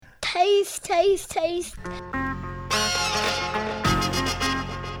Taste, taste, taste.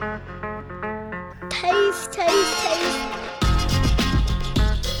 Taste, taste, taste.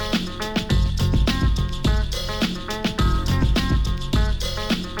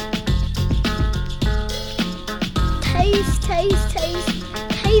 Taste, taste, taste.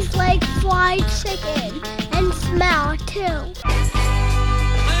 Tastes like fried chicken and smell too.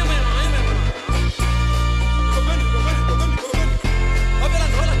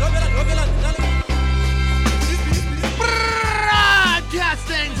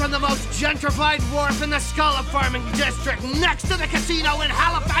 Broadcasting from the most gentrified wharf in the Scala Farming District next to the casino in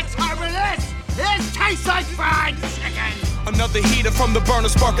Halifax Harbor, this is Tastes Like Fried Chicken. Another heater from the burner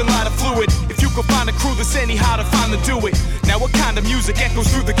sparking light of fluid. If you could find a crew that's anyhow to find to do it. Now what kind of music echoes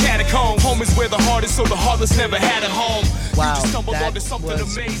through the catacombs? Home is where the heart is, so the heartless never had a home. Wow, you just stumbled that onto something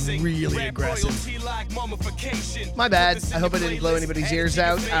was amazing. really Rap aggressive. royalty like mummification. My bad. I hope I didn't blow anybody's ears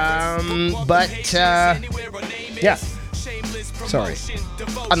out. Yeah. Sorry.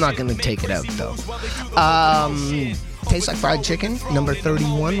 I'm not going to take it out, though. Tastes Like Fried Chicken, number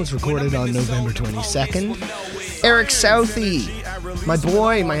 31, was recorded on November 22nd. Eric Southey, my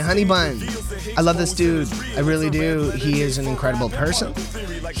boy, my honey bun. I love this dude. I really do. He is an incredible person.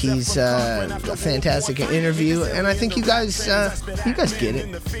 He's a fantastic interview, and I think you guys get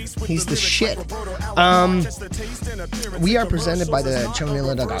it. He's the shit. We are presented by the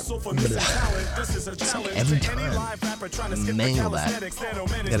Chonilla. It's like every time I mangle that.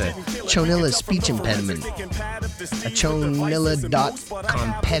 Got a Chonilla speech impediment. A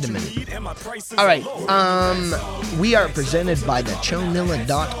Chonilla.com pediment. All right. We are presented by the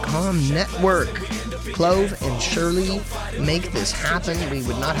Chonilla.com network. Clove and Shirley make this happen. We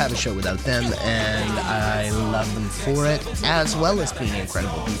would not have a show without them, and I love them for it, as well as being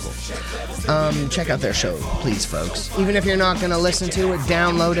incredible people. Check out their show, please, folks. Even if you're not going to listen to it,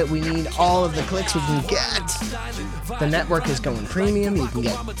 download it. We need all of the clicks we can get. The network is going premium. You can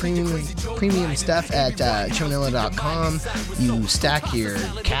get premium stuff at Chonilla.com. You stack your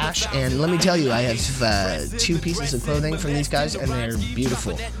cash, and let me tell you, I have 2 pieces of clothing from these guys, and they're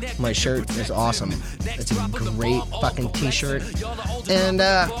beautiful. My shirt is awesome. It's a great fucking t-shirt, and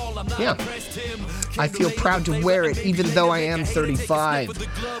yeah, I feel proud to wear it, even though I am 35.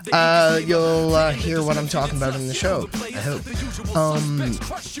 You'll hear what I'm talking about in the show, I hope.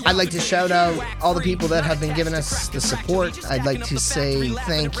 I'd like to shout out all the people that have been giving us the support. I'd like to say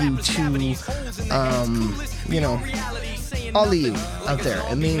thank you to, all of you out there.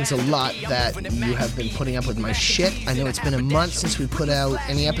 It means a lot that you have been putting up with my shit. I know it's been a month since we put out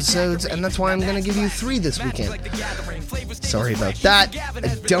any episodes, and that's why I'm going to give you 3 this weekend. Sorry about that.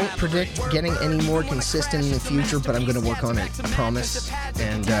 I don't predict getting any more consistent in the future, but I'm going to work on it. I promise.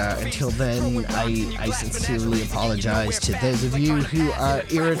 And until then, I sincerely apologize to those of you who are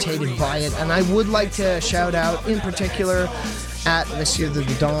irritated by it. And I would like to shout out, in particular, at Monsieur the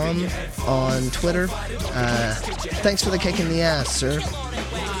Dom on Twitter. Thanks for the kick in the ass, sir.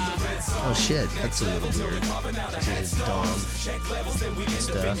 Oh shit, that's a little weird. This is Dom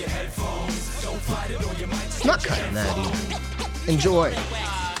stuff. Not cutting that either. Enjoy.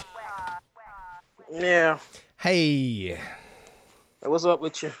 Yeah. Hey. What's up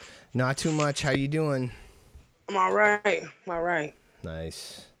with you? Not too much. How you doing? I'm all right. All right.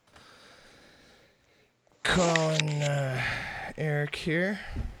 Nice. Calling Eric here.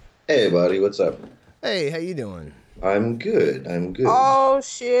 Hey, buddy. What's up? Hey, how you doing? I'm good. Oh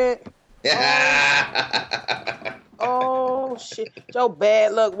shit. Oh shit. Your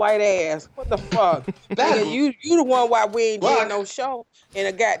bad luck white ass. What the fuck? Nigga, you the one why we ain't doing no show in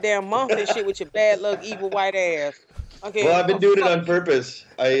a goddamn month and shit with your bad luck evil white ass. Okay. Well, I've been doing it on purpose.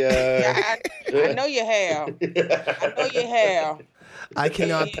 I know you have. I know you have. I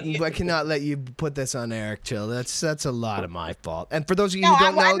cannot let you put this on Eric Chill. That's a lot of my fault. And for those of you who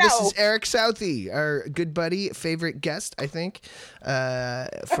don't know, this is Eric Southey, our good buddy, favorite guest, I think,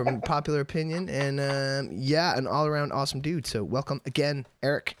 from Popular Opinion, and an all-around awesome dude. So welcome again,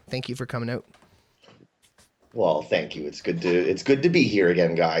 Eric. Thank you for coming out. Well, thank you. It's good to be here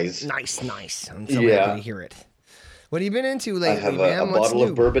again, guys. Nice. I'm so happy to hear it. What have you been into lately, I have man? a bottle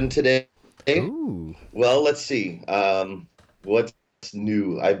of bourbon today. Ooh. Well, let's see. What's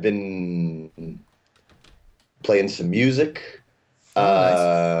new? I've been playing some music.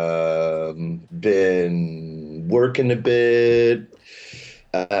 Nice. Been working a bit.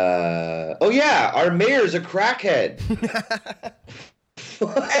 Our mayor's a crackhead.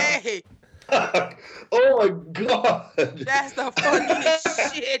 Hey. Oh my god. That's the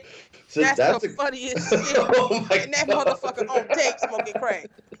funniest shit. That's the funniest shit. Oh my and that god. motherfucker on tape smoking crack.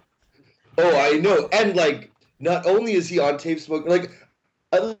 Oh, I know. And like, not only is he on tape smoking, like,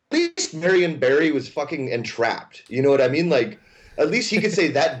 At least Marion Barry was fucking entrapped. You know what I mean? Like, at least he could say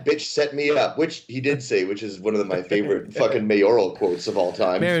that bitch set me up, which he did say, which is one of my favorite fucking mayoral quotes of all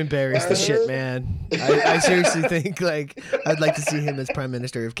time. Marion Barry's the shit, man. I seriously think like I'd like to see him as Prime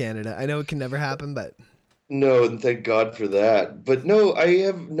Minister of Canada. I know it can never happen, but no, and thank God for that. But no, I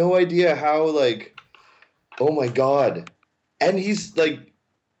have no idea how. Like, oh my God, and he's like,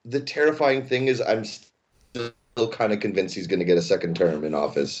 the terrifying thing is I'm still kind of convinced he's going to get a second term in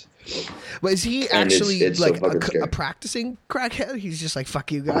office. But is he And actually it's so like fucking scary. a practicing crackhead? He's just like,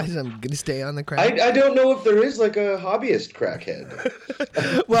 fuck you guys, I'm gonna stay on the crack. I don't know if there is like a hobbyist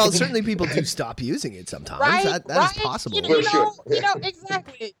crackhead. Well, certainly people do stop using it sometimes. Right, That is possible. You For know, sure.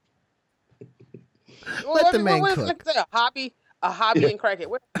 Exactly. Let the man cook. Let's say a hobby and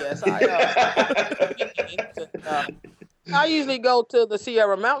crackhead. Yes, I usually go to the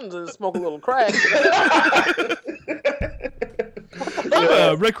Sierra Mountains and smoke a little crack. I'm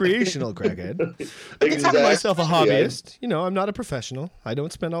a recreational crackhead. I consider myself a Exactly. hobbyist. You know, I'm not a professional. I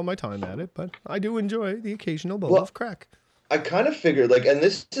don't spend all my time at it, but I do enjoy the occasional bowl of crack. I kind of figured, like, and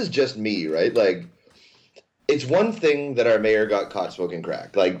this is just me, right? Like, it's one thing that our mayor got caught smoking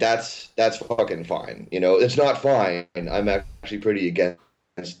crack. Like, that's fucking fine. You know, it's not fine. I'm actually pretty against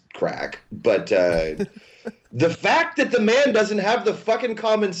crack. But the fact that the man doesn't have the fucking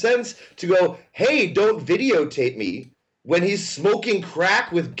common sense to go, hey, don't videotape me when he's smoking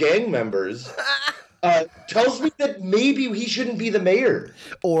crack with gang members tells me that maybe he shouldn't be the mayor.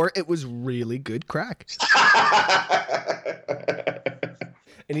 Or it was really good crack.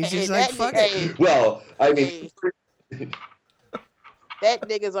 And he's just like, fuck it. Well, I mean, That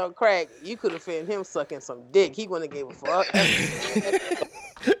nigga's on crack. You could have found him sucking some dick. He wouldn't have gave a fuck.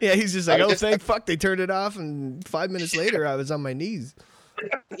 Yeah, he's just like, I oh, just- thank fuck, they turned it off, and 5 minutes later, I was on my knees.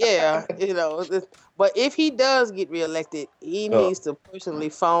 Yeah, you know. But if he does get reelected, he needs to personally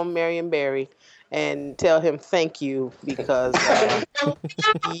phone Marion Barry and tell him thank you because,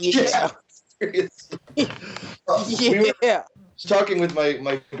 yeah, seriously. We were yeah. talking with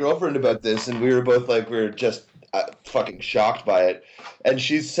my girlfriend about this, and we were both like, we were just fucking shocked by it. And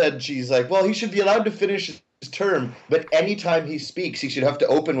she's like, well, he should be allowed to finish his term, but anytime he speaks, he should have to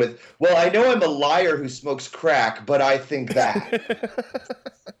open with, well, I know I'm a liar who smokes crack, but I think that.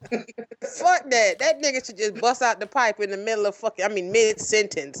 Fuck that. That nigga should just bust out the pipe in the middle of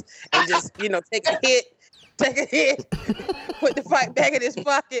mid-sentence and just, take a hit, put the pipe back in his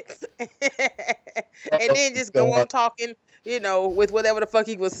pocket, and then just go on talking, with whatever the fuck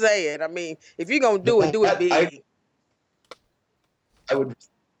he was saying. I mean, if you're going to do it big.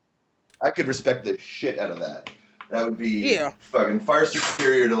 I could respect the shit out of that. That would be Yeah. fucking far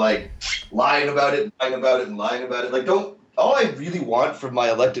superior to like lying about it. Like, all I really want from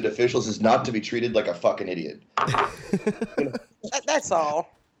my elected officials is not to be treated like a fucking idiot. That's all.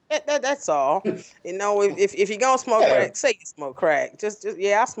 That's all. If you're going to smoke crack, say you smoke crack. Just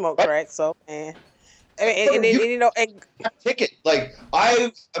I smoke crack, so, man. And Ticket. Like,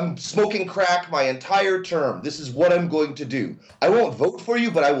 I'm smoking crack my entire term. This is what I'm going to do. I won't vote for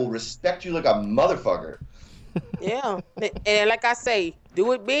you, but I will respect you like a motherfucker. yeah. And like I say,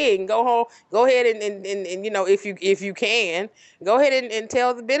 do it big and go home. Go ahead and if you can, go ahead and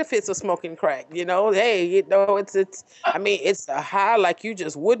tell the benefits of smoking crack. Hey, it's a high like you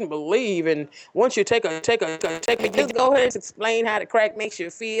just wouldn't believe. And once you take me, just go ahead and explain how the crack makes you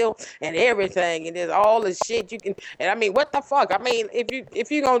feel and everything. And there's all the shit you can. And what the fuck?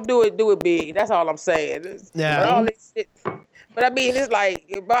 If you gonna do it big. That's all I'm saying. Yeah. All this shit. But it's like,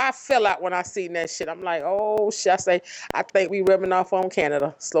 but I fell out when I seen that shit. I'm like, oh shit. I think we rubbing off on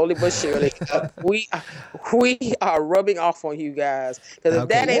Canada slowly but surely. we are rubbing off on you guys because if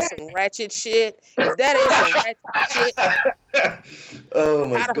that ain't some ratchet shit, Oh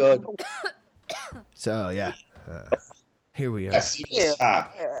my god. So, yeah. Here we are. Yeah.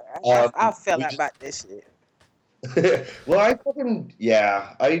 I fell out about this shit. Well, I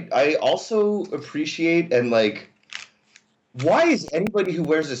also appreciate and like, why is anybody who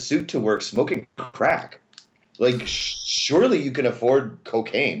wears a suit to work smoking crack? Like, surely you can afford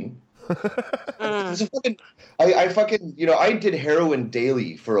cocaine. It's a fucking, I did heroin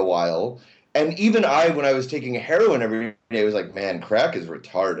daily for a while, and even when I was taking heroin every day, I was like, man, crack is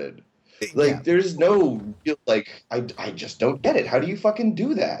retarded. Like, there's no, like, I just don't get it. How do you fucking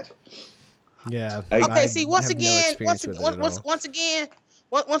do that? Yeah. Okay, see, once have no again, experience with it at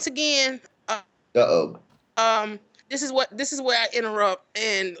all. Uh-oh. This is where I interrupt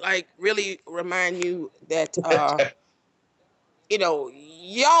and like really remind you that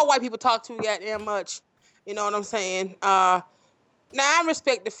y'all white people talk too goddamn much. You know what I'm saying? Now, I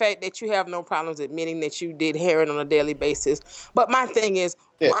respect the fact that you have no problems admitting that you did heroin on a daily basis. But my thing is,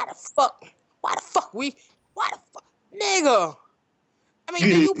 why the fuck, nigga? I mean,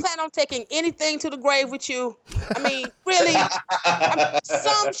 do you plan on taking anything to the grave with you? I mean, really?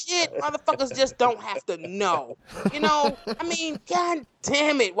 Some shit motherfuckers just don't have to know. You know? I mean, god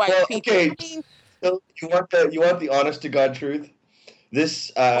damn it, white people. Okay. I mean, So you want the honest to God truth?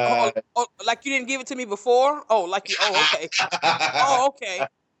 This like you didn't give it to me before? Okay. Okay.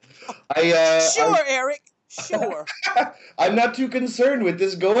 Sure, Eric. Sure. I'm not too concerned with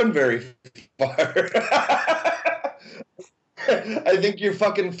this going very far. I think your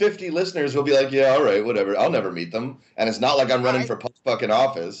fucking 50 listeners will be like, yeah, all right, whatever. I'll never meet them. And it's not like I'm running for fucking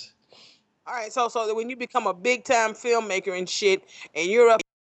office. All right, so when you become a big time filmmaker and shit, and you're up,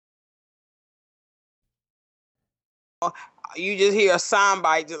 you just hear a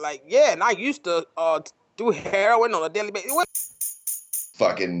soundbite just like, yeah, and I used to do heroin on a daily basis.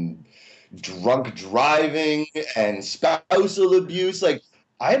 Fucking drunk driving and spousal abuse. Like,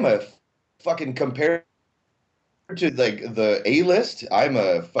 I'm a fucking compared to like the A-list, I'm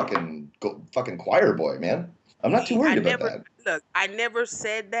a fucking choir boy, man. I'm not too worried about that. Look, I never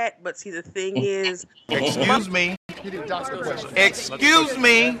said that, but see, the thing is, Excuse me. Excuse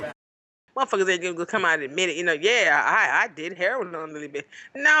me. motherfuckers ain't gonna come out and admit it. You know, yeah, I did heroin on a little bit.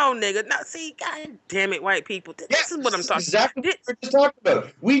 No, nigga, no. See, god damn it, white people. This is what I'm talking exactly about. What we're just talking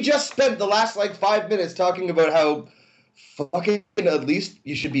about. We just spent the last like 5 minutes talking about how fucking at least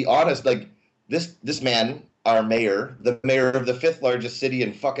you should be honest. Like this man, our mayor, the mayor of the 5th largest city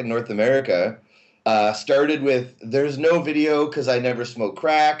in fucking North America, started with, there's no video because I never smoke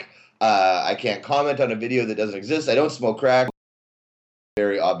crack. I can't comment on a video that doesn't exist. I don't smoke crack.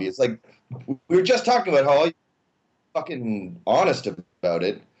 Very obvious. Like, we were just talking about how all you fucking honest about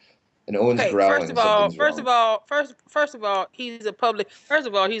it. And Owen's growling. First of all, he's a public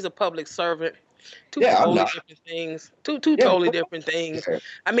servant. Two totally different things.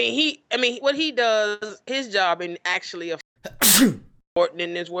 I mean, what he does, his job, and actually important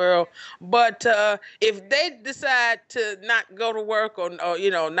in this world. But if they decide to not go to work or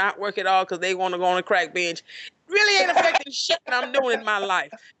not work at all because they want to go on a crack bench, really ain't affecting shit that I'm doing in my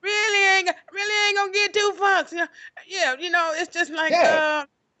life. Really ain't gonna get 2 fucks. Yeah, it's just like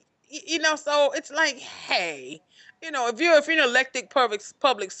so it's like, hey, if you're an elected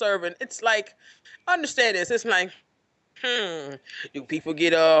public servant, it's like, understand this. It's like, do people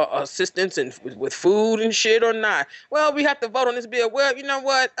get assistance and with food and shit or not? Well, we have to vote on this bill. Well, you know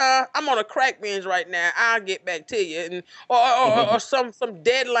what? I'm on a crack binge right now. I'll get back to you. And or some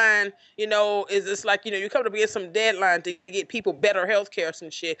deadline. Is this like you come to get some deadline to get people better health care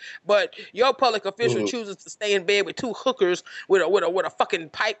and shit. But your public official chooses to stay in bed with 2 hookers with a fucking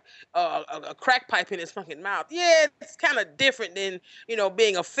pipe, a crack pipe in his fucking mouth. Yeah, it's kind of different than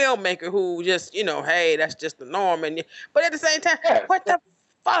being a filmmaker who just hey, that's just the norm. But at the same time, what the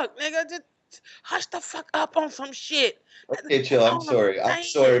fuck, nigga? Just hush the fuck up on some shit. Okay, chill. I'm sorry. I'm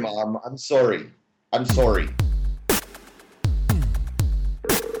sorry, Mom. I'm sorry. I'm sorry.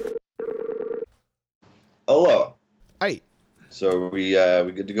 Hello. Hey. So we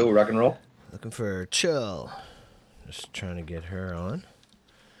good to go? Rock and roll? Looking for Chill. Just trying to get her on.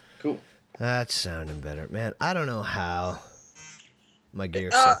 Cool. That's sounding better. Man, I don't know how my gear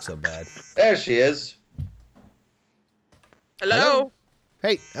sucks so bad. There she is. Hello.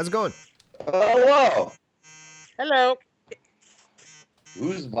 Hey, how's it going? Hello. Hello.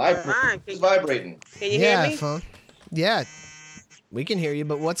 Who's vibrating? Who's vibrating? Can you hear me? Phone. Yeah, we can hear you,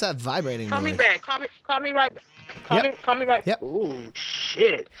 but what's that vibrating Call me noise? back. Call me right back. Call me right. Yep. Ooh,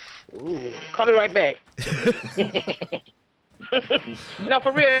 shit. Ooh, call me right back. No,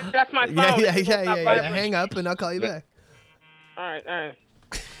 for real, that's my phone. Yeah. Hang up and I'll call you back. All right.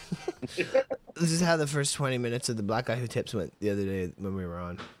 This is how the first 20 minutes of The Black Guy Who Tips went the other day when we were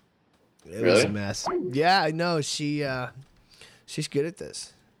on. It was a mess. Yeah, I know. She's good at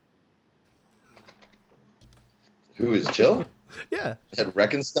this. Who is Chill? Yeah. At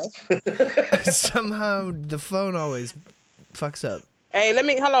wrecking stuff? Somehow the phone always fucks up. Hey, let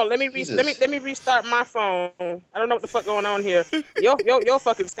me restart my phone. I don't know what the fuck going on here. Your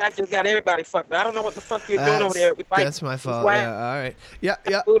fucking Skype just got everybody fucked. I don't know what the fuck you're doing over there. That's my fault. Yeah, all right. Yeah.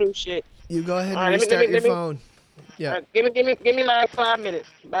 Voodoo shit. You go ahead and restart your phone. Yeah. Give me like 5 minutes.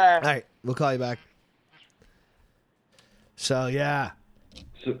 Bye. All right, we'll call you back. So yeah,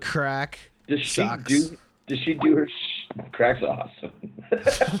 crack sucks. Does she do her crack's awesome.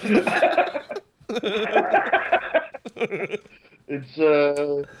 It's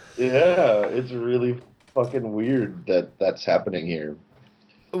really fucking weird that that's happening here.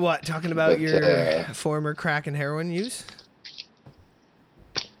 What, talking about your former crack and heroin use?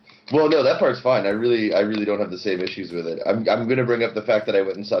 Well, no, that part's fine. I really don't have the same issues with it. I'm going to bring up the fact that I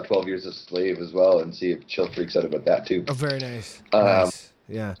went and saw 12 Years a Slave as well, and see if Chill freaks out about that too. Oh, very nice. Nice.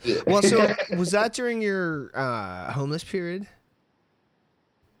 Yeah. Well, so was that during your homeless period?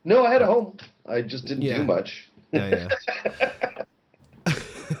 No, I had a home. I just didn't do much. Yeah.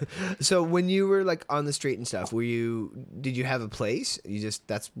 So when you were like on the street and stuff, did you have a place?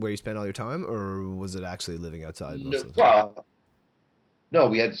 That's where you spent all your time, or was it actually living outside most of the time? No,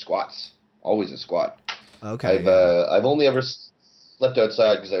 we had squats. Always a squat. Okay. I've only ever slept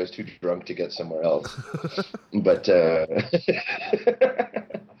outside because I was too drunk to get somewhere else. But yeah,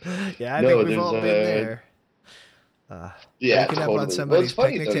 I think we've all been there. Yeah, waking totally. up on somebody's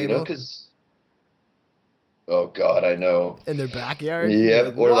picnic table. Oh God, I know. In their backyard? Yeah.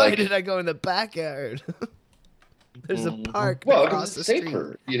 Like, why did I go in the backyard? There's a park across the street.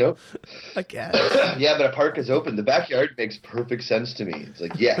 Safer, you know? I guess. Yeah, but a park is open. The backyard makes perfect sense to me. It's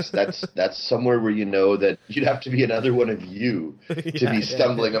like, yes, that's somewhere where you know that you'd have to be another one of you to be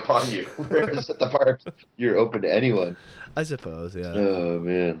stumbling upon you. Whereas at the park, you're open to anyone. I suppose, yeah. Oh,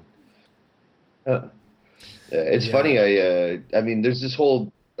 man. It's funny. I mean, there's this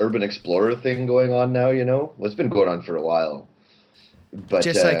whole urban explorer thing going on now, you know? Well, it's been going on for a while. But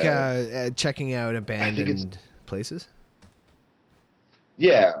just like checking out abandoned places?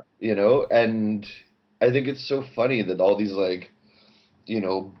 Yeah, you know, and I think it's so funny that all these, like, you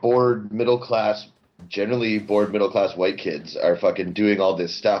know, generally bored middle class white kids are fucking doing all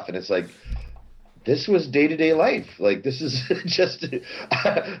this stuff, and it's like, this was day-to-day life. Like, this is just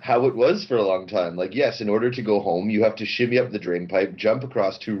how it was for a long time. Like, yes, in order to go home, you have to shimmy up the drain pipe, jump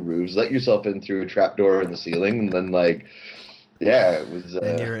across 2 roofs, let yourself in through a trapdoor in the ceiling, and then, like, yeah, it was...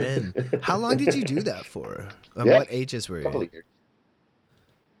 And you're in. How long did you do that for? What ages were you? Couple of years.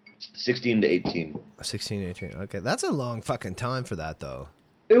 16 to 18. 16 to 18. Okay, that's a long fucking time for that, though.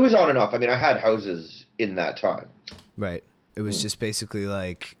 It was on and off. I mean, I had houses in that time. Right. It was just basically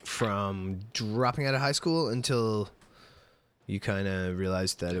like from dropping out of high school until you kind of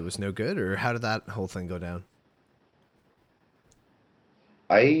realized that it was no good, or how did that whole thing go down?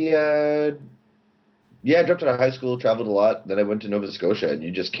 I dropped out of high school, traveled a lot. Then I went to Nova Scotia, and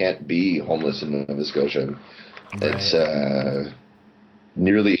you just can't be homeless in Nova Scotia. Right. It's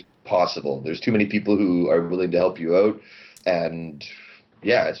nearly impossible. There's too many people who are willing to help you out, and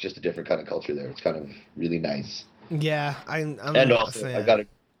yeah, it's just a different kind of culture there. It's kind of really nice. Yeah, I'm and also I got a.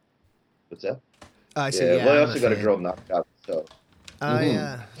 What's that? I said, yeah. Well, I also got a girl knocked out. So.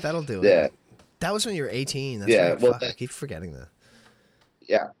 Yeah, that'll do it. Yeah. That was when you were 18. That's yeah. Right. Well, I keep forgetting that.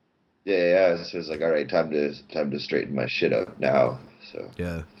 Yeah. Yeah. So it was like, all right, time to straighten my shit up now. So.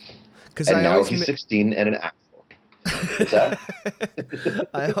 Yeah. And now he's 16 and an asshole. What's that?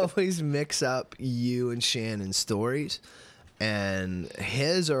 I always mix up you and Shannon's stories, and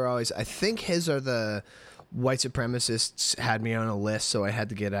his are always. I think his are the white supremacists had me on a list, so I had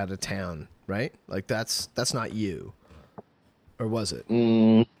to get out of town. Right? Like that's not you, or was it?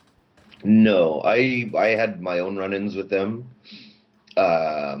 No, I had my own run-ins with them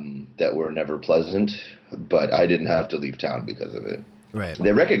that were never pleasant, but I didn't have to leave town because of it. Right.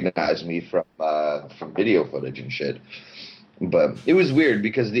 They recognized me from video footage and shit. But it was weird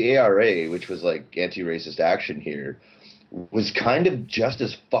because the ARA, which was like anti-racist action here, was kind of just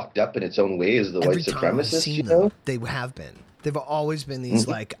as fucked up in its own way as the white supremacists, you know? They have been. They've always been these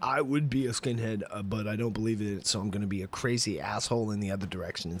like, I would be a skinhead, but I don't believe in it, so I'm going to be a crazy asshole in the other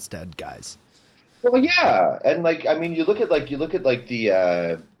direction instead, guys. Well, yeah, and like, I mean, you look at the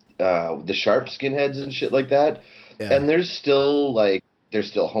sharp skinheads and shit like that, and they're still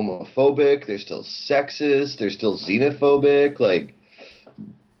homophobic, they're still sexist, they're still xenophobic. Like,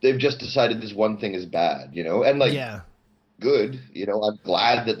 they've just decided this one thing is bad, you know, and like, good, you know. I'm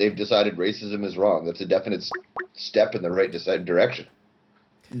glad that they've decided racism is wrong. That's a definite step in the right direction.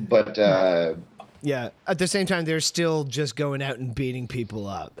 But yeah, at the same time, they're still just going out and beating people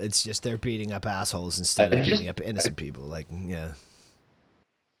up. It's just they're beating up assholes instead of beating up innocent people. Like, yeah.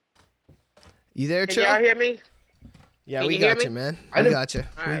 You there, Chuck? Can y'all hear me? Yeah, we got you, man. We got you.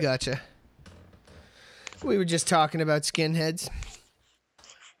 We got you. We were just talking about skinheads.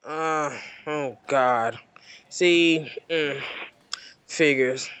 Oh God. See,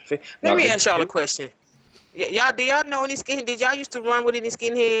 figures. Let me ask y'all a question. Y'all, do y'all know any skinhead? Did y'all used to run with any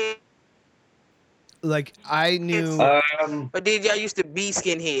skinhead? Like, I knew. Or did y'all used to be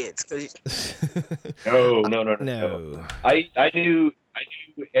skinheads? No. I knew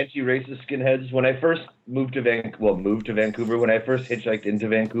anti-racist skinheads when I first moved to Vancouver. When I first hitchhiked into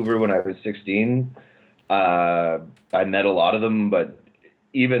Vancouver when I was 16, I met a lot of them, but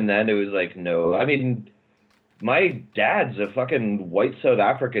even then it was like, no. I mean, my dad's a fucking white South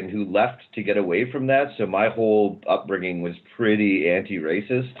African who left to get away from that. So my whole upbringing was pretty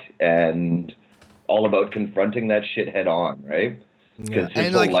anti-racist and all about confronting that shit head on, right? Because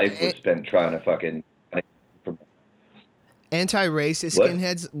his whole life was spent trying to fucking anti-racist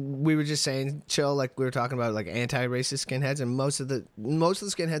skinheads. We were just saying, chill, like we were talking about, like anti-racist skinheads, and most of the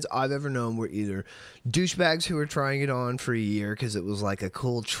skinheads I've ever known were either douchebags who were trying it on for a year because it was like a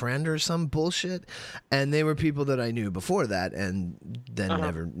cool trend or some bullshit, and they were people that I knew before that and then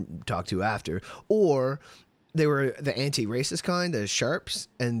never talked to after, or they were the anti-racist kind, the sharps,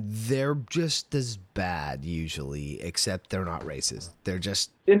 and they're just as bad usually, except they're not racist. They're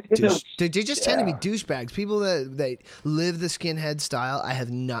just they just tend to be douchebags. People that live the skinhead style. I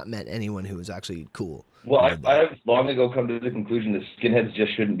have not met anyone who is actually cool. Well, I've long ago come to the conclusion that skinheads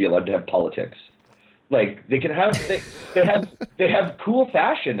just shouldn't be allowed to have politics. Like they can have they have cool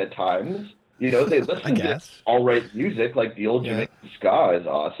fashion at times. You know, they listen to all right music, like the old Jamaican ska is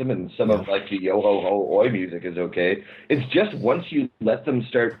awesome, and some of like the yo ho ho oi music is okay. It's just once you let them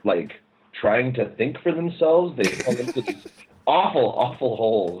start like trying to think for themselves, they fall into these awful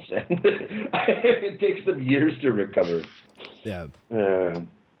holes, and it takes them years to recover. Yeah.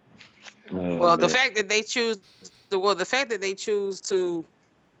 Well, the fact that they choose to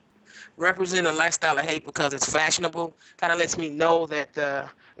represent a lifestyle of hate because it's fashionable kind of lets me know that there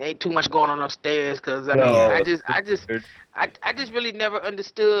ain't too much going on upstairs. Because I just really never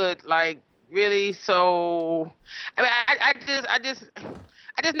understood, like, really. So I mean, I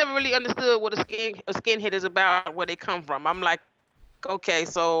just never really understood what a skinhead is about, where they come from. I'm like, okay,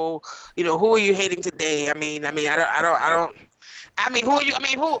 so you know, who are you hating today? I mean, I don't. I mean, who are you? I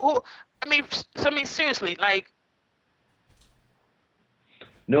mean, who? I mean, seriously, like.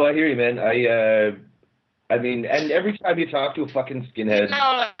 No, I hear you, man. I mean, and every time you talk to a fucking skinhead...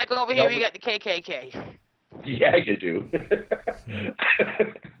 No, like over here, you got the KKK. Yeah, you do.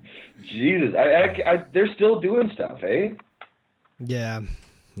 Jesus, they're still doing stuff, eh? Yeah,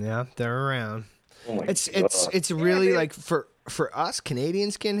 they're around. Oh my it's really like for us Canadian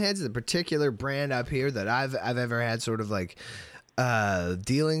skinheads, the particular brand up here that I've ever had sort of like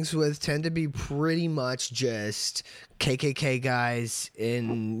dealings with tend to be pretty much just KKK guys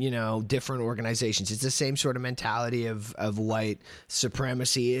in, you know, different organizations. It's the same sort of mentality of white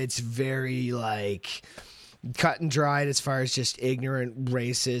supremacy. It's very like cut and dried as far as just ignorant,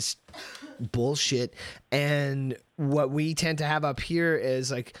 racist bullshit. And what we tend to have up here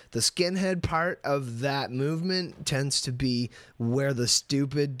is like the skinhead part of that movement tends to be where the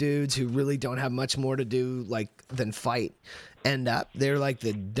stupid dudes who really don't have much more to do like than fight end up. They're like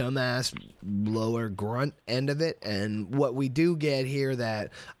the dumbass lower grunt end of it. And what we do get here that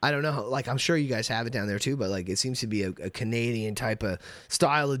I don't know, like I'm sure you guys have it down there too, but like it seems to be a Canadian type of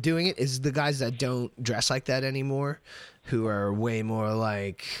style of doing it is the guys that don't dress like that anymore, who are way more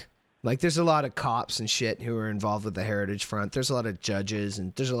like there's a lot of cops and shit who are involved with the Heritage Front. There's a lot of judges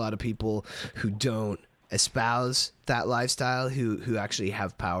and there's a lot of people who don't espouse that lifestyle, who actually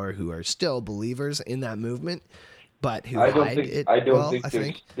have power, who are still believers in that movement. But who hide it? I don't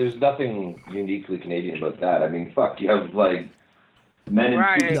think there's nothing uniquely Canadian about that. I mean, fuck, you have like men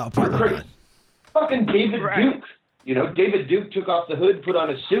in no, probably not. Fucking David Duke. You know, David Duke took off the hood, put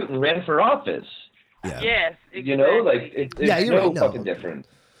on a suit, and ran for office. Yeah. Yes, exactly. You know, like it's you're fucking different.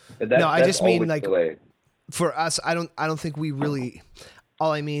 No, I just mean like for us, I don't think we really.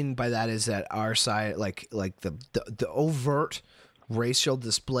 All I mean by that is that our side, like the overt racial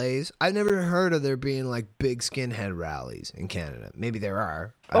displays. I've never heard of there being like big skinhead rallies in Canada. Maybe there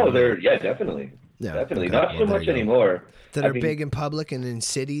are. Definitely. Yeah, definitely. okay. Not so much anymore. That are big in public and in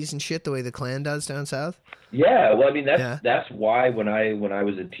cities and shit, the way the Klan does down south. Yeah, well, I mean that's why when I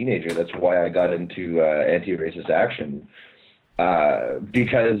was a teenager, that's why I got into anti-racist action.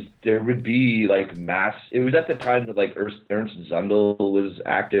 Because there would be like mass. It was at the time that like Ernst Zundel was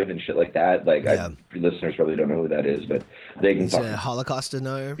active and shit like that. Like, listeners probably don't know who that is, but they can. He's a Holocaust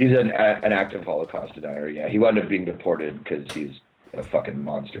denier. He's an active Holocaust denier. Yeah, he wound up being deported because he's a fucking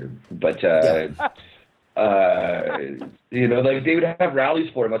monster. But you know, like they would have rallies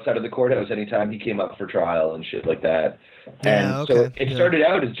for him outside of the courthouse anytime he came up for trial and shit like that. And so it started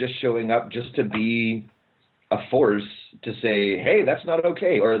out as just showing up just to be a force to say, hey, that's not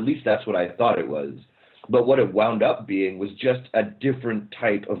okay, or at least that's what I thought it was. But what it wound up being was just a different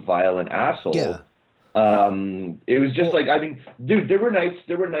type of violent asshole. Yeah. It was just like, I mean, dude, there were nights.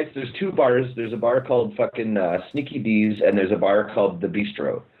 There's two bars. There's a bar called fucking Sneaky D's, and there's a bar called The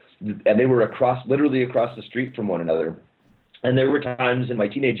Bistro. And they were literally across the street from one another. And there were times in my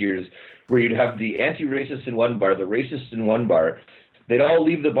teenage years where you'd have the anti-racists in one bar, the racists in one bar, they'd all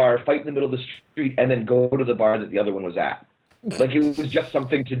leave the bar, fight in the middle of the street, and then go to the bar that the other one was at. Like, it was just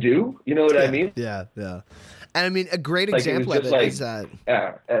something to do. You know what I mean? Yeah, yeah. And I mean, a great Like, it example was of just it like- is that.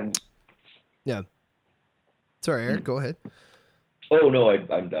 Yeah, and Yeah. Sorry, Eric. Go ahead. oh no,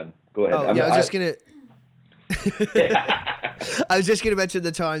 I'm done. Go ahead. Oh, yeah, I was just gonna. I was just gonna mention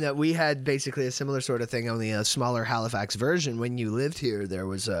the time that we had basically a similar sort of thing, only a smaller Halifax version. When you lived here, there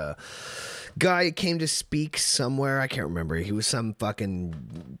was a guy who came to speak somewhere. I can't remember. He was some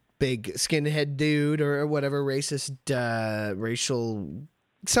fucking big skinhead dude or whatever, racist, racial.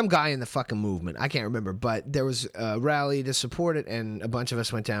 Some guy in the fucking movement. I can't remember, but there was a rally to support it, and a bunch of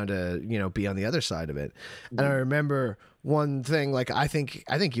us went down to, be on the other side of it. And I remember one thing, like I think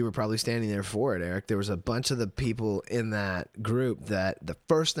you were probably standing there for it, Eric. There was a bunch of the people in that group that the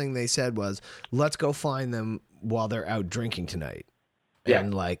first thing they said was, "Let's go find them while they're out drinking tonight,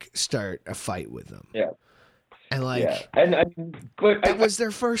 and like start a fight with them." Yeah. And like, yeah. And but that was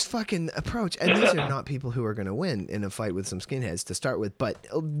their first fucking approach. And these are not people who are going to win in a fight with some skinheads to start with. But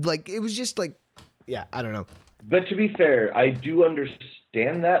like, it was just like, yeah, I don't know. But to be fair, I do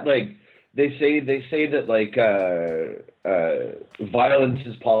understand that. Like, they say that like violence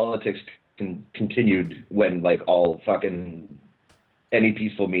is politics continued when like all fucking any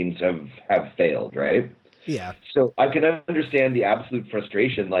peaceful means have failed, right? Yeah. So I can understand the absolute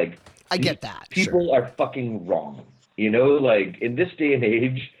frustration. Like, I get that. People sure. are fucking wrong. Like, in this day and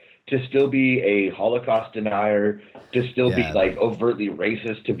age, to still be a Holocaust denier, to still be like overtly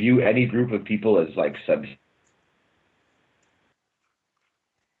racist, to view any group of people as like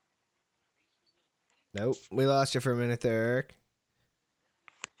Nope. We lost you for a minute there, Eric.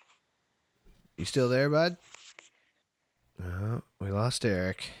 You still there, bud? No, we lost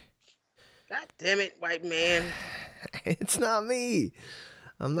Eric. God damn it, white man. It's not me.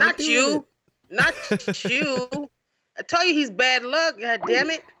 I'm Not doing you. Not you. I told you he's bad luck. God damn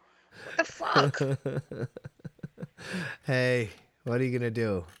it. What the fuck? Hey, what are you gonna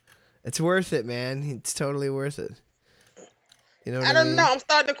do? It's worth it, man. It's totally worth it. You know what I don't know. I'm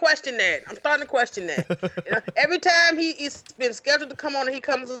starting to question that. Every time he's been scheduled to come on and he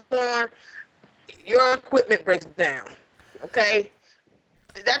comes on, your equipment breaks down. Okay?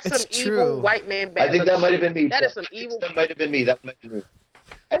 That's It's some true. evil white man bad I think luck that might shit. have been me. That is some evil. That might have been me.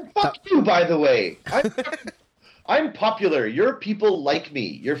 And fuck you, by the way. I'm popular. Your people like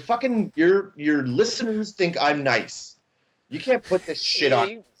me. Your listeners think I'm nice. You can't put this shit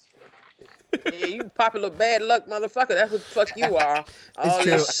on. You popular bad luck motherfucker. That's what the fuck you are. It's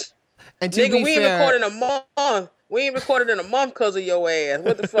true. And to Nigga, be we ain't fair, recorded in a month. We ain't recorded in a month because of your ass.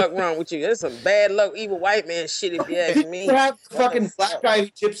 What the fuck wrong with you? That's some bad luck, evil white man shit if you ask me. You have fucking black guy who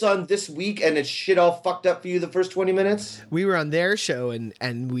tips on this week and it's shit all fucked up for you the first 20 minutes? we were on their show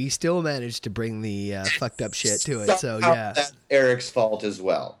and we still managed to bring the fucked up shit to it. So Somehow yeah. That's Eric's fault as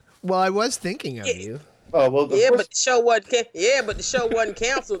well. Well, I was thinking of you. Oh, well, of Yeah, course- but the show wasn't. But the show wasn't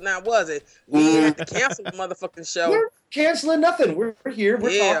canceled. Now was it? We didn't have to cancel the motherfucking show. we're canceling nothing. We're here.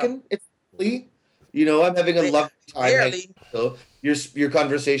 We're Yeah. talking. It's lovely. I'm having a lovely time. Barely. So your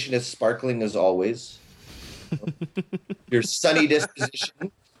conversation is sparkling as always. Your sunny disposition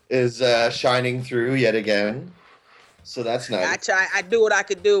is shining through yet again. So that's nice. I do what I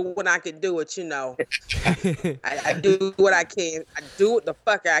could do when I could do it. I do what I can. I do what the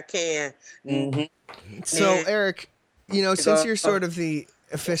fuck I can. Mhm. So Yeah. Eric, since you're sort of the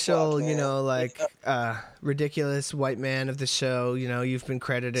official, ridiculous white man of the show, you've been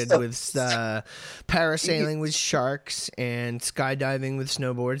credited with parasailing with sharks and skydiving with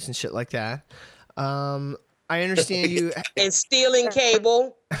snowboards and shit like that. I understand you. And stealing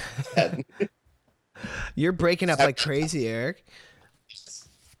cable. You're breaking up like crazy, Eric.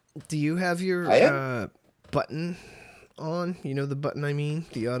 Do you have your I am. button on? You know the button I mean?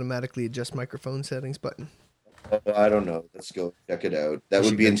 The automatically adjust microphone settings button? I don't know. Let's go check it out. That You would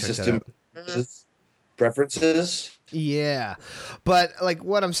should be go in check that system out. preferences. Yeah. But, like,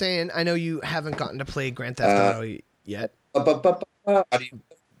 what I'm saying, I know you haven't gotten to play Grand Theft Auto yet. How do you-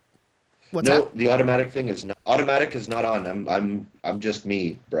 What's no, that? the automatic thing is not on. I'm just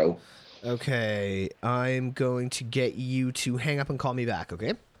me, bro. Okay. I'm going to get you to hang up and call me back,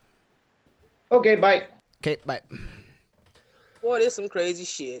 okay? Okay, bye. Okay, bye. Boy, there's some crazy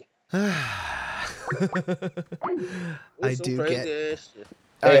shit. I There's some do crazy get. ass shit.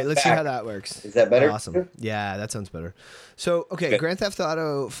 All right, Hey, let's see back. how that works. Is that better? Awesome. Yeah, that sounds better. So, okay, Okay. Grand Theft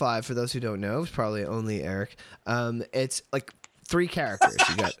Auto 5, for those who don't know, is probably only Eric. It's like 3 characters.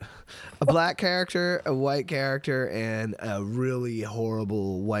 You got a black character, a white character, and a really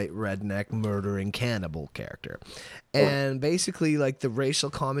horrible white redneck murdering cannibal character. And basically, like, the racial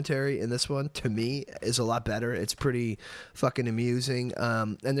commentary in this one, to me, is a lot better. It's pretty fucking amusing.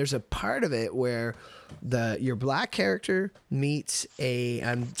 And there's a part of it where your black character meets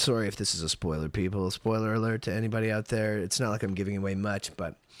I'm sorry if this is a spoiler, people. Spoiler alert to anybody out there. It's not like I'm giving away much,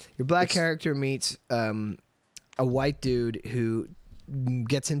 but your black character meets a white dude who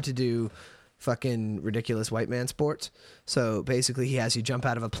gets him to do fucking ridiculous white man sports. So basically he has you jump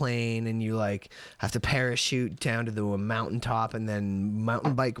out of a plane and you like have to parachute down to the mountaintop and then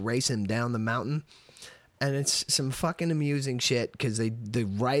mountain bike race him down the mountain. And it's some fucking amusing shit because they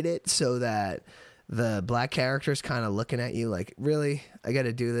write it so that the black character's kind of looking at you like, really? I got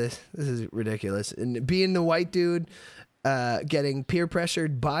to do this? This is ridiculous. And being the white dude, getting peer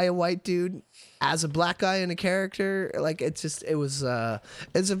pressured by a white dude as a black guy in a character, like it's a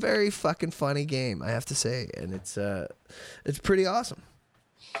very fucking funny game, I have to say, and it's pretty awesome.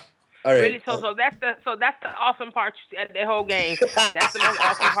 All right. Really, so that's the awesome part at the whole game. That's the most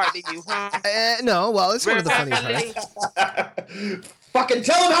awesome part to you, huh? No, well, it's one of the funniest parts. Fucking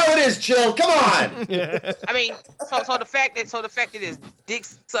tell him how it is, Chill. Come on. I mean, so the fact that his dick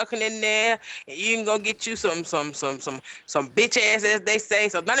sucking in there, and you can go get you some bitch ass, as they say.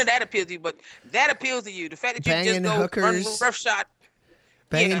 So none of that appeals to you, but that appeals to you. The fact that you Banging just go hookers. run roughshot,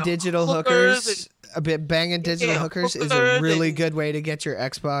 Banging digital hookers. Banging digital hookers is a really good way to get your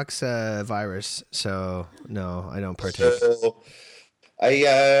Xbox virus. So no, I don't partake. So,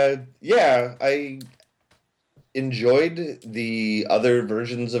 I enjoyed the other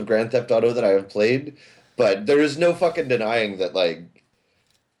versions of Grand Theft Auto that I have played, but there is no fucking denying that, like,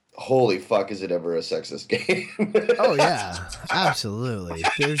 holy fuck, is it ever a sexist game? Oh yeah, absolutely.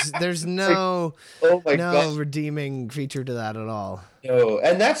 There's no redeeming feature to that at all. No,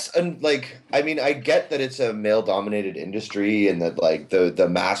 and that's like, I mean, I get that it's a male-dominated industry and that like the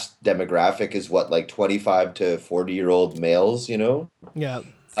mass demographic is what, like 25 to 40-year-old males, you know? Yeah.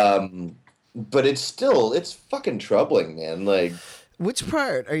 But it's fucking troubling, man. Like, which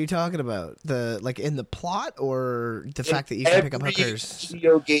part are you talking about? The like in the plot or the fact that you can pick up hookers?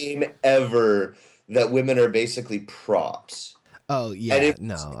 Video game ever that women are basically props. Oh yeah,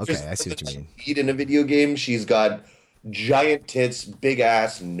 no, okay, I see what you mean. In a video game, she's got giant tits, big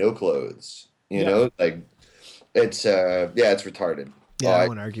ass, no clothes. You know, like it's it's retarded. Yeah, I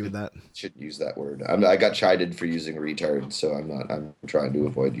won't argue with that. Shouldn't use that word. I got chided for using retard, so I'm trying to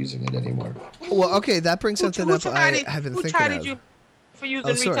avoid using it anymore. Well, okay, that brings something up I have been thinking of. You for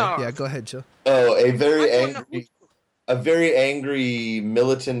using retard? Yeah, go ahead, Joe. Oh, a very angry,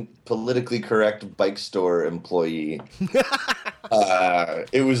 militant, politically correct bike store employee.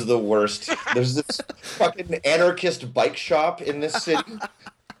 It was the worst. There's this fucking anarchist bike shop in this city.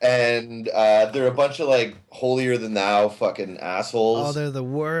 And they're a bunch of like holier than thou fucking assholes. Oh, they're the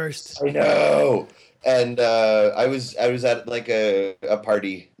worst. I know. And I was at like a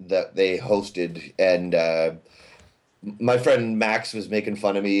party that they hosted, and my friend Max was making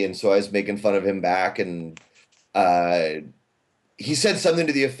fun of me, and so I was making fun of him back, and he said something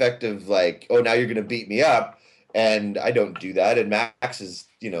to the effect of like, "Oh, now you're gonna beat me up." And I don't do that. And Max is,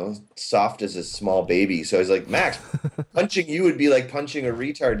 soft as a small baby. So I was like, Max, punching you would be like punching a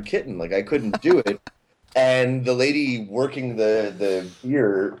retard kitten. Like, I couldn't do it. And the lady working the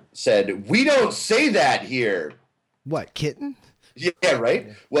beer said, "We don't say that here." What, kitten? Yeah, right?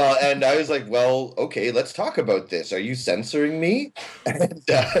 Well, and I was like, well, okay, let's talk about this. Are you censoring me? And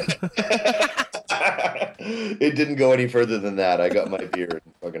it didn't go any further than that. I got my beer and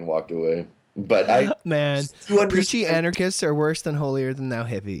fucking walked away. But preachy anarchists are worse than holier than thou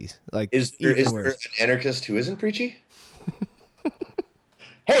hippies. Like, is there an anarchist who isn't preachy?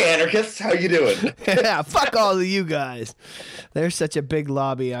 Hey, anarchists, how you doing? Yeah, fuck all of you guys. They're such a big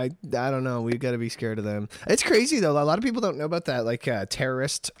lobby. I don't know. We've got to be scared of them. It's crazy though. A lot of people don't know about that, like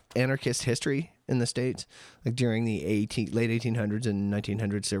terrorist anarchist history in the States. Like during the late 1800s and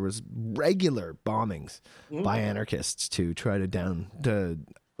 1900s, there was regular bombings by anarchists to try to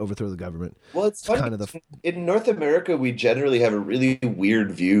overthrow the government. Well, it's funny. Kind of in North America, we generally have a really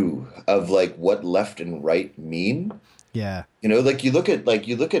weird view of like what left and right mean. Yeah. Like you look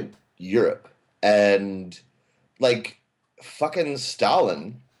at Europe, and like fucking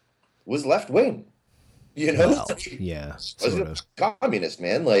Stalin was left wing. Well, yeah. Wasn't a communist,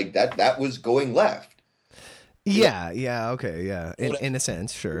 man. Like that was going left. Yeah, okay, yeah. In a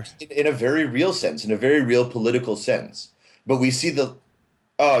sense, sure. In a very real sense, in a very real political sense. But we see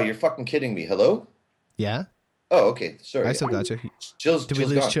oh, you're fucking kidding me. Hello? Yeah? Oh, okay. Sorry. I still got you. Did we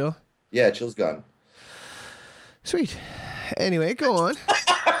lose gone. Chill? Yeah, Chill's gone. Sweet. Anyway, go on.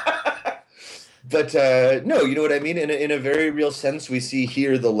 But no, you know what I mean? In a very real sense, we see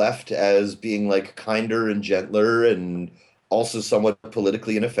here the left as being like kinder and gentler and also somewhat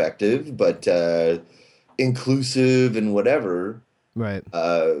politically ineffective, but inclusive and whatever. Right.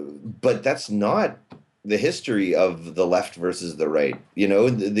 But that's not the history of the left versus the right. You know,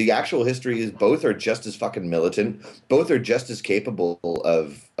 the actual history is both are just as fucking militant. Both are just as capable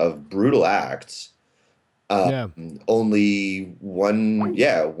of brutal acts. Only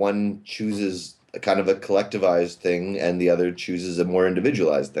one chooses a kind of a collectivized thing and the other chooses a more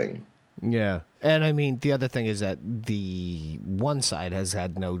individualized thing. Yeah. And I mean, the other thing is that the one side has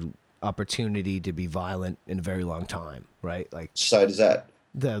had no opportunity to be violent in a very long time, right? Like, Which side is that?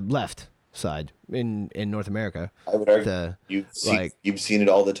 The left side in North America. I would argue you've seen it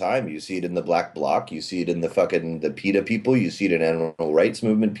all the time. You see it in the Black Bloc. You see it in the PETA people. You see it in animal rights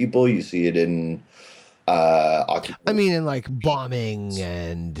movement people. You see it in I mean, in like bombing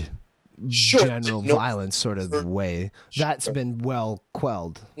and general violence sort of way. That's been well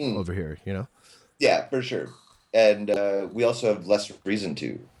quelled over here, you know? Yeah, for sure. And we also have less reason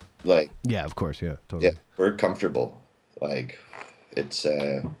to. Like, yeah, of course, yeah, totally. Yeah, we're comfortable. Like, it's,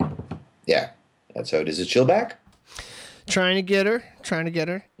 yeah, that's how it is. Is Chill back? Trying to get her.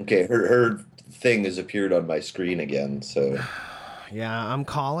 Okay, her thing has appeared on my screen again, so. Yeah, I'm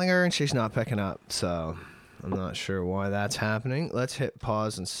calling her and she's not picking up, so I'm not sure why that's happening. Let's hit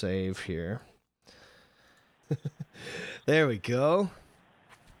pause and save here. There we go.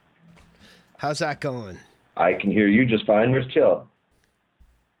 How's that going? I can hear you just fine. Where's Chill?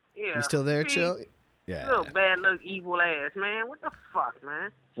 Yeah. You still there, Chill? Yeah. Little bad luck, evil ass, man. What the fuck,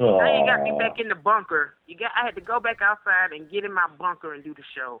 man? Aww. Now you got me back in the bunker. I had to go back outside and get in my bunker and do the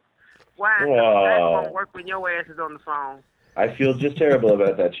show. Why? That won't work when your ass is on the phone. I feel just terrible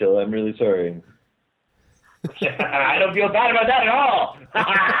about that, Chill. I'm really sorry. I don't feel bad about that at all.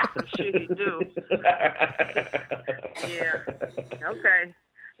 Shit, you do. Yeah. Okay.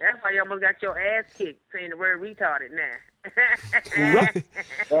 That's why you almost got your ass kicked saying the word retarded now.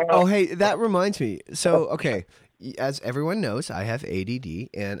 Oh, hey, that reminds me. So, okay, as everyone knows, I have ADD,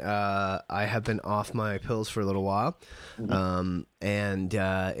 and I have been off my pills for a little while, and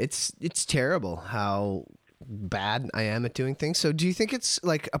it's terrible how bad I am at doing things. So, do you think it's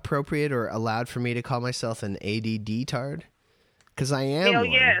like appropriate or allowed for me to call myself an ADD-tard? Because I am Hell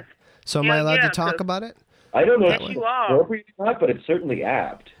one. yes. So, am I allowed to talk about it? I don't know Yes, if it's you are. appropriate or not, but it's certainly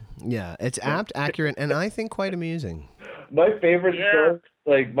apt. Yeah, it's apt, accurate, and I think quite amusing. My favorite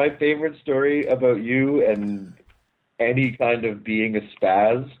story about you and any kind of being a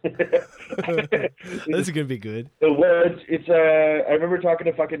spaz. This is gonna be good. I remember talking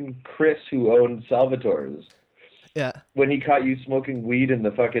to fucking Chris, who owned Salvatore's. Yeah. When he caught you smoking weed in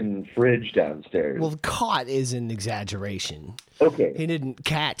the fucking fridge downstairs. Well, caught is an exaggeration. Okay. He didn't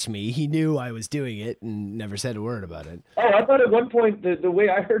catch me. He knew I was doing it and never said a word about it. Oh, I thought at one point, the way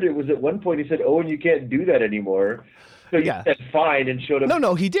I heard it was at one point he said, "Oh, and you can't do that anymore." So you said fine and showed up.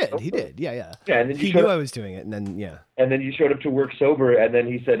 No, he did. He did. Yeah. Yeah, and then he knew I was doing it, and then, yeah. And then you showed up to work sober, and then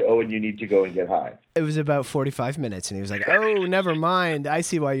he said, "Oh, and you need to go and get high." It was about 45 minutes, and he was like, "Oh, never mind. I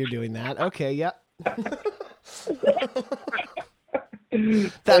see why you're doing that. Okay, yeah."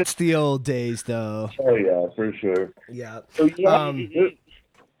 That's the old days, though. Oh, yeah, for sure. Yeah. So,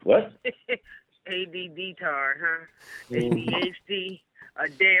 what? ADD tard, huh? ADHD, a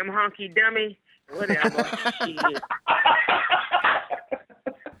damn honky dummy, whatever. Shit.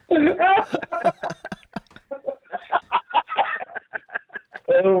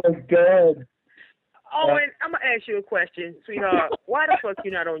 Oh my God. Owen, I'm gonna ask you a question, sweetheart. Why the fuck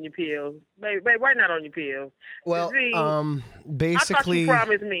you not on your pills, baby? Why not on your pills? Well, See, basically, I thought you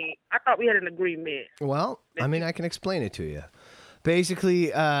promised me. I thought we had an agreement. Well, I mean, I can explain it to you. Basically,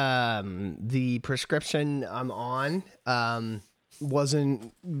 the prescription I'm on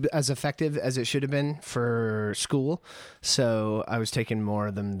wasn't as effective as it should have been for school, so I was taking more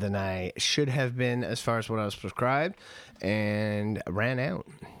of them than I should have been as far as what I was prescribed, and ran out.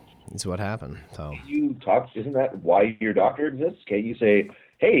 Is what happened. So Isn't that why your doctor exists? Can't you say,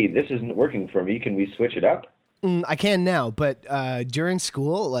 "Hey, this isn't working for me. Can we switch it up?" I can now, but during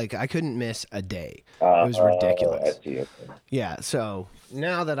school, like, I couldn't miss a day. It was ridiculous. I see. Okay. Yeah, so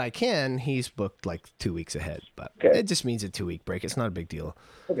now that I can, he's booked like 2 weeks ahead, but it just means a 2-week break. It's not a big deal.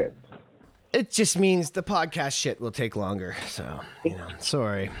 Okay. It just means the podcast shit will take longer. So,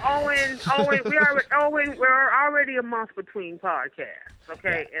 sorry. Owen, we're already a month between podcasts,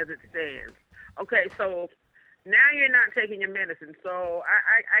 okay, as it stands. Okay, so now you're not taking your medicine. So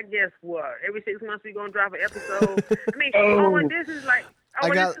I guess what? Every 6 months we're gonna drop an episode. I mean, Owen, this is like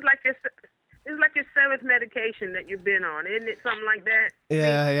like your seventh medication that you've been on, isn't it? Something like that.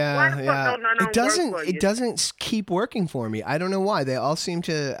 Yeah. Why the fuck don't none of them work for you? It doesn't keep working for me. I don't know why. They all seem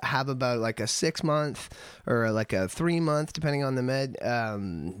to have about like a 6 month or like a 3 month, depending on the med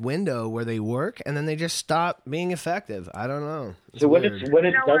window where they work, and then they just stop being effective. I don't know. So when it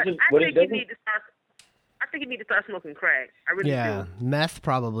doesn't, I think you need to start smoking crack. I really do. Meth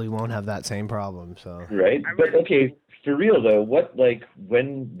probably won't have that same problem. So right, but okay, for real though, what like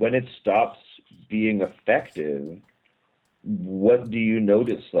when it stops being effective, what do you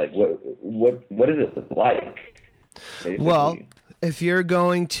notice? Like what is it like? Basically? Well, if you're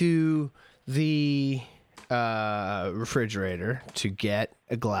going to the refrigerator to get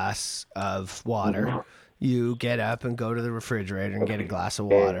a glass of water, you get up and go to the refrigerator and get a glass of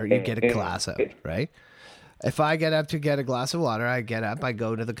water. You get a glass of it, right? If I get up to get a glass of water, I get up, I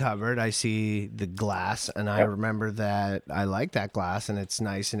go to the cupboard, I see the glass, and I remember that I like that glass, and it's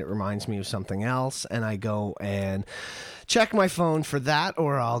nice, and it reminds me of something else, and I go and check my phone for that,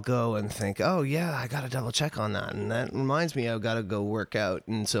 or I'll go and think, oh, yeah, I got to double check on that, and that reminds me I've got to go work out,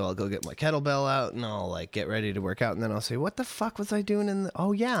 and so I'll go get my kettlebell out, and I'll, like, get ready to work out, and then I'll say, what the fuck was I doing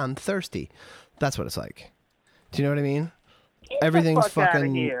oh, yeah, I'm thirsty. That's what it's like. Do you know what I mean? Everything's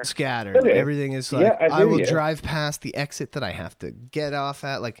fucking scattered. Okay. Everything is like, I will drive past the exit that I have to get off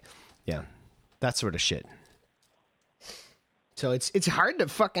at. Like, yeah, that sort of shit. So it's hard to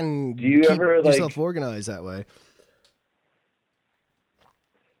fucking keep yourself organized that way.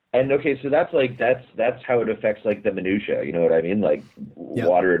 And okay, so that's how it affects like the minutia. You know what I mean? Like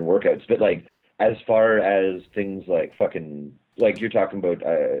water and workouts. But like as far as things like fucking like you're talking about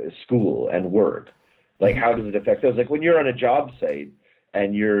school and work. Like, how does it affect those? Like, when you're on a job site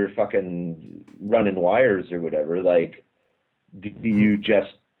and you're fucking running wires or whatever, like, do you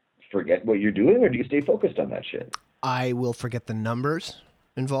just forget what you're doing or do you stay focused on that shit? I will forget the numbers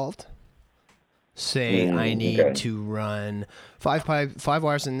involved. Say I need to run 5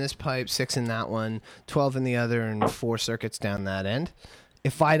 wires in this pipe, 6 in that one, 12 in the other, and 4 circuits down that end.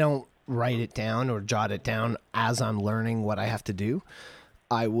 If I don't write it down or jot it down as I'm learning what I have to do,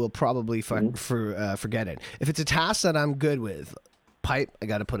 I will probably forget it. If it's a task that I'm good with, pipe, I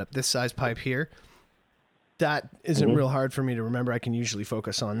got to put up this size pipe here. That isn't real hard for me to remember. I can usually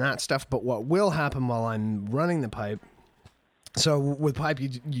focus on that stuff. But what will happen while I'm running the pipe, so with pipe,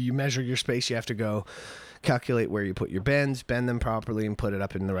 you measure your space. You have to go calculate where you put your bends, bend them properly, and put it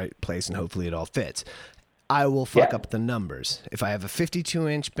up in the right place, and hopefully it all fits. I will fuck up the numbers. If I have a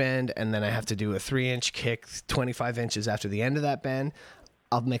 52-inch bend and then I have to do a 3-inch kick 25 inches after the end of that bend,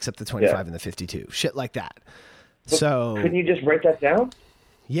 I'll mix up the 25 and the 52. Shit like that. But so couldn't you just write that down?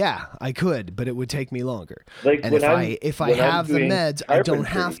 Yeah, I could, but it would take me longer. Like and if I have the meds, I don't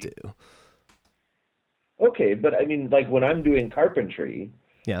have to. Okay, but I mean, like when I'm doing carpentry,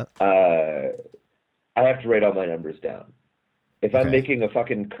 I have to write all my numbers down. If I'm making a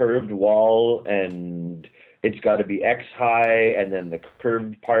fucking curved wall and it's got to be X high, and then the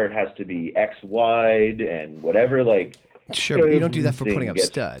curved part has to be X wide, and whatever, like. Sure, but you don't do that for putting up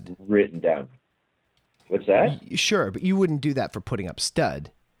stud. Written down. What's that? Sure, but you wouldn't do that for putting up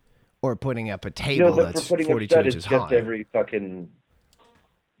stud or putting up a table that's 42 inches high. Just every fucking...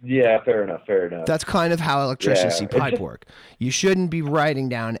 Yeah, fair enough. That's kind of how electricians see pipe work. You shouldn't be writing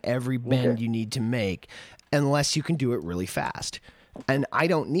down every bend you need to make unless you can do it really fast. And I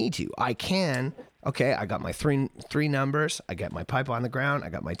don't need to. I can... Okay, I got my three numbers. I got my pipe on the ground. I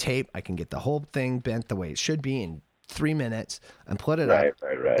got my tape. I can get the whole thing bent the way it should be in 3 minutes and put it up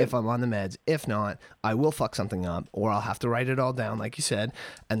if I'm on the meds. If not, I will fuck something up or I'll have to write it all down like you said,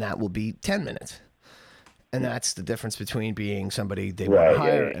 and that will be 10 minutes. And that's the difference between being somebody they want to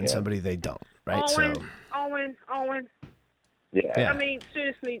hire and somebody they don't, right? Owen. Yeah. I mean,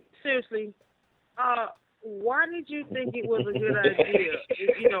 seriously, why did you think it was a good idea,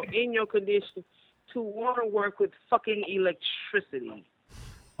 in your condition, to want to work with fucking electricity?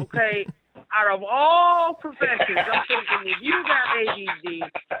 Okay? Out of all professions, I'm thinking if you got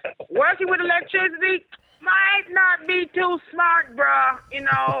ADD, working with electricity might not be too smart, bruh.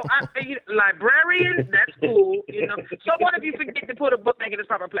 Librarian, that's cool. So what if you forget to put a book back in its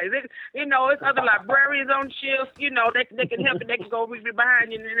proper place? It's other librarians on shift. They can help you. They can go read it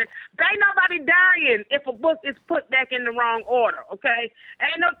behind you. There ain't nobody dying if a book is put back in the wrong order. Okay,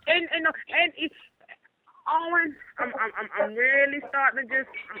 and Owen, I'm really starting to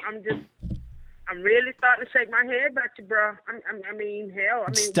shake my head about you, bro.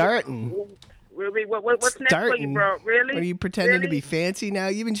 Starting. What's next for you, bro? Really? Are you pretending to be fancy now?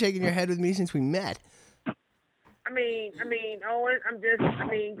 You've been shaking your head with me since we met. Owen,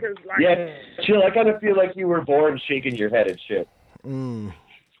 because like... Yeah, chill, I kind of feel like you were born shaking your head at shit.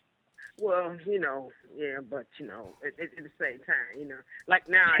 Well, yeah, but at the same time, like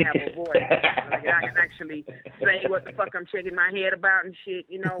now I have a voice, like I can actually say what the fuck I'm shaking my head about and shit,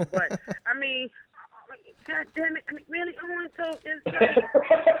 But I mean, God damn it! I mean, really, Owen. So it's like,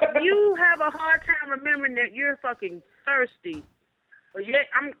 you have a hard time remembering that you're fucking thirsty, but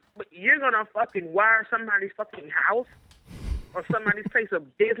you're gonna fucking wire somebody's fucking house or somebody's place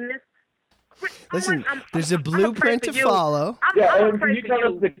of business. Listen, there's a blueprint to follow. Owen, can you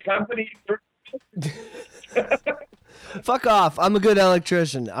tell us the company? Fuck off. I'm a good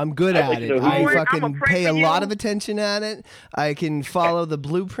electrician. I'm good at it. I fucking pay a lot of attention at it. I can follow the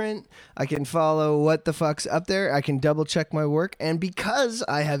blueprint. I can follow what the fuck's up there. I can double check my work. And because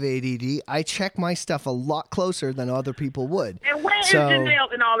I have ADD, I check my stuff a lot closer than other people would. And where is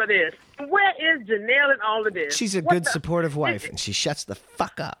Janelle in all of this? Where is Janelle in all of this? She's a good, supportive wife, and she shuts the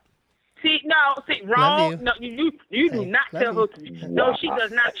fuck up. Wrong. No, you do not tell her to. No, she does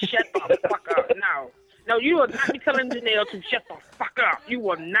not shut the fuck up. No, you will not be telling Janelle to shut the fuck up. You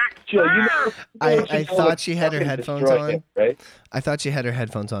will not. I thought she had her headphones on. Right? I thought she had her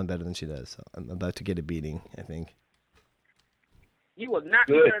headphones on better than she does. So I'm about to get a beating, I think. You will not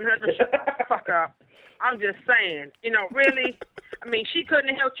be telling her to shut the fuck up. I'm just saying. Really. I mean, she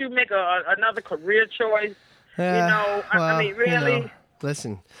couldn't help you make another career choice. I mean, really.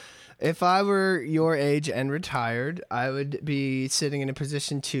 Listen. If I were your age and retired, I would be sitting in a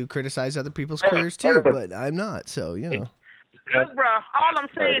position to criticize other people's careers too, but I'm not, so, Look, bro, all I'm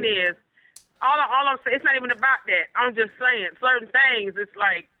saying is, it's not even about that. I'm just saying, certain things, it's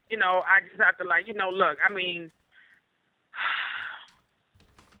like, I just have to look, I mean,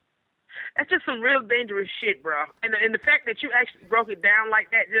 that's just some real dangerous shit, bro. And the fact that you actually broke it down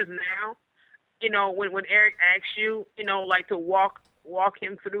like that just now, when Eric asked you, like to walk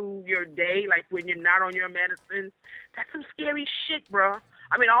him through your day, like when you're not on your medicine. That's some scary shit, bro.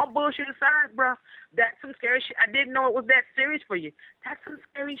 I mean, all bullshit aside, bro, that's some scary shit. I didn't know it was that serious for you. That's some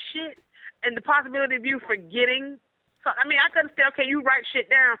scary shit. And the possibility of you forgetting. So, I mean, I could say, okay, you write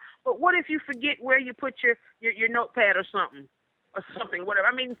shit down, but what if you forget where you put your notepad or something, whatever.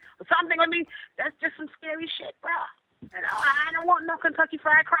 I mean, that's just some scary shit, bro. I don't want no Kentucky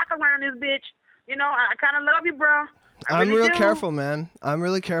Fried Cracker around this bitch. I kind of love you, bro. I'm real careful, man. I'm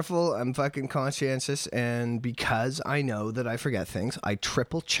really careful. I'm fucking conscientious, and because I know that I forget things, I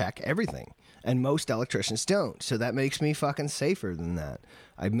triple check everything. And most electricians don't, so that makes me fucking safer than that.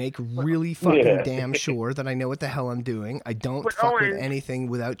 I make really fucking damn sure that I know what the hell I'm doing. I don't fuck with anything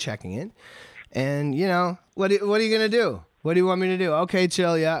without checking it. And, what are you going to do? What do you want me to do? Okay,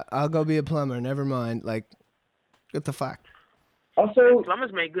 chill, yeah, I'll go be a plumber. Never mind. Like, what the fuck? Also,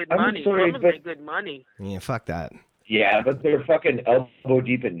 plumbers make good money. Plumbers make good money. Yeah, fuck that. Yeah, but they're fucking elbow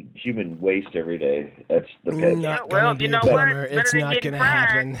deep in human waste every day. That's the pitch. It's not going to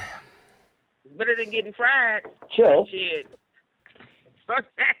happen. Better than getting fried. Chill. Shit.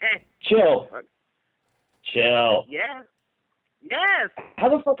 Chill. Yes. Yes. How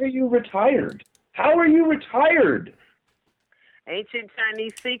the fuck are you retired? How are you retired? Ancient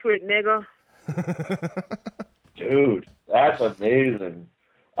Chinese secret, nigga. Dude, that's amazing.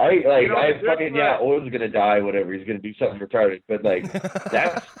 Owen's gonna die, whatever. He's gonna do something retarded, but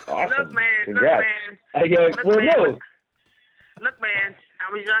that's awesome. Look, man. Congrats. Look, man. I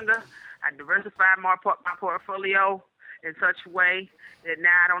was younger. I diversified my portfolio in such a way that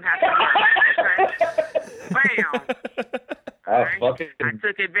now I don't have to work. Okay? Bam. I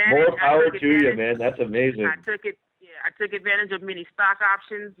took advantage. More power to you, man. That's amazing. I took advantage of many stock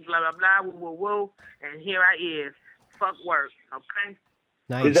options. Blah blah blah. Woo woo woo. And here I is. Fuck work. Okay.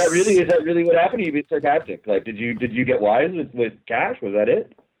 Nice. Is that really what happened? You've been sarcastic. Like, did you get wise with cash? Was that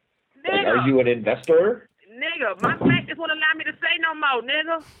it? Are you an investor? Nigga, my bank just won't allow me to say no more,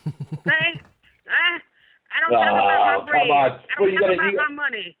 nigga. Okay? I don't talk about my bread. Come on. I don't talk about my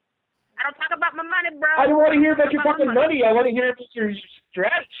money. I don't talk about my money, bro. I don't want to hear about your fucking money. I want to hear about your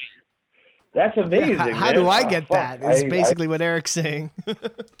strategy. That's amazing. Yeah, how do I get that? Is basically what Eric's saying.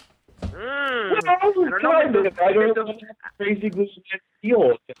 I don't know crazy glue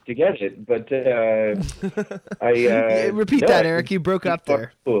deal to get it, but repeat that, Eric. You broke up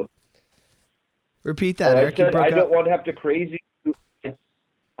there. Repeat that, Eric. I don't want to have to crazy.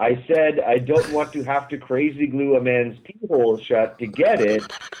 I said I don't want to have to crazy glue a man's pee hole shut to get it,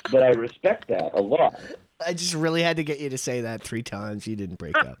 but I respect that a lot. I just really had to get you to say that 3 times. You didn't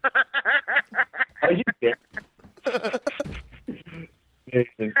break up. Are you kidding?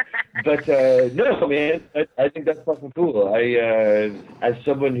 But no, man, I think that's fucking cool. As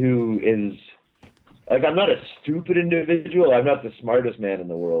someone who is I'm not a stupid individual. I'm not the smartest man in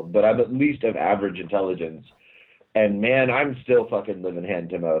the world, but I'm at least of average intelligence. And man, I'm still fucking living hand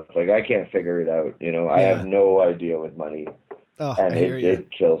to mouth. Like I can't figure it out. You know, I have no idea with money, and it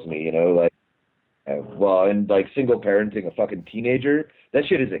kills me. You know, like well, and like single parenting a fucking teenager, that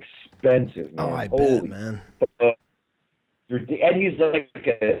shit is expensive, man. Oh, I bet, man. And he's like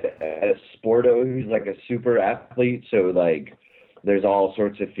a sporto. He's like a super athlete. So like, there's all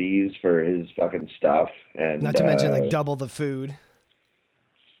sorts of fees for his fucking stuff, and not to mention like double the food.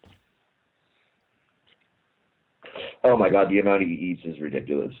 Oh my god, the amount he eats is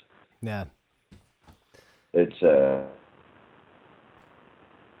ridiculous. Yeah. It's oh,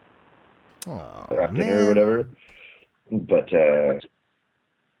 dinner or whatever. But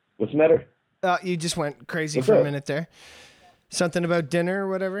what's the matter? You just went crazy for a minute there. Something about dinner or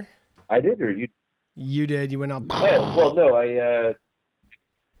whatever? I did, or you? You did. You went all. Oh, well, no, I.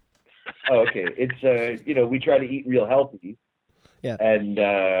 Oh, okay. It's you know, we try to eat real healthy. Yeah. And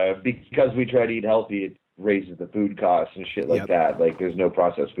because we try to eat healthy, it raises the food costs and shit like that. Like there's no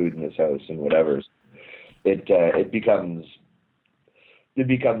processed food in this house and whatever. It becomes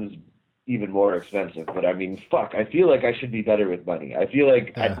even more expensive. But I mean, fuck, I feel like I should be better with money. I feel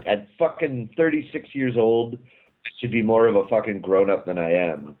like at fucking 36 years old, I should be more of a fucking grown up than I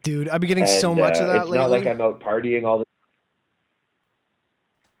am. Dude, I've been getting so much of that it's lately. Not like I'm out partying all the.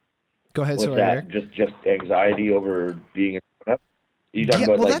 Go ahead, What's sorry, that? Eric. Just anxiety over being a grown up. You talking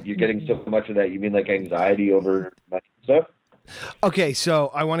about like you're getting so much of that? You mean like anxiety over stuff? Okay,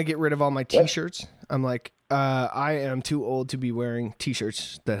 so I want to get rid of all my T-shirts. I'm like, I am too old to be wearing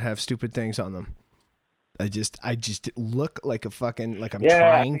T-shirts that have stupid things on them. I just look like a fucking like I'm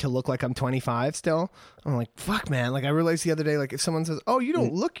trying to look like I'm 25 still. I'm like, fuck, man. Like I realized the other day, like if someone says, "Oh, you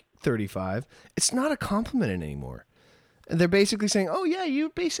don't look 35," it's not a compliment anymore. They're basically saying, "Oh yeah,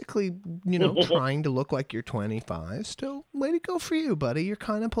 you basically, you know, trying to look like you're 25 still. Way to go for you, buddy. You're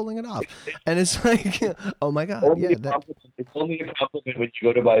kind of pulling it off." And it's like, oh my god, it's only a compliment when you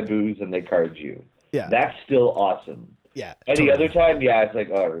go to buy booze and they card you. Yeah, that's still awesome. Yeah. Any other time, it's like,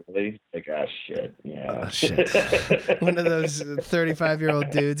 oh really? Like, oh shit, yeah. Oh, shit. One of those 35-year-old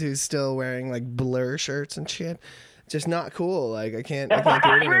dudes who's still wearing like Blur shirts and shit. Just not cool. Like I can't do it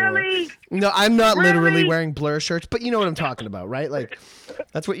anymore. Really? No, I'm not literally wearing Blur shirts, but you know what I'm talking about, right? Like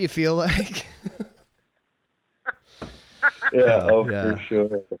that's what you feel like. Yeah, for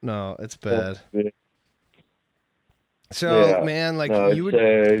sure. No, it's bad. So, man, like you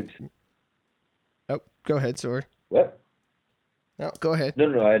would. Oh, go ahead, Sword. What? No, go ahead.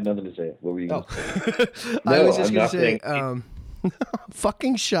 No, I had nothing to say. What were you going to say? I was just going to say,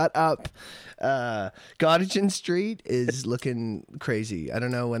 fucking shut up. Gottingen Street is looking crazy. I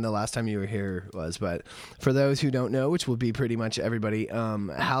don't know when the last time you were here was, but for those who don't know, which will be pretty much everybody,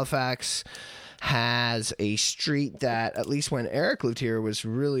 Halifax has a street that, at least when Eric lived here, was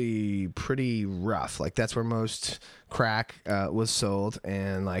really pretty rough. Like that's where most crack was sold,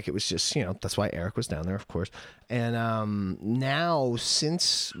 and like it was just, you know, that's why Eric was down there, of course. And now,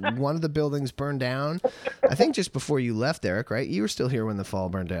 since one of the buildings burned down, I think just before you left, Eric, right? You were still here when the fall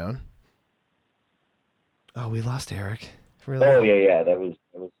burned down. Oh, we lost Eric. Really? Oh yeah. That was.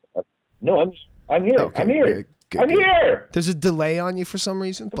 No, I'm here. Okay, I'm here. I'm here. There's a delay on you for some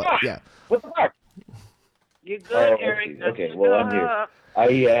reason, but yeah. What the fuck? You good, Eric? Okay, well I'm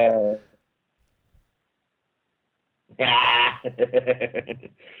here.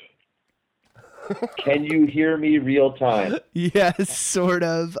 Can you hear me real time? Yes, sort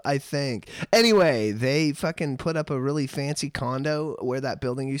of, I think. Anyway, they fucking put up a really fancy condo where that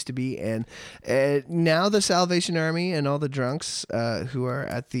building used to be, and now the Salvation Army and all the drunks who are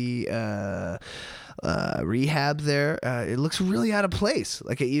at the rehab there, it looks really out of place.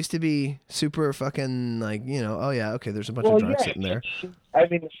 Like it used to be super fucking like, you know, oh yeah, okay, there's a bunch of drunks sitting there. I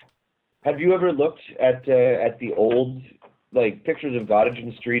mean, have you ever looked at the old like pictures of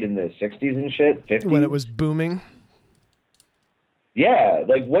Gottingen Street in the 60s and shit, 50s? When it was booming? Yeah,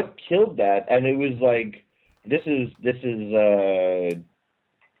 like what killed that? And it was like, this is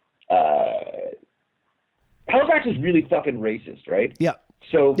Halifax is really fucking racist, right? Yeah.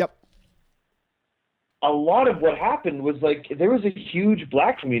 So a lot of what happened was like there was a huge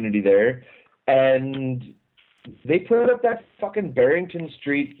black community there, and they put up that fucking Barrington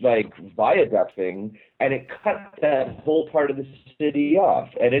Street like viaduct thing, and it cut that whole part of the city off,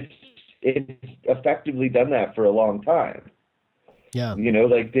 and it's effectively done that for a long time. Yeah, you know,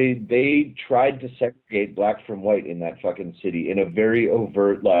 like they tried to segregate black from white in that fucking city in a very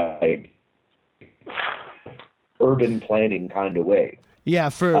overt, like urban planning kind of way. Yeah,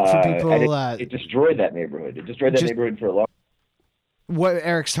 for people, it destroyed that neighborhood. It destroyed that neighborhood for a long. what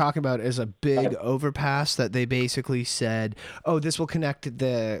Eric's talking about is a big overpass that they basically said, oh, this will connect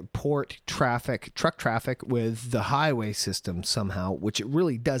the port traffic, truck traffic with the highway system somehow, which it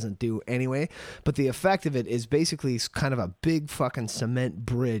really doesn't do anyway. But the effect of it is basically kind of a big fucking cement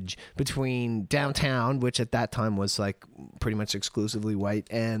bridge between downtown, which at that time was like pretty much exclusively white,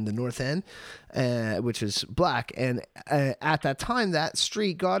 and the North End, which is black. And at that time, that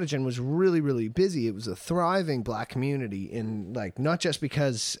street, Gottingen, was really, really busy. It was a thriving black community in, like, not just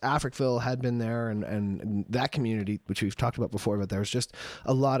because Africville had been there and that community, which we've talked about before, but there was just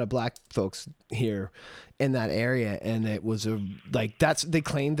a lot of black folks here in that area. And it was they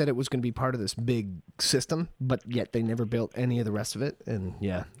claimed that it was going to be part of this big system, but yet they never built any of the rest of it. And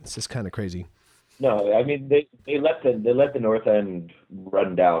yeah, it's just kind of crazy. No, I mean they let the North End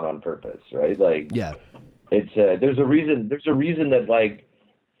run down on purpose, right? Like, yeah, it's there's a reason that like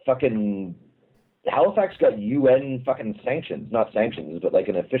fucking Halifax got UN fucking sanctions, not sanctions, but like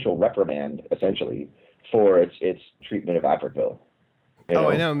an official reprimand essentially for its treatment of Africville.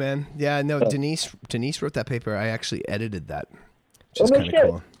 I know, man. Yeah, no, Denise wrote that paper. I actually edited that, which is no kind of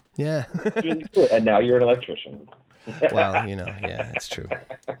cool. Yeah. Really cool. And now you're an electrician. Well, yeah, it's true.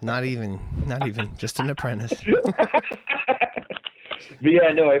 Not even, just an apprentice. But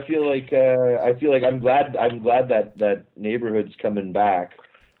yeah, no, I feel like I'm glad that neighborhood's coming back.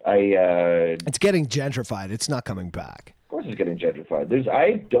 It's getting gentrified. It's not coming back. Of course, it's getting gentrified.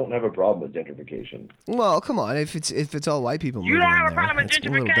 I don't don't have a problem with gentrification. Well, come on, if it's all white people moving in there, you don't have a problem with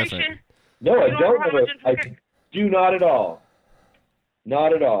gentrification? No, I don't have I do not at all.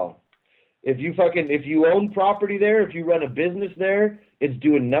 Not at all. If you own property there, if you run a business there, it's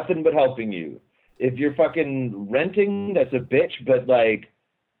doing nothing but helping you. If you're fucking renting, that's a bitch, but like,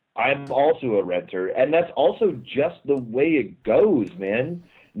 I'm also a renter, and that's also just the way it goes, man.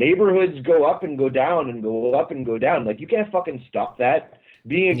 Neighborhoods go up and go down and go up and go down. Like, you can't fucking stop that.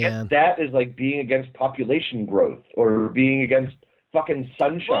 Being against that is like being against population growth or being against fucking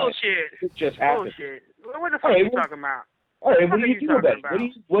sunshine. Bullshit. It just happens. Bullshit. What the fuck are you talking about? All right, what do you do about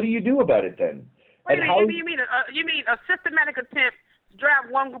it? What do you do about it then? You mean a systematic attempt to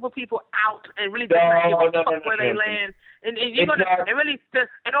drive one group of people out and really no, where they land, and you're gonna and really just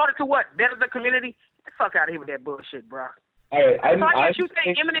in order to what? Better the community? Get the fuck out of here with that bullshit, bro. All right, so I guess you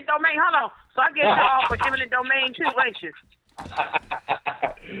say eminent domain. Hold on. So I guess you're all for eminent domain too, ain't you?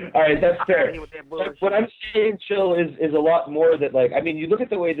 All right, that's fair. What I'm saying, Chill, is a lot more that, like, I mean, you look at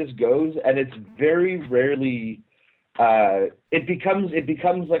the way this goes, and it's very rarely. It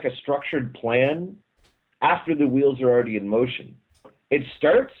becomes like a structured plan after the wheels are already in motion. It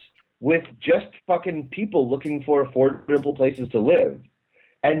starts with just fucking people looking for affordable places to live.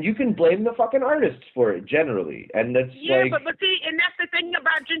 And you can blame the fucking artists for it generally. And that's but see, and that's the thing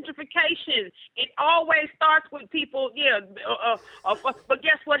about gentrification. It always starts with people, but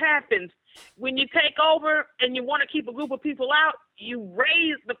guess what happens? When you take over and you want to keep a group of people out, you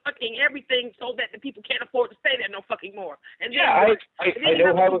raise the fucking everything so that the people can't afford to stay there no fucking more. And then I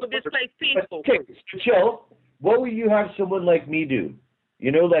know how to displace people. Okay, Chill, what would you have someone like me do?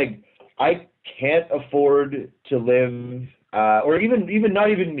 You know, like, I can't afford to live, or even not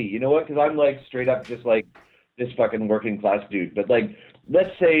even me, you know what? Because I'm like straight up just like this fucking working class dude. But like,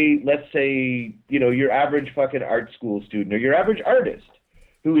 let's say, you know, your average fucking art school student or your average artist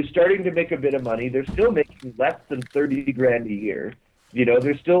who is starting to make a bit of money. They're still making less than $30,000 a year. You know,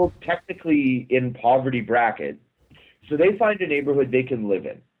 they're still technically in poverty bracket. So they find a neighborhood they can live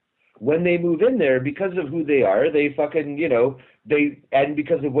in. When they move in there, because of who they are, they fucking, you know, and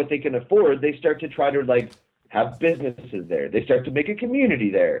because of what they can afford, they start to try to like have businesses there. They start to make a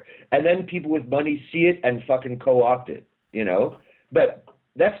community there. And then people with money see it and fucking co-opt it, you know? But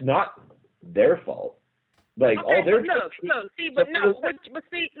that's not their fault. Like, okay, all their but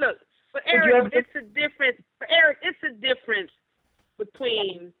Eric, it's a difference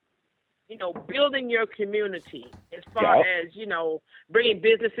between, you know, building your community as far as, you know, bringing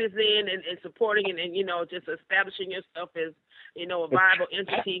businesses in and supporting and, you know, just establishing yourself as, you know, a viable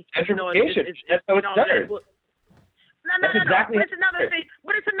entity. You know, that's how it starts. No. Exactly, but it's another thing.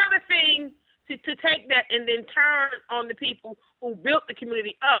 But it's another thing to take that and then turn on the people who built the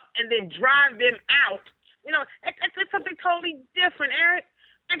community up and then drive them out. You know, it's something totally different, Eric.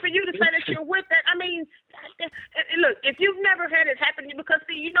 And for you to say that you're with that, I mean, look, if you've never had it happen, because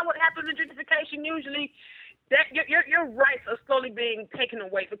see, you know what happens in gentrification usually, that your rights are slowly being taken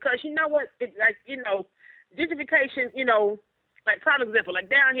away because you know what, like, you know, gentrification, you know, like prime example, like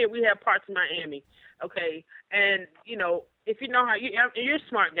down here we have parts of Miami, okay, and you know, if you know how you're a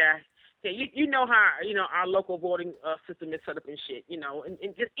smart guy, Okay, you know how our local voting system is set up and shit,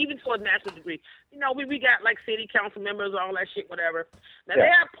 and just even to a national degree. We got like city council members, all that shit, whatever. Now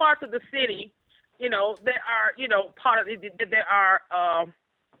there are parts of the city, that are part of it, that are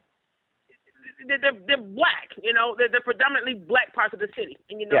they're black, they're predominantly black parts of the city.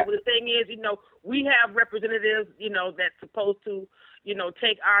 And the thing is, we have representatives, that's supposed to,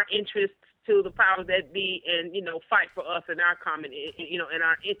 take our interests to the powers that be and, fight for us in our common, in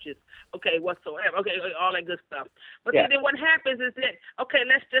our interests, okay, whatsoever, okay, all that good stuff. But then what happens is that, okay,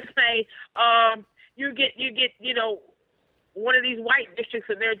 let's just say you get, one of these white districts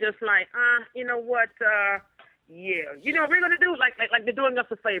and they're just like, you know what, we're going to do, like they're doing us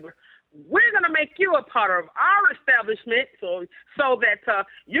a favor. We're going to make you a part of our establishment so that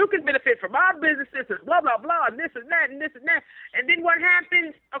you can benefit from our businesses and blah, blah, blah, and this and that and this and that. And then what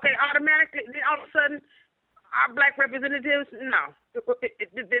happens? Okay, automatically, all of a sudden, our black representatives, no.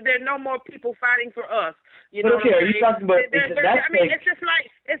 There are no more people fighting for us. But okay, are you talking about... it's just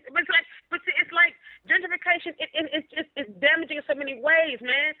like... It's like gentrification, it's damaging in so many ways,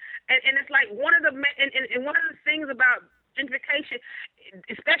 man. And it's like one of the things about gentrification,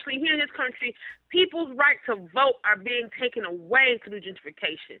 especially here in this country, people's right to vote are being taken away through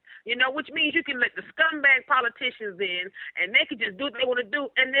gentrification. Which means you can let the scumbag politicians in, and they can just do what they want to do,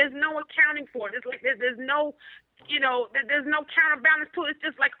 and there's no accounting for it. It's like there's no, there's no counterbalance to it. It's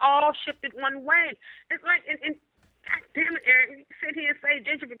just like all shifted one way. It's like, and God damn it, Eric, you sit here and say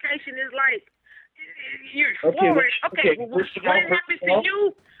gentrification is like you're for it. Okay, well, when it happens to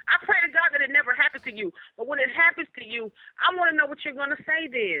you, I pray to God that it never happens to you. But when it happens to you, I want to know what you're going to say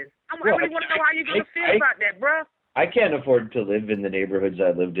then. I really want to know how you're going to feel about that, bruh. I can't afford to live in the neighborhoods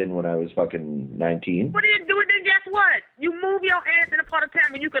I lived in when I was fucking 19. What do you do? Then guess what? You move your ass in a part of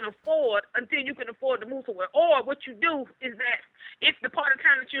town when you can afford until you can afford to move somewhere. Or what you do is that if the part of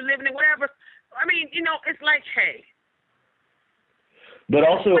town that you're living in, whatever, I mean, it's like, hey. But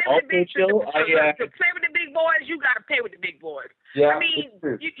also, to play with the big boys, you gotta pay with the big boys. Yeah, I mean,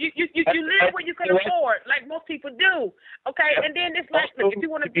 you live where you can afford, like most people do. Okay, and then it's like, look, if you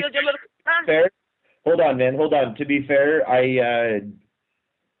want to build your little. Fair. Hold on, man. Hold on. To be fair, I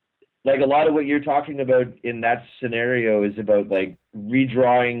like a lot of what you're talking about in that scenario is about like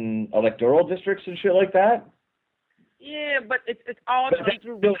redrawing electoral districts and shit like that. Yeah, but it's all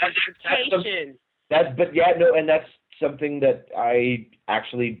through education. And that's something that I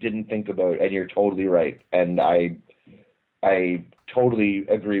actually didn't think about, and you're totally right. And I totally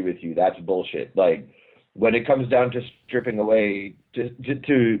agree with you. That's bullshit. Like when it comes down to stripping away, to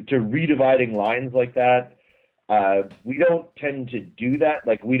redividing lines like that, we don't tend to do that.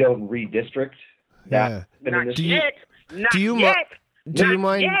 Like we don't redistrict that. Not yet. Do you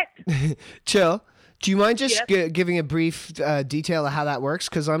mind, Chill? Do you mind just giving a brief detail of how that works?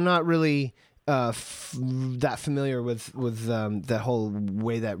 Because I'm not really that familiar with the whole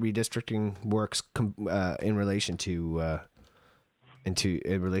way that redistricting works in relation to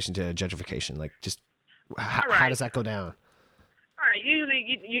gentrification. Like, just how does that go down? All right.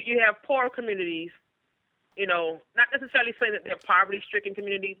 Usually, you have poor communities. Not necessarily saying that they're poverty-stricken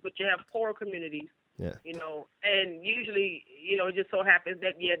communities, but you have poor communities. Yeah. And usually, it just so happens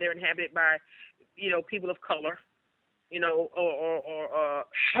that they're inhabited by, people of color. Or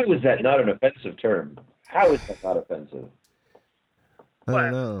how is that not an offensive term? How is that not offensive? I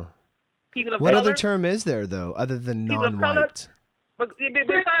don't know. People of what color? Other term is there though, other than non-white? But it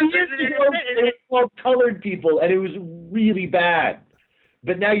was colored people, and it was really bad.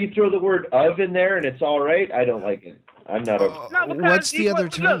 But now you throw the word "of" in there, and it's all right. I don't like it. I'm not. What's the other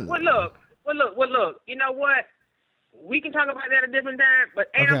term? Look. You know what? We can talk about that a different time, but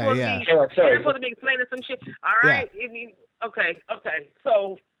ain't supposed to be explaining some shit. All right. Yeah. Okay.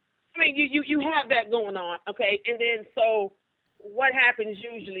 So, I mean, you have that going on. Okay, and then so what happens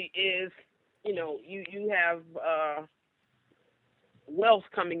usually is, you have wealth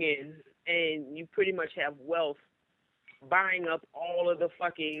coming in, and you pretty much have wealth buying up all of the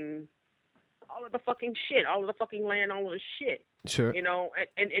fucking shit, all of the fucking land, all of the shit. Sure.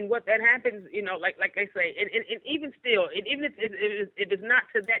 And what that happens, like I say, and even still, even if it's not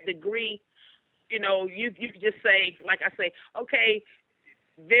to that degree, you can just say, like I say, okay,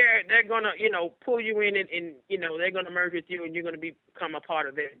 they're gonna, pull you in and they're gonna merge with you and you're gonna become a part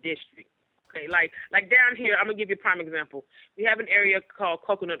of their district. Okay, like down here, I'm gonna give you a prime example. We have an area called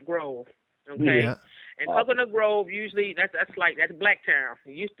Coconut Grove. Okay. Yeah. And Coconut Grove, usually that's Blacktown.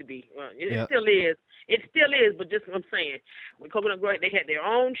 It used to be. It still is. It still is, but just what I'm saying. With Coconut Grove, they had their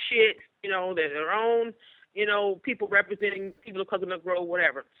own shit, their own, people representing people of Coconut Grove,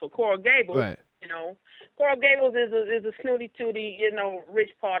 whatever. So Coral Gables, right. You know, Coral Gables is a snooty tooty,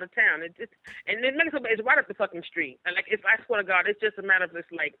 rich part of town. And then Minnesota is right up the fucking street. And like, I swear to God, it's just a matter of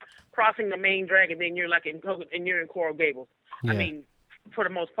just like crossing the main drag, and then you're like you're in Coral Gables. Yeah. I mean, for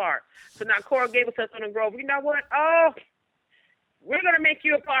the most part. So now Coral Gables says on the Grove, you know what? Oh, we're gonna make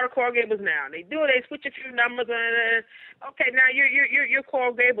you a part of Coral Gables now. They do it. They switch a few numbers. Okay, now you're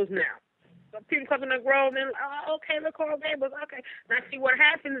Coral Gables now. So people come in the Grove, and okay, look, Coral Gables. Okay, now see what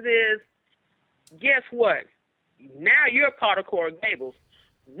happens is. Guess what? Now you're a part of Coral Gables,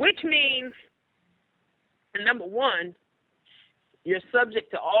 which means, number one, you're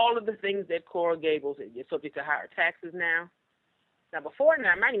subject to all of the things that Coral Gables is. You're subject to higher taxes now. Now, before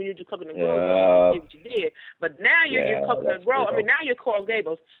now, I might even need you cooking the Grove. You did what you did. But now you're cooking the Grove. I mean, now you're Coral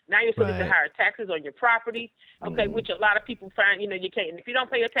Gables. Now you're subject to higher taxes on your property, okay, which a lot of people find, you can't. And if you don't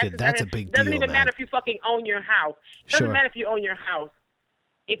pay your taxes, that's a big deal, doesn't even matter if you fucking own your house. Doesn't matter if you own your house.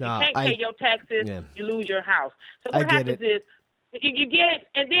 If you can't pay your taxes, you lose your house. So what happens is you get,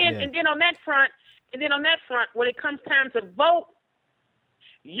 and then on that front, when it comes time to vote,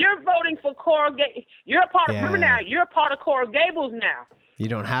 you're voting for Coral Gables. You're a part of. Remember now, you're a part of Coral Gables now. You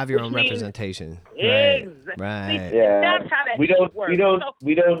don't have your own representation. Exactly. Right. Yeah. That's how that we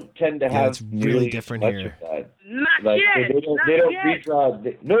don't tend to have it's really different here. Not yet. They don't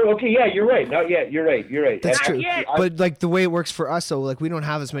redraw. No, okay, yeah, you're right. Not yet. You're right. That's true. But like the way it works for us, though, like we don't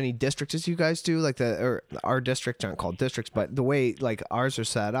have as many districts as you guys do. Like our districts aren't called districts, but the way like ours are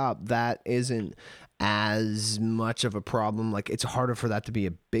set up, that isn't as much of a problem. Like it's harder for that to be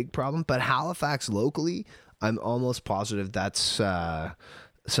a big problem. But Halifax locally, I'm almost positive that's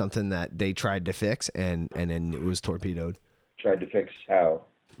something that they tried to fix and then it was torpedoed. Tried to fix how?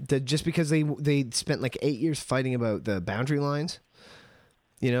 Just because they spent like 8 years fighting about the boundary lines,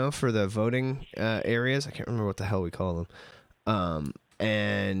 for the voting areas. I can't remember what the hell we call them.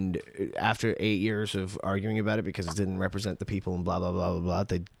 And after 8 years of arguing about it because it didn't represent the people and blah, blah, blah, blah, blah,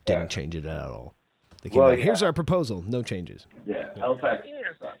 they didn't change it at all. They came back, here's our proposal. No changes. Yeah, Halifax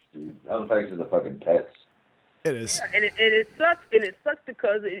sucks, dude. Halifax is the fucking pets. It is. And it sucks. And it sucks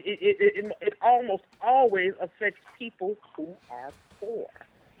because it almost always affects people who are poor.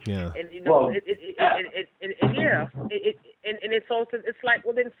 Yeah. And it's like,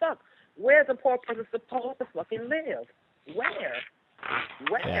 well, then fuck. Where's a poor person supposed to fucking live? Where?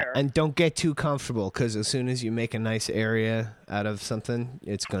 Yeah. And don't get too comfortable, because as soon as you make a nice area out of something,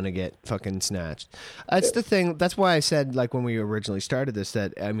 it's going to get fucking snatched. That's the thing. That's why I said, like, when we originally started this,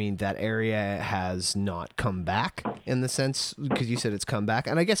 that, I mean, that area has not come back in the sense, because you said it's come back,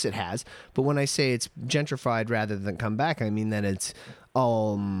 and I guess it has. But when I say it's gentrified rather than come back, I mean that it's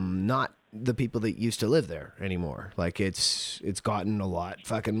not the people that used to live there anymore. Like, it's gotten a lot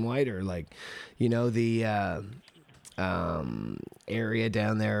fucking wider. Like, the area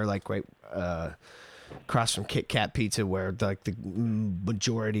down there, like right across from Kit Kat Pizza, where like the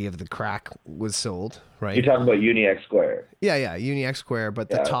majority of the crack was sold, right? You're talking about Uniacke Square. Yeah, Uniacke Square, but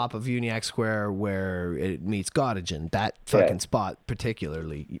the top of Uniacke Square where it meets Gottingen, that fucking spot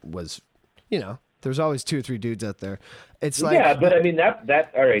particularly was, there's always 2 or 3 dudes out there. It's like, yeah, but I mean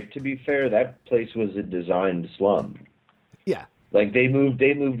that all right, to be fair, that place was a designed slum. Yeah. Like they moved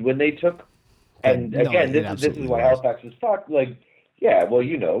when they took. And again, this is why Halifax is fucked. Like, yeah, well,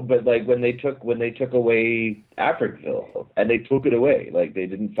 but like when they took away Africville, and they took it away, like they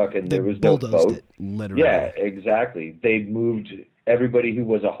didn't fucking. There was no vote. It, literally. Yeah, exactly. They moved everybody who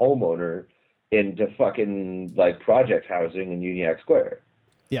was a homeowner into fucking like project housing in Uniacke Square.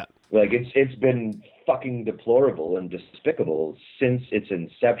 Yeah, like it's been fucking deplorable and despicable since its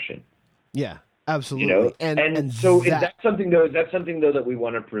inception. Yeah, absolutely. And so is that something though that we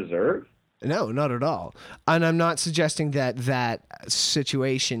want to preserve? No, not at all. And I'm not suggesting that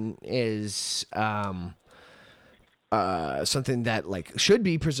situation is something that like should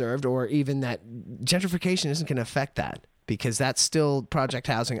be preserved, or even that gentrification isn't going to affect that, because that's still project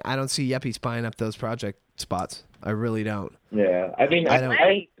housing. I don't see yuppies buying up those project spots. I really don't. Yeah, I mean, I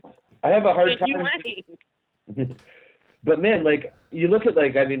have a hard time. But man, like you look at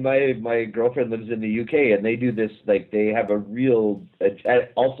like, I mean, my girlfriend lives in the UK, and they do this, like they have a real.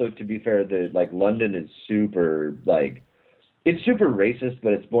 Also, to be fair, like London is super like, it's super racist,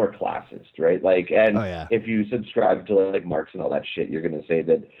 but it's more classist, right? Like, and if you subscribe to like Marx and all that shit, you're gonna say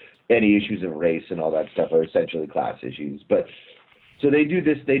that any issues of race and all that stuff are essentially class issues. But so they do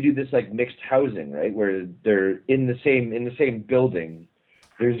this like mixed housing, right, where they're in the same building.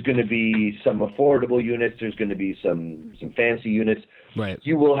 There's going to be some affordable units. There's going to be some fancy units. Right.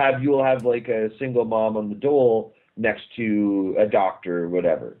 You will have like a single mom on the dole next to a doctor or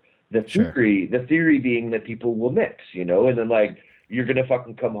whatever. The theory being that people will mix, and then like you're gonna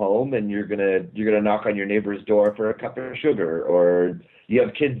fucking come home and you're gonna knock on your neighbor's door for a cup of sugar, or you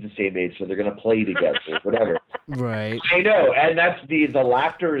have kids the same age, so they're gonna play together, whatever. Right. I know, and that's the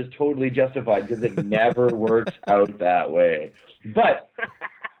laughter is totally justified because it never works out that way. But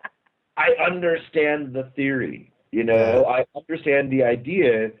I understand the theory, you know. I understand the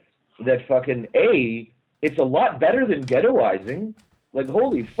idea that fucking it's a lot better than ghettoizing. Like,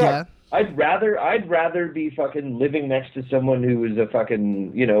 holy fuck. Yeah. I'd rather be fucking living next to someone who is a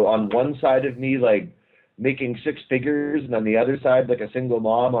fucking, you know, on one side of me, like, making six figures, and on the other side, like, a single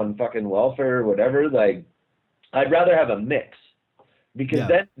mom on fucking welfare or whatever. Like, I'd rather have a mix. Because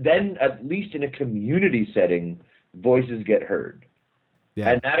then, at least in a community setting, voices get heard.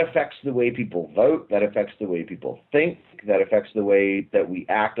 Yeah. And that affects the way people vote, that affects the way people think, that affects the way that we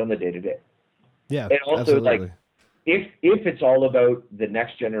act on the day-to-day. Yeah, and also, absolutely. like, if it's all about the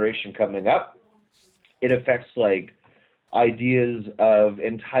next generation coming up, it affects, like, ideas of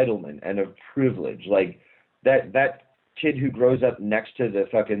entitlement and of privilege. Like, that kid who grows up next to the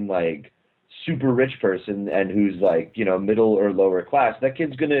fucking, like, super rich person and who's, like, you know, middle or lower class, that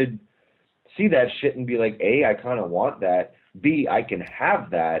kid's gonna see that shit and be like, A, I kind of want that. B, I can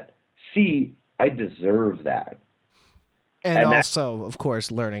have that. C, I deserve that. And also, of course,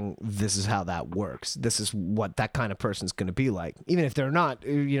 learning this is how that works. This is what that kind of person's going to be like. Even if they're not,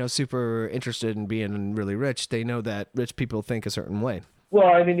 you know, super interested in being really rich, they know that rich people think a certain way. Well,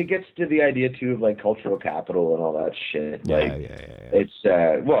 I mean, it gets to the idea, too, of, like, cultural capital and all that shit. Like, it's,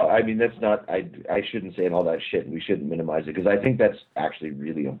 well, I mean, that's not, I shouldn't say all that shit, and we shouldn't minimize it, because I think that's actually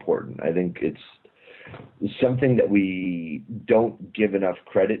really important. I think it's something that we don't give enough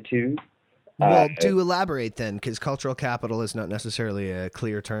credit to. Well, do elaborate then, because cultural capital is not necessarily a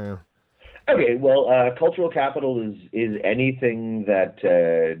clear term. Okay, well, cultural capital is anything that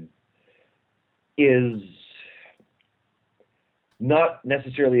is not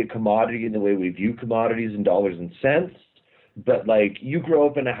necessarily a commodity in the way we view commodities in dollars and cents, but, like, you grow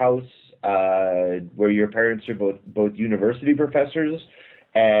up in a house where your parents are both university professors,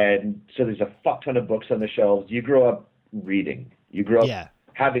 and so there's a fuck ton of books on the shelves. You grow up reading. You grow up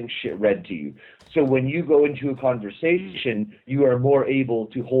having shit read to you. So when you go into a conversation, you are more able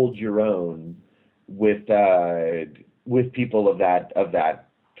to hold your own with people of that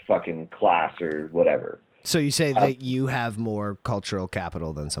fucking class or whatever. So you say that you have more cultural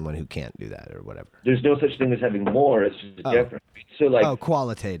capital than someone who can't do that or whatever. There's no such thing as having more. It's just different. So, like,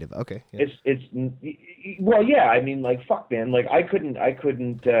 qualitative. Okay. Yeah. It's well, yeah. I mean, like, fuck, man. Like, I couldn't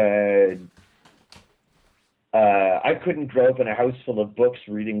grow up in a house full of books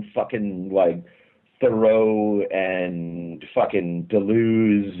reading fucking, like, Thoreau and fucking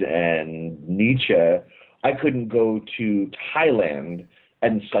Deleuze and Nietzsche. I couldn't go to Thailand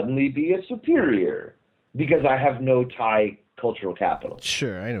and suddenly be a superior because I have no Thai cultural capital.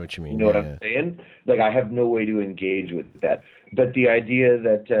 Sure, I know what you mean. You know what I'm saying? Like, I have no way to engage with that. But the idea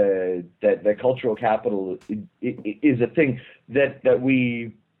that that cultural capital is a thing that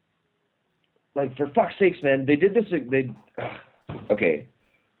we, like, for fuck's sakes, man, they did this. Okay,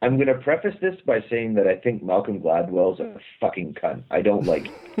 I'm going to preface this by saying that I think Malcolm Gladwell's a fucking cunt. I don't like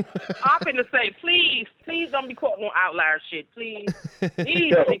him. I'm going to say, please don't be quoting no outlier shit. Please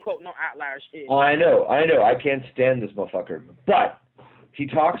don't be quoting no outlier shit. I know. I can't stand this motherfucker. But he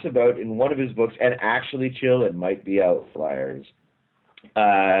talks about in one of his books, and actually, chill, it might be outliers.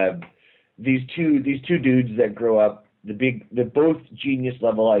 These two dudes that grow up, they're both genius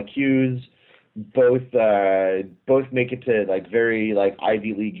level IQs. Both make it to, like, very, like,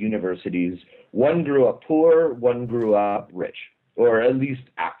 Ivy League universities. One grew up poor, one grew up rich, or at least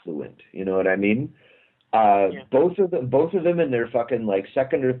affluent. You know what I mean? Both of them in their fucking, like,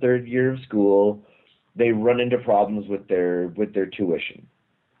 second or third year of school, they run into problems with their tuition.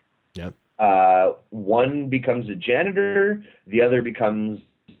 Yep. One becomes a janitor, the other becomes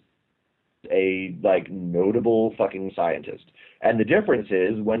a, like, notable fucking scientist. And the difference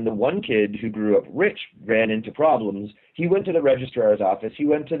is, when the one kid who grew up rich ran into problems, he went to the registrar's office, he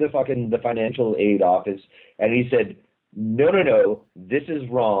went to the financial aid office, and he said, no, this is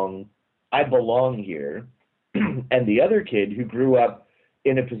wrong, I belong here. And the other kid who grew up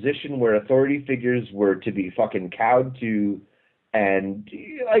in a position where authority figures were to be fucking cowed to and,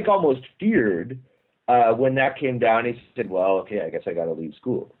 like, almost feared, when that came down, he said, well, okay, I guess I got to leave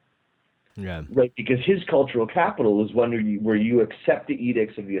school. Yeah. Right, because his cultural capital is one where you accept the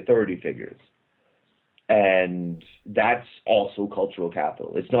edicts of the authority figures, and that's also cultural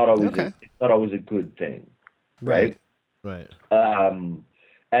capital. It's not always a good thing, right? Right. And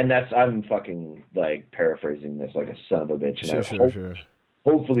I'm fucking, like, paraphrasing this like a son of a bitch. Sure.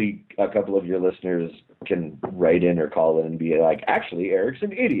 hopefully a couple of your listeners can write in or call in and be like, actually, Eric's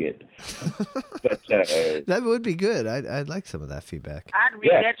an idiot. But that would be good. I'd like some of that feedback. I'd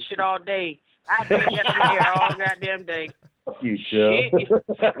read that shit all day. I'd read that from here all goddamn day. You shit.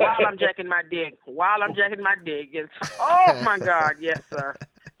 While I'm jacking my dick. Yes. Oh my God, yes, sir.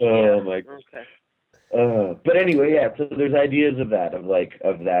 Oh my. Okay. But anyway, yeah. So there's ideas of that.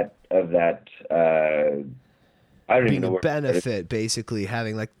 I don't even know being a where benefit, basically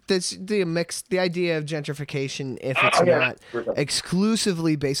having like this the idea of gentrification, if it's not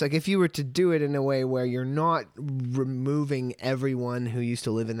exclusively based, like if you were to do it in a way where you're not removing everyone who used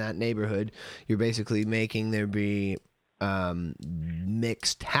to live in that neighborhood, you're basically making there be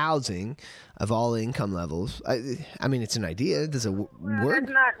mixed housing of all income levels. I mean, it's an idea. Does it work?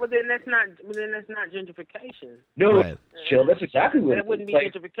 That's not gentrification. No, right. Chill. That's exactly what that wouldn't be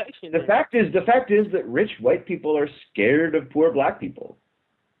gentrification. The fact is that rich white people are scared of poor black people.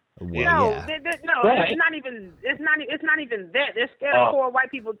 Well, it's not even that. They're scared of poor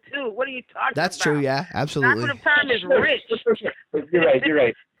white people too. What are you talking about? That's true. Yeah, absolutely. Not for the term is rich. You're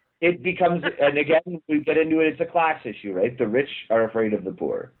right. It becomes, and again, we get into it, it's a class issue, right? The rich are afraid of the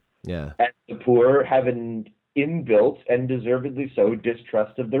poor. Yeah. And the poor have an inbuilt, and deservedly so,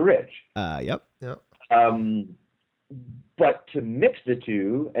 distrust of the rich. Yep. But to mix the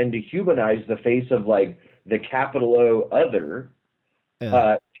two and to humanize the face of, like, the capital O other,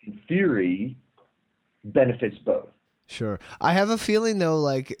 in theory, benefits both. Sure. I have a feeling, though,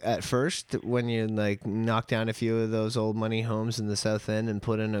 like, at first, when you, like, knock down a few of those old money homes in the South End and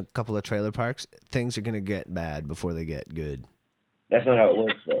put in a couple of trailer parks, things are going to get bad before they get good. That's not how it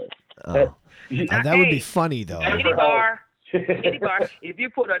works, though. Oh. That would be funny, though. Titty bar. If you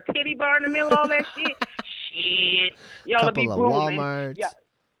put a titty bar in the middle of all that shit, y'all would be booming. Walmarts.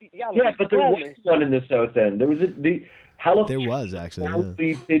 Yeah, but there was one in the South End. There was the Halifax. There was, actually.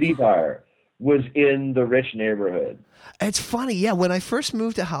 Titty bar was in the rich neighborhood. It's funny, yeah. When I first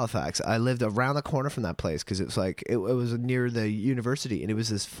moved to Halifax, I lived around the corner from that place because it was like it was near the university, and it was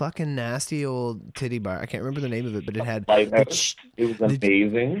this fucking nasty old titty bar. I can't remember the name of it, but it had it was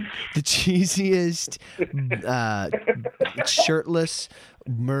amazing. The cheesiest shirtless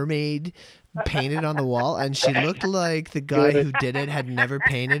mermaid painted on the wall, and she looked like the guy who did it had never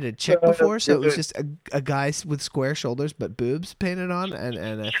painted a chick before, so it was just a guy with square shoulders but boobs painted on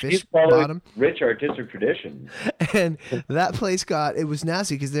and a fish bottom. Rich artistic tradition. And that place it was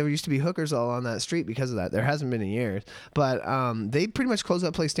nasty because there used to be hookers all on that street because of that. There hasn't been in years, but they pretty much closed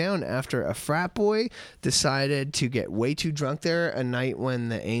that place down after a frat boy decided to get way too drunk there a night when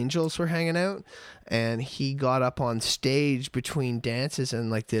the Angels were hanging out. And he got up on stage between dances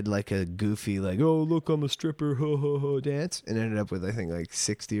and like did like a goofy like, oh look, I'm a stripper, ho ho ho dance, and ended up with I think like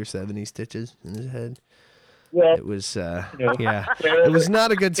 60 or 70 stitches in his head. Well, it was it was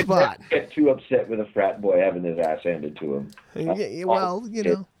not a good spot. Get too upset with a frat boy having his ass handed to him. Well, you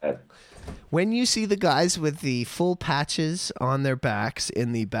know, when you see the guys with the full patches on their backs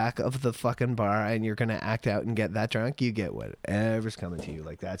in the back of the fucking bar, and you're gonna act out and get that drunk, you get whatever's coming to you.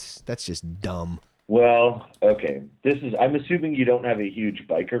 Like that's just dumb. Well, okay. I'm assuming you don't have a huge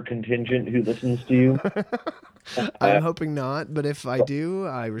biker contingent who listens to you. I'm hoping not, but if I do,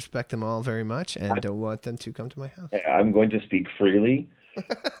 I respect them all very much and don't want them to come to my house. I'm going to speak freely.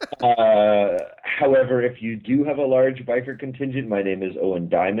 However, if you do have a large biker contingent, my name is Owen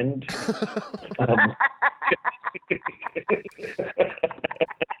Diamond.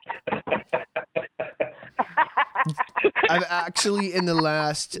 I've actually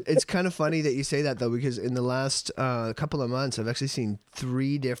it's kind of funny that you say that though, because in the last couple of months, I've actually seen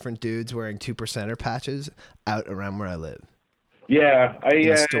 3 different dudes wearing 2%er patches out around where I live. Yeah.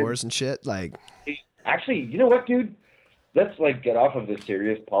 In stores and shit. Like, actually, you know what, dude? Let's like get off of the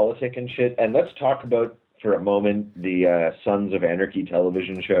serious politic and shit, and let's talk about for a moment the Sons of Anarchy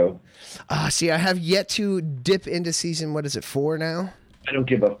television show. See, I have yet to dip into season, 4 now? I don't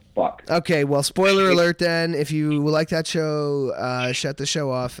give a fuck. Okay, well, spoiler alert then. If you like that show, shut the show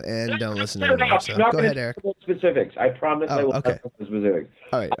off and don't listen to it. So go ahead, Eric. Specifics. I promise I will okay. not specifics.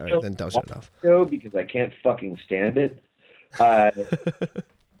 All right, then don't shut it off. Because I can't fucking stand it.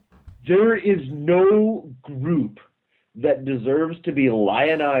 There is no group that deserves to be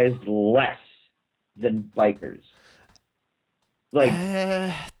lionized less than bikers. Like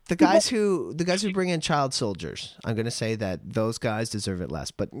the guys who bring in child soldiers, I'm going to say that those guys deserve it less.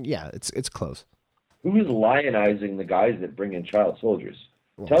 But yeah, it's close. Who's lionizing the guys that bring in child soldiers?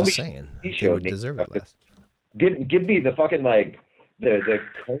 Well, Tell me, saying they would deserve it less. Give me the fucking like the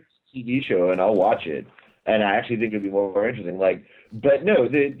TV show and I'll watch it. And I actually think it'd be more interesting. Like, but no,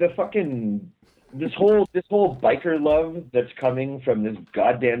 the fucking this whole biker love that's coming from this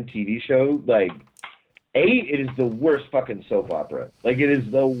goddamn TV show, like, it is the worst fucking soap opera. Like, it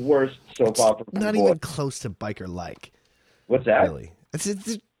is the worst soap opera. Not even close to biker-like. What's that? Really?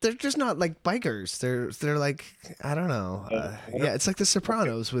 They're just not like bikers. They're like, I don't know. Yeah, it's like The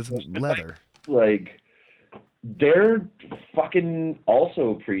Sopranos with leather. Like, they're fucking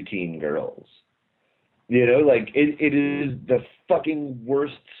also preteen girls. You know, like, it is the fucking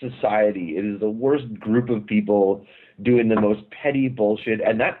worst society. It is the worst group of people doing the most petty bullshit.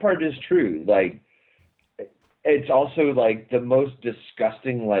 And that part is true. Like, it's also, like, the most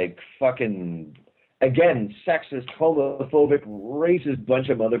disgusting, like, fucking, again, sexist, homophobic, racist bunch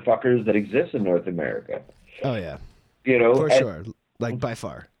of motherfuckers that exist in North America. Oh, yeah. You know? For sure. Like, by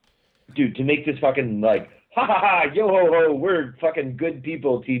far. Dude, to make this fucking, like, ha ha ha, yo ho ho, we're fucking good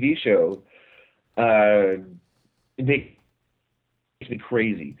people TV show, it makes me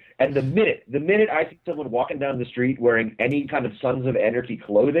crazy. And the minute I see someone walking down the street wearing any kind of Sons of Anarchy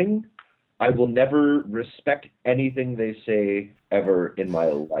clothing, I will never respect anything they say ever in my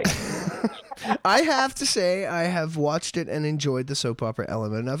life. I have to say, I have watched it and enjoyed the soap opera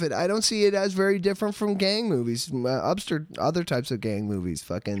element of it. I don't see it as very different from gang movies, other types of gang movies.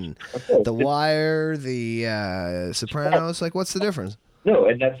 Fucking The Wire, The Sopranos. Like, what's the difference? No,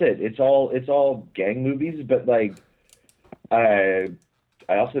 and that's it. It's all gang movies, but, like, I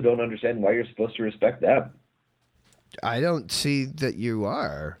also don't understand why you're supposed to respect them. I don't see that you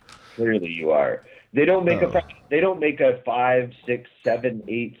are. Clearly you are. They don't make a 5, 6, 7,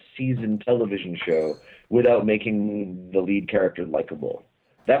 8 season television show without making the lead character likable.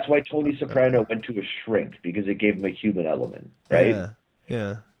 That's why Tony Soprano went to a shrink, because it gave him a human element, right?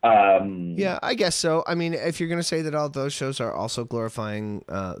 Yeah. Yeah, I guess so. I mean, if you're going to say that all those shows are also glorifying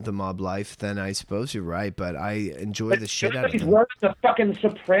the mob life, then I suppose you're right, but I enjoy the shit out of He's them. wearing a fucking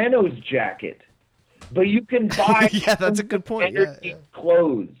Sopranos jacket. But you can buy yeah, that's a good point. Yeah.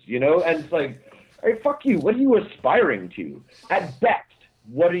 Clothes, you know? And it's like, hey, fuck you. What are you aspiring to? At best,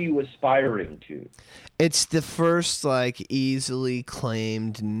 what are you aspiring to? It's the first, like, easily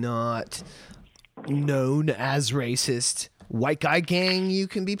claimed, not known as racist white guy gang you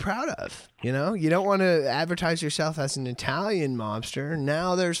can be proud of. You know, you don't want to advertise yourself as an Italian mobster.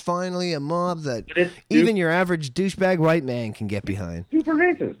 Now there's finally a mob that even your average douchebag white man can get behind. Super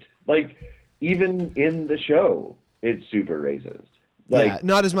racist. Like, even in the show, it's super racist. Like, yeah,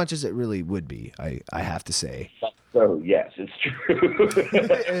 not as much as it really would be, I have to say. So, yes, it's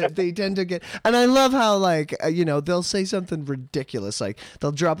true. They tend to get... And I love how, like, they'll say something ridiculous. Like,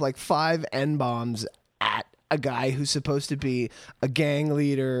 they'll drop, like, 5 N-bombs at a guy who's supposed to be a gang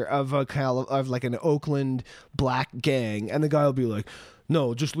leader of like an Oakland black gang. And the guy will be like...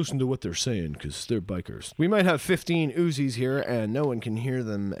 No, just listen to what they're saying, because they're bikers. We might have 15 Uzis here, and no one can hear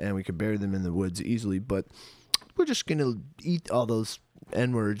them, and we could bury them in the woods easily, but we're just going to eat all those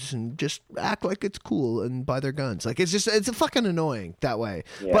N-words and just act like it's cool and buy their guns. Like, it's fucking annoying that way.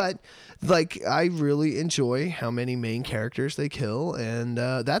 Yeah. But, like, I really enjoy how many main characters they kill, and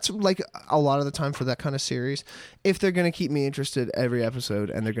that's, like, a lot of the time for that kind of series. If they're going to keep me interested every episode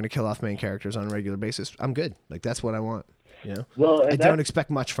and they're going to kill off main characters on a regular basis, I'm good. Like, that's what I want. You know? Well, I don't expect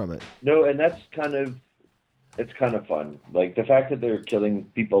much from it. No, and it's kind of fun. Like, the fact that they're killing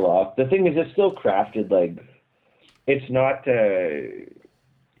people off. The thing is, it's still crafted. Like, it's not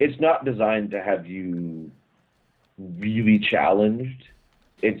designed to have you really challenged.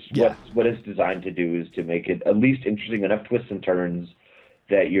 What it's designed to do is to make it at least interesting enough twists and turns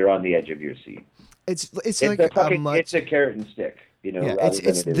that you're on the edge of your seat. It's like it's a carrot and stick. You know,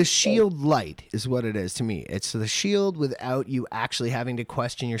 it's the shield light is what it is to me. It's the shield without you actually having to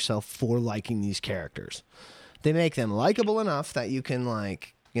question yourself for liking these characters. They make them likable enough that you can,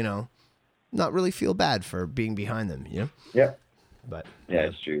 like, not really feel bad for being behind them, you know? Yeah. But yeah,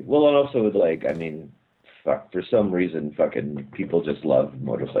 it's true. Well, and also, like, I mean, fuck, for some reason, fucking people just love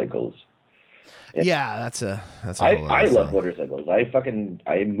motorcycles. Yeah, that's a I love motorcycles.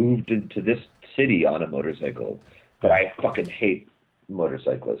 I moved into this city on a motorcycle, but I fucking hate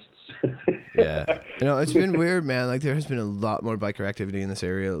motorcyclists. Yeah. It's been weird, man. Like, there has been a lot more biker activity in this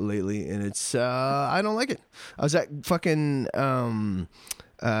area lately, and it's I don't like it. I was at fucking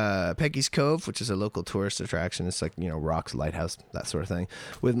Peggy's Cove, which is a local tourist attraction. It's like, rocks, lighthouse, that sort of thing,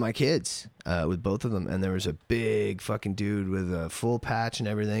 with my kids, with both of them. And there was a big fucking dude with a full patch and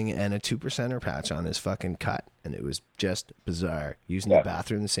everything and a 2%er patch on his fucking cut. And it was just bizarre. Using the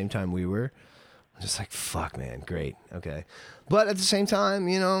bathroom the same time we were. I'm just like, fuck, man, great. Okay. But at the same time,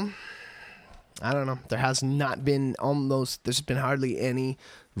 I don't know. There has not been there's been hardly any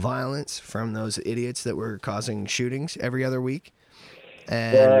violence from those idiots that were causing shootings every other week.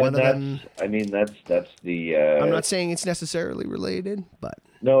 And one of them. I mean, that's the. I'm not saying it's necessarily related, but.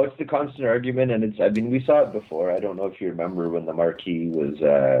 No, it's the constant argument, and it's. I mean, we saw it before. I don't know if you remember when the Marquee was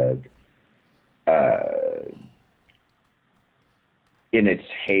in its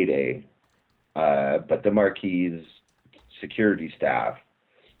heyday, but the Marquee's security staff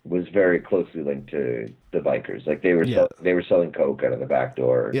was very closely linked to the bikers. Like they were selling coke out of the back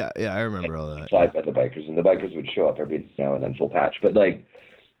door. Yeah, I remember all that. By the bikers, and the bikers would show up every now and then full patch. But like,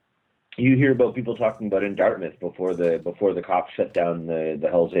 you hear about people talking about in Dartmouth before the cops shut down the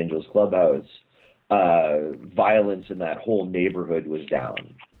Hells Angels clubhouse, violence in that whole neighborhood was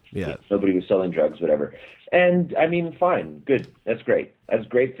down. Yeah. Nobody was selling drugs, whatever. And I mean, fine, good. That's great. That's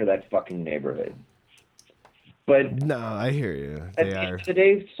great for that fucking neighborhood. But no, I hear you. They are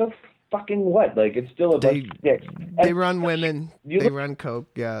today. So fucking what? Like it's still a bunch of dicks. They run women. They run coke.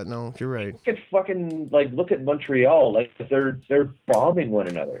 Yeah, no, you're right. Look at Montreal. Like they're bombing one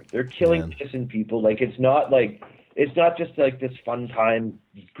another. They're killing innocent people. Like it's not just like this fun time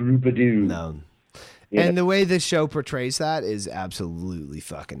group of dudes. No. And the way this show portrays that is absolutely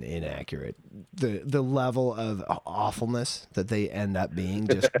fucking inaccurate. The level of awfulness that they end up being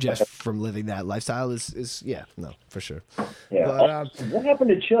just from living that lifestyle is no, for sure. Yeah. But, what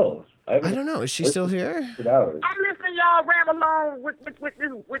happened to Chill? I don't know. Is she still here? I'm listening y'all ram along with this crazy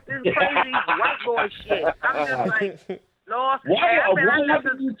white boy shit. I'm just like, Lord, why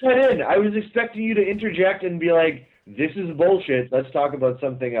haven't you cut in? I was expecting you to interject and be like, "This is bullshit. Let's talk about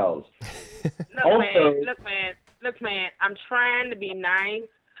something else." Look, man, I'm trying to be nice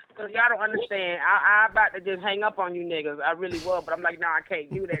because y'all don't understand. I about to just hang up on you niggas. I really will, but I'm like, no, I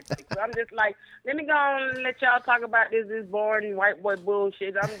can't do that. So I'm just like, let me go and let y'all talk about this boring white boy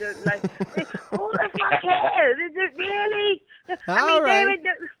bullshit. I'm just like, who the fuck cares? Is it really? All right.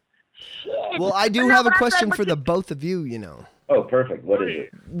 Shit. Well, I do have a question for the both of you, you know. Oh, perfect. What is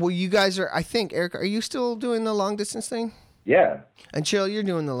it? Well, you guys are, I think, Eric, are you still doing the long distance thing? Yeah. And Chill, you're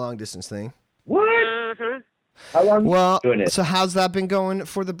doing the long distance thing. What? Mm-hmm. How long are you doing it? So how's that been going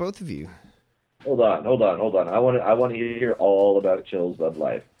for the both of you? Hold on. I want to hear all about Chill's love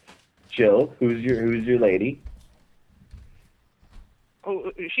life. Chill, who's your lady?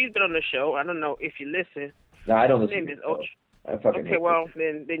 Oh, she's been on the show. I don't know if you listen. No, I don't listen. Her name is Ocho. Okay, well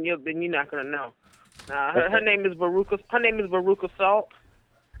then you're not gonna know. Her name is Veruca. Her name is Veruca Salt.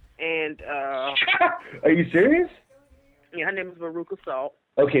 And are you serious? Yeah, her name is Veruca Salt.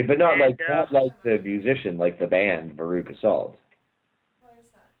 Okay, but not like the musician, like the band Veruca Salt.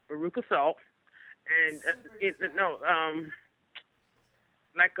 Veruca Salt, and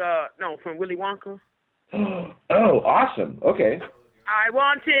from Willy Wonka. Oh, awesome. Okay. I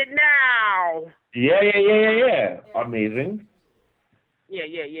want it now. Yeah. Amazing.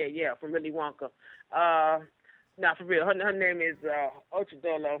 Yeah. From Willy Wonka. Now for real, her name is Ocho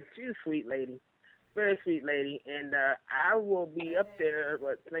Dolo. She's a sweet lady. Very sweet lady, and I will be up there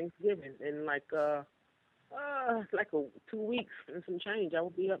at Thanksgiving in like 2 weeks and some change. I will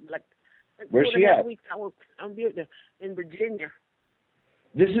be up like where's she at? Weeks. I'll be up there in Virginia.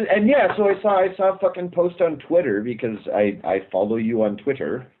 So I saw a fucking post on Twitter because I follow you on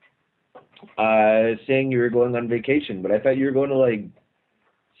Twitter, saying you were going on vacation, but I thought you were going to like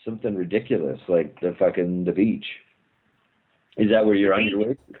something ridiculous like the beach. Is that where you're on your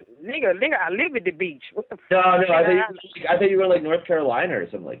way? Nigga, I live at the beach. What the fuck? No, I thought you were like North Carolina or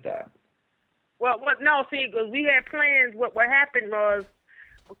something like that. Well, no, see, because we had plans. What happened was,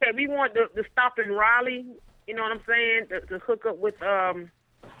 okay, we wanted to stop in Raleigh. You know what I'm saying? To hook up with some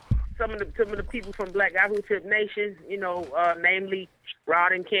of the people from Black Guy Who Tip Nation. You know, namely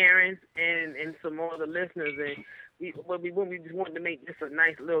Rod and Karen and some more of the listeners. And we just wanted to make this a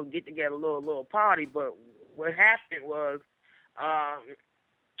nice little get together, little party. But what happened was,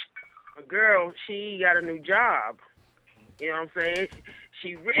 a girl, she got a new job. You know what I'm saying?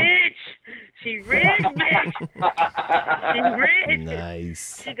 She rich, bitch. She rich.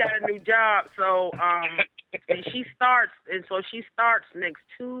 Nice. She got a new job, so and she starts next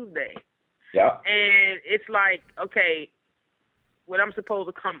Tuesday. Yeah. And it's like, okay, when I'm supposed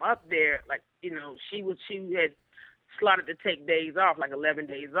to come up there, like, you know, she had slotted to take days off, like 11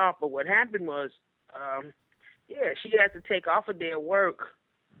 days off. But what happened was, she had to take off a day of work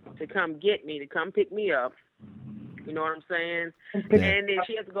to come get me, to come pick me up. You know what I'm saying? Yeah. And then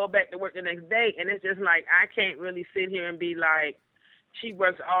she has to go back to work the next day. And it's just like, I can't really sit here and be like, she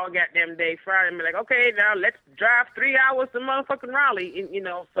works all goddamn day Friday and be like, okay, now let's drive 3 hours to motherfucking Raleigh. And, you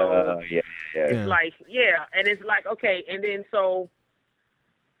know, so it's like, and it's like, okay. And then so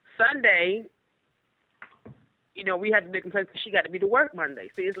Sunday, we had to make plans because she got to be to work Monday.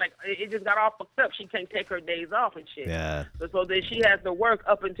 See, it's like it just got all fucked up. She can't take her days off and shit. Yeah. So then she has to work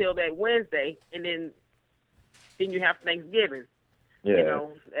up until that Wednesday, and then you have Thanksgiving. Yeah.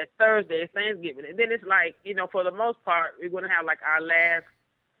 At Thursday it's Thanksgiving, and then it's like, for the most part, we're gonna have like our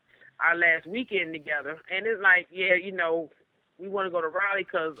last weekend together, and it's like, we want to go to Raleigh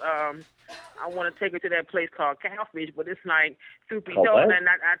because I want to take her to that place called Cowfish, but it's like truth be told, and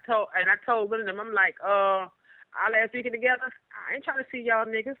I told one of them, I'm like, our last weekend together, I ain't trying to see y'all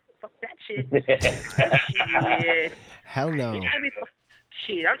niggas. Fuck that shit. Shit. Hell no.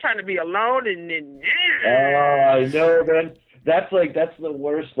 Shit, I'm trying to be alone and I know, man. That's the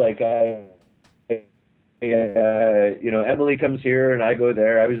worst. Like, Emily comes here and I go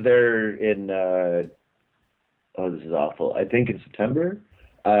there. I was there in, this is awful. I think in September.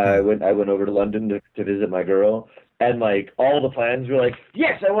 I went over to London to visit my girl. And, like, all the plans were like,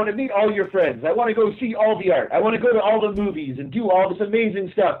 yes, I want to meet all your friends. I want to go see all the art. I want to go to all the movies and do all this amazing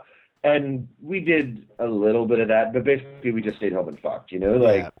stuff. And we did a little bit of that, but basically we just stayed home and fucked,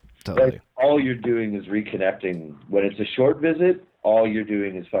 Like, totally. like, all you're doing is reconnecting. When it's a short visit, all you're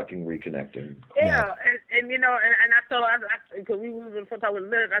doing is fucking reconnecting. Yeah. And I told her, because we was in front with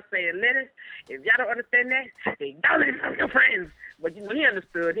Leonard, I said, Leonard, if y'all don't understand that, then y'all ain't from your friends. But he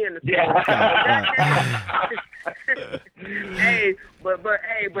understood. Yeah. Hey, but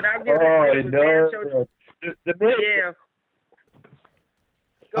I'm giving I know.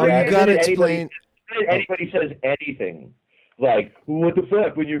 Yeah. You gotta explain. Anybody says anything like, what the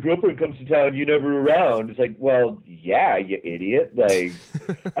fuck? When your girlfriend comes to town, you never around. It's like, well, yeah, you idiot. Like,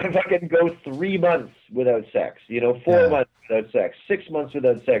 I fucking go 3 months without sex. 4 months without sex, 6 months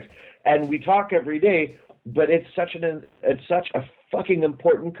without sex, and we talk every day. But it's such a fucking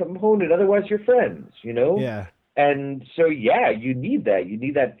important component. Otherwise, you're friends. Yeah. And so, yeah, you need that. You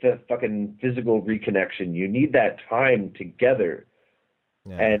need that fucking physical reconnection. You need that time together.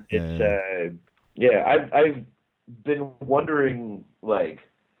 Yeah. And it's I've been wondering, like,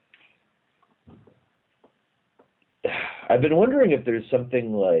 if there's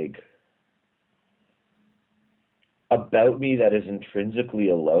something, like, about me that is intrinsically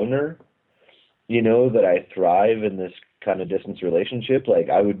a loner, that I thrive in this kind of distance relationship. Like,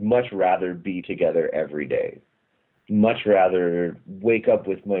 I would much rather be together every day. Much rather wake up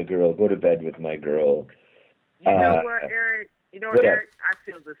with my girl, go to bed with my girl. You know what, Eric? Eric, I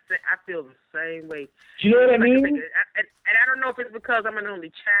feel the same way. Do you know what I mean? And I don't know if it's because I'm an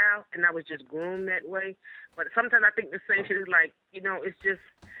only child and I was just groomed that way, but sometimes I think the same shit is like, it's just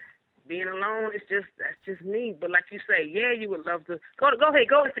being alone. That's just me. But like you say, yeah, you would love to go ahead,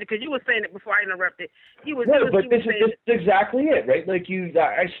 because you were saying it before I interrupted. This is exactly it, right? Like,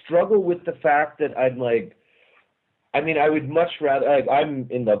 I struggle with the fact that I'm like, I would much rather, like, I'm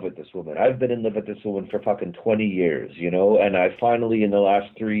in love with this woman. I've been in love with this woman for fucking 20 years, and I finally, in the last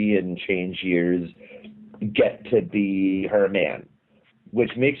 3 and change years, get to be her man,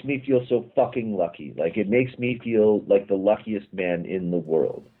 which makes me feel so fucking lucky. Like, it makes me feel like the luckiest man in the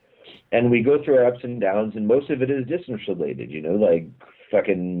world. And we go through our ups and downs, and most of it is distance related, like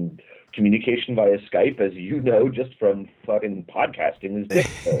fucking communication via Skype, as you know, just from fucking podcasting is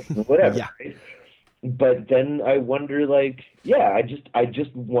difficult, whatever. Yeah. Right? But then I wonder, like, I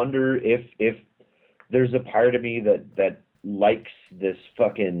just wonder if there's a part of me that likes this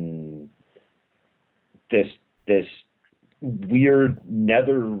fucking this weird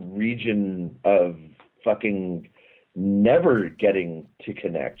nether region of fucking never getting to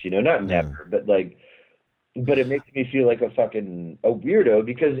connect, not never, but it makes me feel like a weirdo,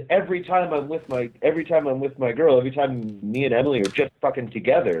 because every time I'm with my girl, every time me and Emily are just fucking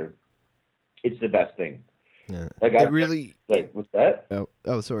together, it's the best thing. Yeah. Like, what's that?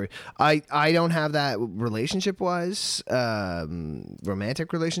 Oh, sorry. I don't have that relationship-wise,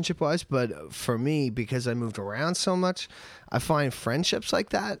 romantic relationship-wise, but for me, because I moved around so much, I find friendships like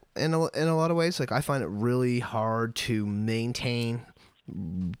that in a lot of ways. Like, I find it really hard to maintain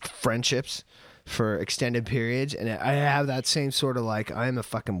friendships for extended periods, and I have that same sort of, like, I'm a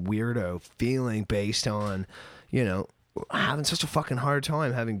fucking weirdo feeling based on, having such a fucking hard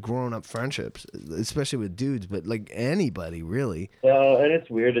time having grown up friendships, especially with dudes, but like anybody really. Well, and it's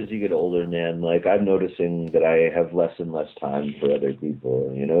weird as you get older, man. Like, I'm noticing that I have less and less time for other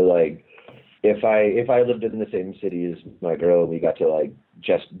people. Like, if I lived in the same city as my girl and we got to, like,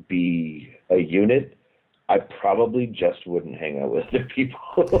 just be a unit, I probably just wouldn't hang out with other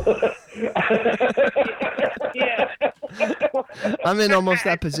people. Yeah. I'm in almost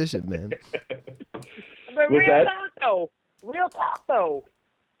that position, man. But real talk though.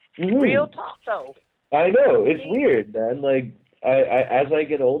 Mm-hmm. Real talk though. I know, it's weird, man. Like, as I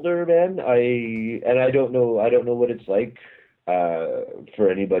get older, man, I don't know what it's like for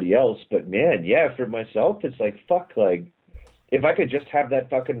anybody else, but man, yeah, for myself, it's like, fuck, like, if I could just have that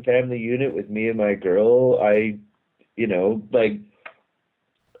fucking family unit with me and my girl, like,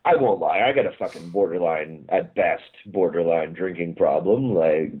 I won't lie, I got a fucking borderline drinking problem,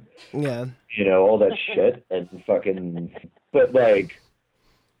 like, yeah, all that shit, and fucking, but like,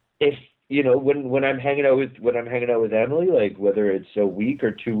 if, when I'm hanging out with Emily, like, whether it's a week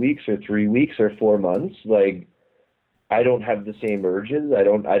or 2 weeks or 3 weeks or 4 months, like, I don't have the same urges. I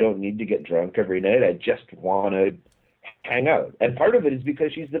don't need to get drunk every night. I just want to hang out. And part of it is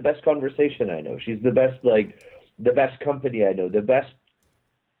because she's the best conversation I know. She's the best company I know. The best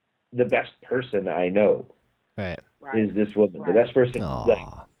person I know. Right. Is this woman. Right. The best person. Aww. Like,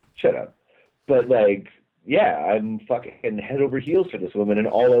 shut up. But like, yeah, I'm fucking head over heels for this woman, and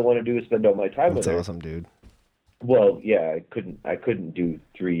all I want to do is spend all my time with her. That's awesome, dude. Well, yeah, I couldn't do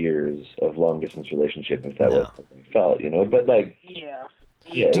 3 years of long distance relationship if that was what I felt, But like, yeah.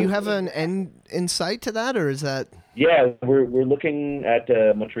 Do you have an end in sight to that, or is that? Yeah, we're looking at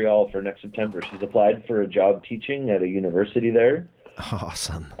Montreal for next September. She's applied for a job teaching at a university there.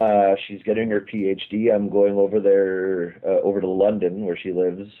 Awesome. She's getting her PhD. I'm going over there, over to London, where she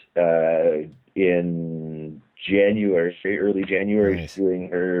lives, in January, early January. Nice. She's doing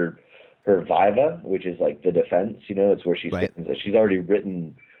her Viva, which is like the defense, it's where she's already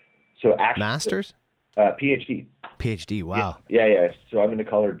written. So actually, master's, PhD. PhD. Wow. Yeah. So I'm going to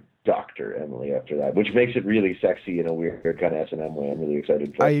call her Dr. Emily after that, which makes it really sexy in a weird kind of S&M way. I'm really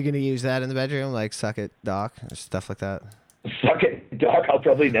excited for. Are you going to use that in the bedroom, like "suck it, Doc" or stuff like that? Suck it, Doc. I'll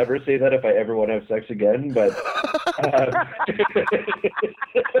probably never say that if I ever want to have sex again, but.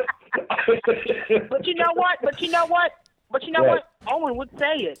 But you know what? Owen would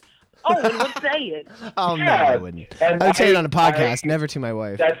say it. Oh no, I wouldn't. I would say it on a podcast, never to my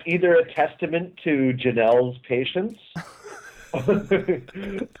wife. That's either a testament to Janelle's patience or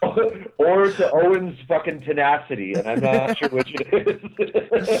to Owen's fucking tenacity, and I'm not sure which it is.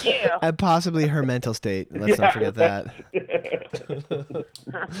 Yeah. And possibly her mental state. Let's not forget that.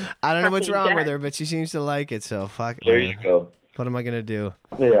 I don't know what's wrong with her, but she seems to like it, so fuck. There you go. What am I going to do?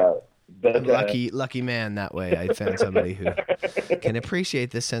 Yeah. But, lucky man that way. I found somebody who can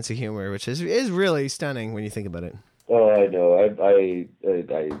appreciate this sense of humor, which is really stunning when you think about it. Oh, I know. I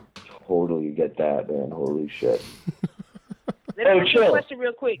totally get that, man. Holy shit. Let me ask you a question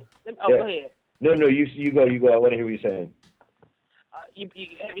real quick. Go ahead. No, you go. I want to hear what you're saying.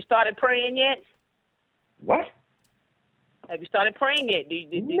 Have you started praying yet? What? Have you started praying yet? Do you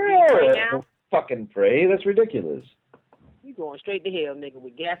pray now? Don't fucking pray. That's ridiculous. You going straight to hell, nigga,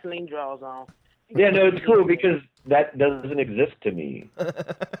 with gasoline draws on. Yeah, no, it's cool because that doesn't exist to me.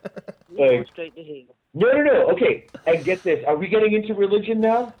 Going straight to hell. No. Okay, and get this. Are we getting into religion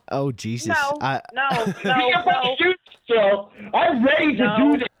now? Oh, Jesus. No. Still, I'm ready to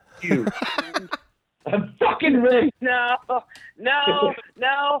do this to you. I'm fucking ready. No.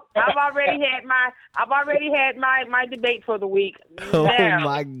 I've already had my debate for the week. Oh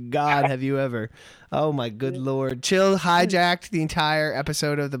my God, have you ever? Oh my good Lord. Chill hijacked the entire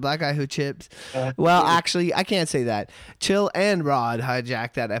episode of The Black Guy Who Chips. Well, actually, I can't say that. Chill and Rod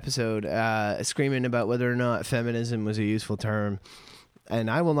hijacked that episode, screaming about whether or not feminism was a useful term.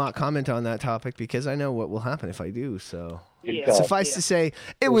 And I will not comment on that topic because I know what will happen if I do. So suffice to say,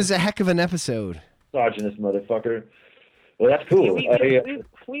 it was a heck of an episode. Misogynist motherfucker. Well, that's cool.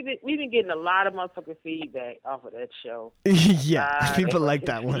 We've been getting a lot of motherfucking feedback off of that show. Yeah, people like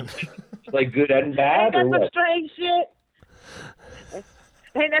that one. Like good and bad, Ain't or that what? Strange shit?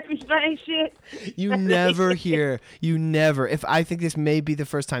 Ain't that some strange shit? You never hear. If I think this may be the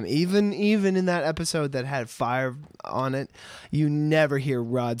first time, even in that episode that had fire on it, you never hear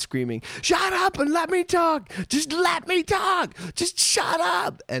Rod screaming, "Shut up and let me talk! Just let me talk! Just shut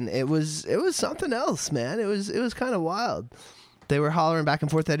up!" And it was something else, man. It was kind of wild. They were hollering back and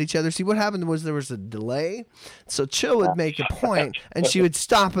forth at each other. See, what happened was there was a delay. So Chill would make a point, and she would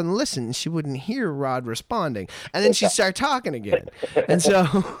stop and listen. She wouldn't hear Rod responding. And then she'd start talking again. And so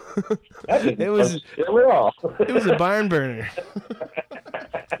it was a barn burner.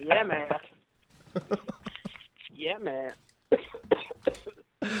 Yeah, man.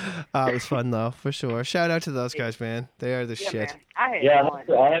 It was fun, though, for sure. Shout out to those guys, man. They are the shit. Man. had Yeah, one.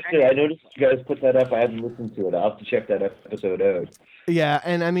 I'll have to. I noticed you guys put that up. I haven't listened to it. I'll have to check that episode out. Yeah,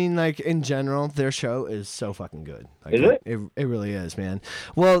 and I mean, like in general, their show is so fucking good. Like, Is it? It really is, man.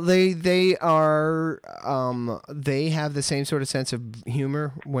 Well, they are they have the same sort of sense of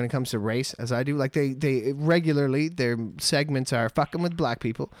humor when it comes to race as I do. Like they regularly, their segments are fucking with black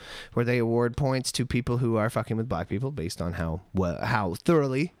people, where they award points to people who are fucking with black people based on how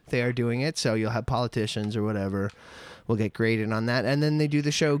thoroughly they are doing it. So you'll have politicians or whatever will get graded on that, and then they do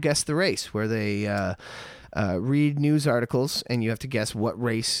the show Guess the Race, where they read news articles, and you have to guess what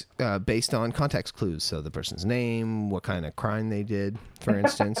race based on context clues. So the person's name, what kind of crime they did, for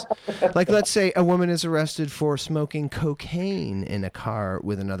instance. Like, let's say a woman is arrested for smoking cocaine in a car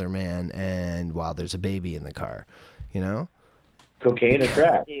with another man, and while there's a baby in the car, you know? Cocaine or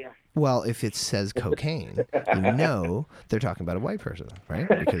crack? Yeah. Well, if it says cocaine, you know they're talking about a white person, right?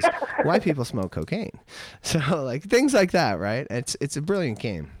 Because white people smoke cocaine. So, like, things like that, right? It's a brilliant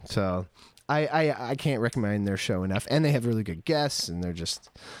game. So I can't recommend their show enough. And they have really good guests, and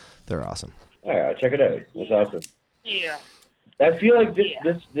they're awesome. All right, check it out. It's awesome. Yeah. I feel like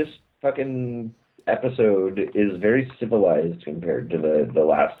this fucking episode is very civilized compared to the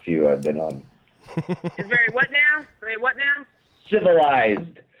last few I've been on. It's very what now? Very what now?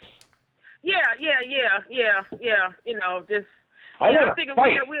 Civilized. Yeah. You know, just. I Yeah, want to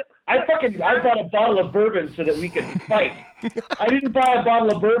fight. I bought a bottle of bourbon so that we could fight. I didn't buy a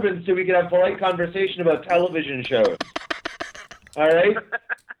bottle of bourbon so we could have polite conversation about television shows. All right?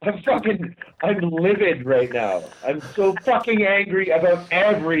 I'm livid right now. I'm so fucking angry about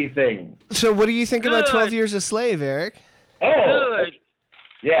everything. So what do you think about 12 Years a Slave, Eric? Oh. Good.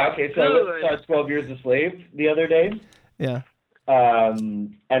 Yeah, okay, so I saw 12 Years a Slave the other day. Yeah.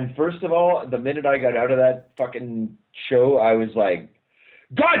 And first of all, the minute I got out of that fucking show, I was like,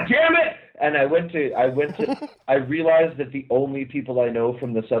 God damn it! And I realized that the only people I know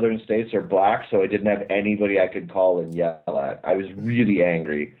from the southern states are black, so I didn't have anybody I could call and yell at. I was really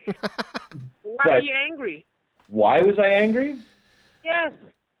angry. Why are you angry? Why was I angry? Yes.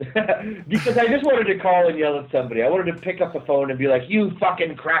 Because I just wanted to call and yell at somebody. I wanted to pick up the phone and be like, you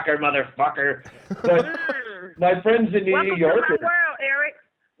fucking cracker motherfucker. But my friends in New York... Welcome to my world, Eric.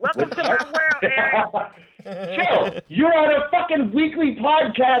 Welcome to my world, Eric. Chill. You're on a fucking weekly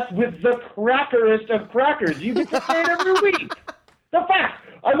podcast with the crackerest of crackers. You get to say it every week. The fact.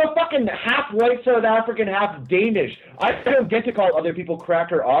 I'm a fucking half white South African, half Danish. I don't get to call other people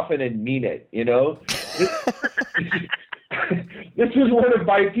cracker often and mean it, you know? This was one of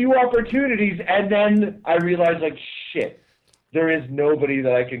my few opportunities, and then I realized, like, shit, there is nobody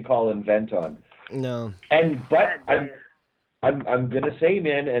that I can call and vent on. No. But I'm gonna say,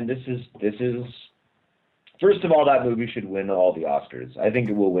 man, and this is first of all, that movie should win all the Oscars. I think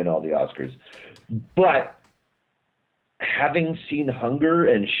it will win all the Oscars. But having seen Hunger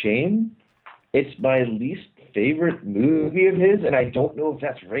and Shame, it's my least favorite movie of his, and I don't know if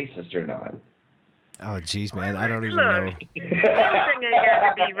that's racist or not. Oh, jeez, man, I don't even know. Everything ain't got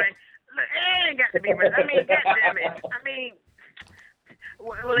to be right. Look, it ain't got to be right. I mean, goddammit. I mean,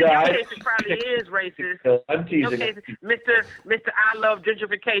 well, in your case, it probably is racist. I'm teasing. In your case, Mr. I love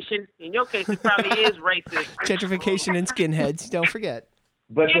gentrification. In your case, it probably is racist. Gentrification and skinheads, don't forget.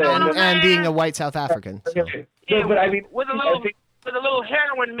 But and being a white South African. So. Yeah, but I mean, with a little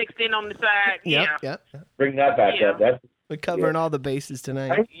heroin mixed in on the side. Yep. Bring that back up. We're covering all the bases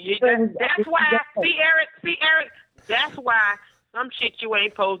tonight. That's why. See, Eric. That's why some shit you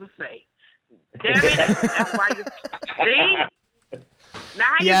ain't supposed to say. Damn it. That's why you see. Now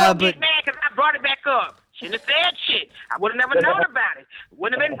how you gonna get mad because I brought it back up? Shouldn't have said shit. I would have never known about it.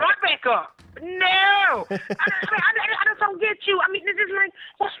 Wouldn't have been brought back up. No. I just don't get you. I mean, this is like,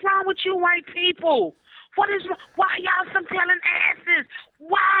 what's wrong with you white people? What is wrong? Why y'all some telling asses?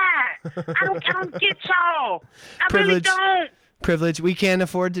 Why? I don't get y'all. I really don't. Privilege. We can't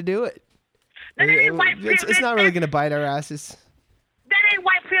afford to do it. That ain't white privilege. It's not really going to bite our asses. That ain't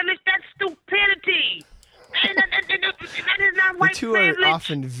white privilege. That's stupidity. That is not white privilege. The two are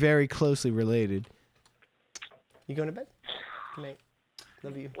often very closely related. You going to bed? Good night.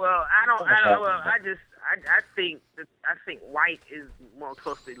 Love you. Well, I think white is more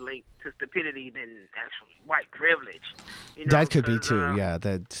closely linked to stupidity than actually white privilege. You know, that could be too. Yeah,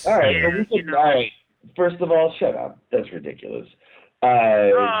 that's. All right. All right. First of all, shut up. That's ridiculous.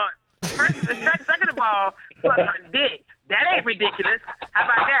 Second of all, dick. That ain't ridiculous. How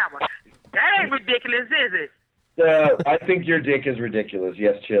about that one? That ain't ridiculous, is it? I think your dick is ridiculous.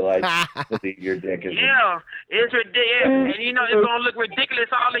 Yes, Chill. I believe your dick is. Yeah, it's ridiculous, and you know it's gonna look ridiculous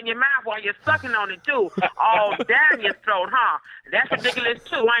all in your mouth while you're sucking on it too, all down your throat, huh? That's ridiculous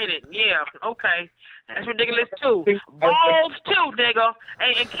too, ain't it? Yeah. Okay. That's ridiculous too. Balls too, nigga.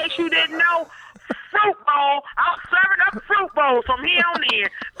 Hey, in case you didn't know, fruit bowl. I'm serving up fruit bowls from here on in.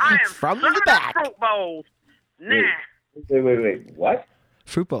 I am From the serving back. up fruit bowls. Nah. Wait. What?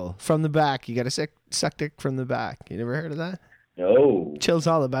 Fruit bowl from the back. You got to suck dick from the back. You never heard of that? No. Chill's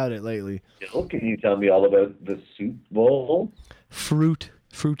all about it lately. Chill, can you tell me all about the soup bowl? Fruit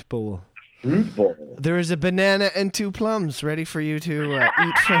bowl. Fruit bowl. There is a banana and 2 plums ready for you to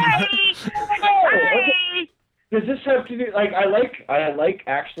eat from. Hey! Does this have to do? Like, I like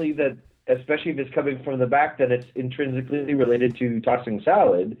actually that, especially if it's coming from the back, that it's intrinsically related to tossing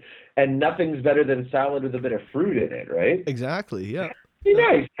salad, and nothing's better than salad with a bit of fruit in it, right? Exactly. Yeah. Be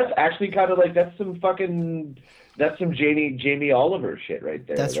nice. That's actually kind of like that's some Jamie Oliver shit right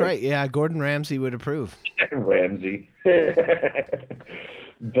there. That's right. Yeah, Gordon Ramsay would approve. Ramsay.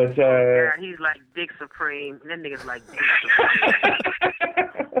 But Yeah, he's like Dick Supreme. That nigga's like Dick Supreme.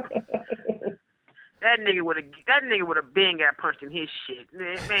 That nigga would have been got punched in his shit,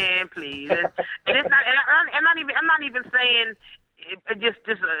 man. Please, and it's not. And I'm not even saying just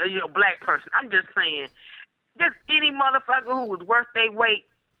a black person. I'm just saying, just any motherfucker who was worth their weight,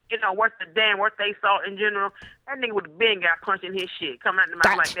 worth their salt in general. That nigga would have been got punched in his shit. Coming out the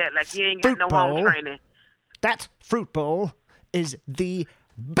mouth like that, like he ain't got no home training. That fruit bowl is the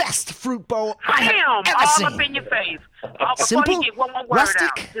best fruit bowl I have ever all seen. up in your face. Before Simple, you get one more word rustic,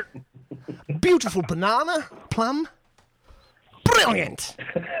 out. Just, beautiful banana, plum, brilliant.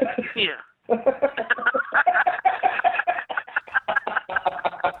 yeah.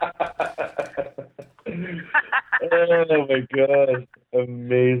 Oh my god,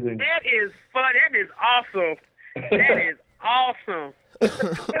 amazing. That is fun. That is awesome. That is awesome.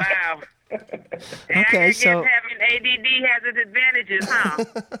 Wow. Okay, I guess so having ADD has its advantages, huh?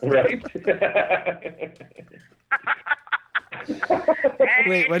 Right.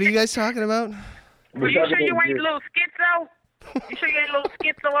 wait, what are you guys talking about? Well, you sure you ain't a little schizo? You sure you ain't a little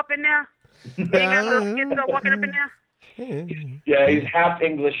schizo up in there? You ain't got a little schizo walking up in there? Yeah, he's half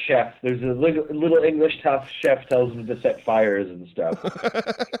English chef. There's a little English tough chef tells him to set fires and stuff.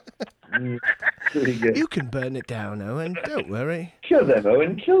 Pretty good. You can burn it down, Owen. Don't worry. Kill them,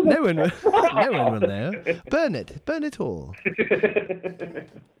 Owen. Kill them. No one will know. Burn it all.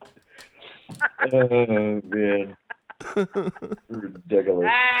 Oh man.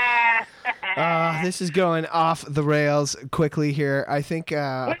 Ridiculous. This is going off the rails quickly here. I think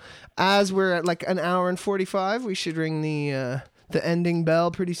as we're at like an hour and 45, we should ring the ending bell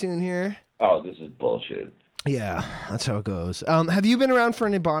pretty soon here. Oh, this is bullshit. Yeah, that's how it goes. Have you been around for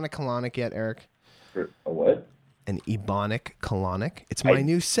an Ebonic colonic yet, Eric? For a what? An Ebonic colonic. It's my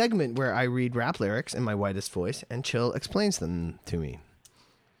new segment where I read rap lyrics in my whitest voice and Chill explains them to me.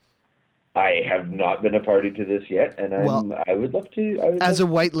 I have not been a party to this yet, and I would love to. As a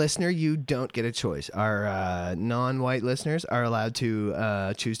white listener, you don't get a choice. Our non-white listeners are allowed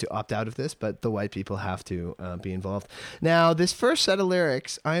to choose to opt out of this, but the white people have to be involved. Now, this first set of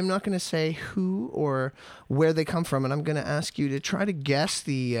lyrics, I'm not going to say who or where they come from, and I'm going to ask you to try to guess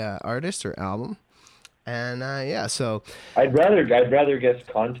the artist or album. And so I'd rather guess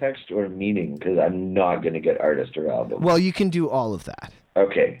context or meaning because I'm not going to get artist or album. Well, you can do all of that.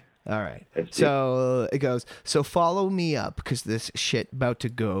 Okay. All right. So it goes, so follow me up because this shit about to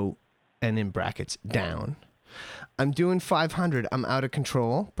go, and in brackets, down. I'm doing 500. I'm out of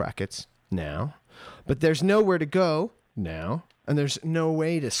control, brackets, now. But there's nowhere to go now. And there's no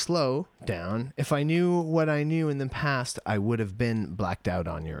way to slow down. If I knew what I knew in the past, I would have been blacked out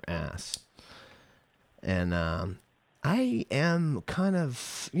on your ass. And I am kind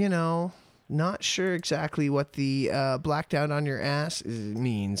of, not sure exactly what the blacked out on your ass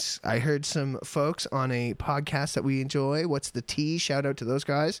means. I heard some folks on a podcast that we enjoy, What's the Tea? Shout out to those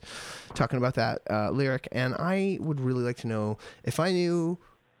guys, talking about that lyric. And I would really like to know, if I knew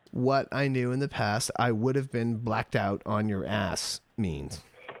what I knew in the past, I would have been blacked out on your ass means.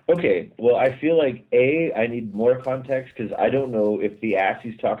 Okay, well, I feel like, I need more context because I don't know if the ass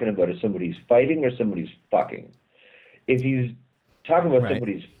he's talking about is somebody's fighting or somebody's fucking. If he's talking about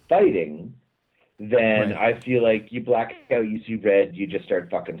somebody's fighting, then I feel like you black out, you see red, you just start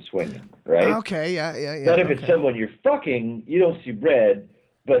fucking swinging, right? Okay, yeah. But if it's someone you're fucking, you don't see red,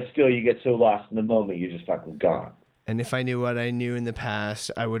 but still you get so lost in the moment, you're just fucking gone. And if I knew what I knew in the past,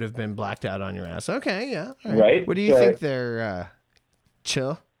 I would have been blacked out on your ass. Okay, yeah. Right? What do you think there,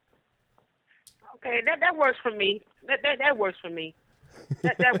 Chill? Okay, that works for me. That works for me.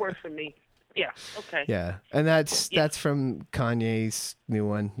 That works for me. Yeah. Okay. Yeah, and that's from Kanye's new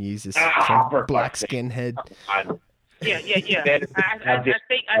one, Yeezus, for Black fuck's sake. Skinhead. Yeah. I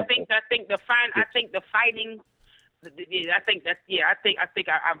think the fighting. I think I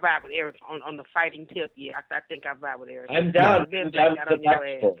vibe with Eric on the fighting tip. Yeah, I think I vibe with Eric. I'm down.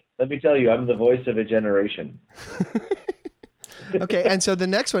 Let me tell you, I'm the voice of a generation. Okay, and so the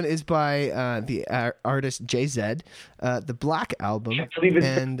next one is by the artist Jay-Z, the Black Album,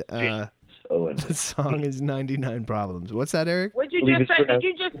 and the song is 99 Problems. What's that, Eric? What'd you just say?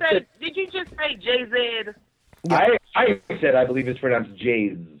 Did you just say Jay-Z? Yeah. I said I believe it's pronounced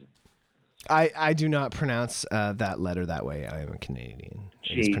Jay's. I do not pronounce that letter that way. I am a Canadian.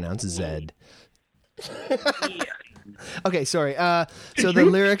 It's pronounced Z. Yeah. Okay, sorry. So the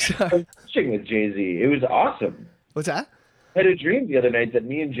lyrics are... Fishing with Jay-Z. It was awesome. What's that? I had a dream the other night that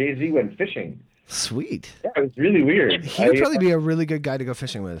me and Jay-Z went fishing. Sweet. Yeah, it was really weird. He would probably be a really good guy to go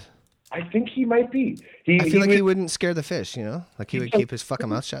fishing with. I think he might be. I feel like he wouldn't scare the fish, you know? Like he would keep his fucking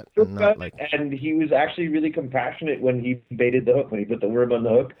mouth shut. And he was actually really compassionate when he baited the hook, when he put the worm on the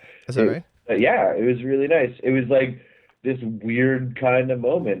hook. Is that right? Yeah, it was really nice. It was like this weird kind of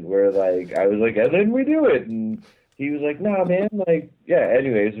moment where like I was like, and then we do it. And he was like, nah, man. Like, yeah,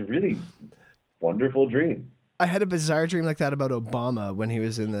 anyway, it was a really wonderful dream. I had a bizarre dream like that about Obama when he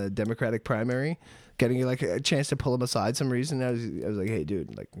was in the Democratic primary, getting like a chance to pull him aside some reason. I was like, hey,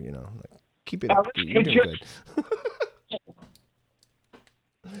 dude, like, you know, like, keep it up. You're doing good.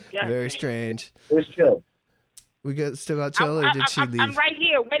 Very strange. It was chill. We still got chill, or did she leave? I'm right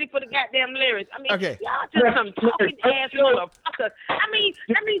here waiting for the goddamn lyrics. I mean, okay. Y'all just some talking ass motherfuckers. I mean,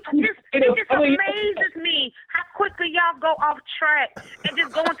 it just amazes me how quickly y'all go off track and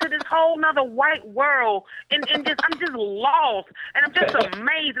just go into this whole nother white world and I'm just lost and I'm just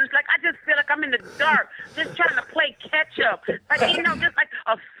amazed. It's like I just feel like I'm in the dark, just trying to play catch up. Like, you know, just like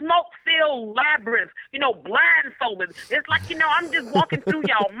a smoke-filled labyrinth, you know, blindfolded. It's like, you know, I'm just walking through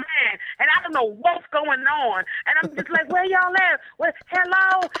y'all mind and I don't know what's going on. And I'm just like, where y'all at? Where,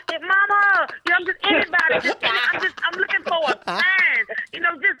 hello, it's mama. You know, I'm just anybody. I'm looking for a sign. You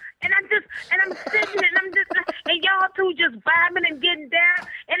know, and I'm sitting and and y'all two just vibing and getting down.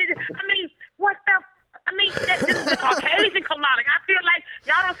 And this is the Caucasian colonic. I feel like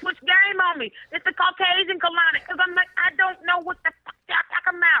y'all don't switch game on me. It's the Caucasian colonic because I'm like, I don't know what the fuck y'all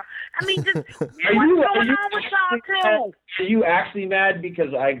talking about. I mean, just what's going on with y'all too? Are you actually mad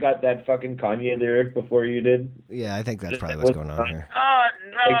because I got that fucking Kanye lyric before you did? Yeah, I think that's probably what's going on here.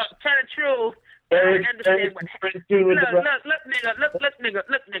 No, tell the truth. I understand what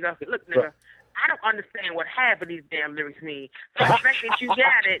look, nigga. I don't understand what half of these damn lyrics mean. So the fact that you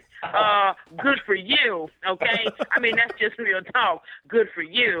got it, good for you, okay? I mean, that's just real talk. Good for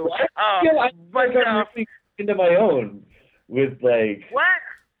you. I'm really into my own with like. What?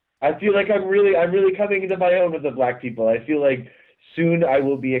 I feel like I'm really coming into my own with the black people. I feel like soon I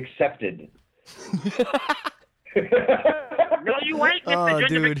will be accepted. No, you ain't, Mr.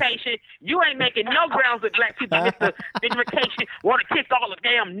 Gentrification. Dude. You ain't making no grounds with black people, Mr. Gentrification. Want to kick all the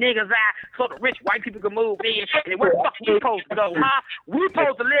damn niggas out so the rich white people can move in. And where the fuck we supposed to go, huh? We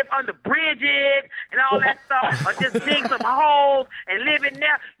supposed to live under bridges and all that stuff, or just dig some holes and live in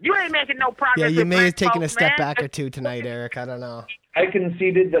there. You ain't making no progress. Yeah, you may have taken folks, a step man. back or two tonight, Eric. I don't know. I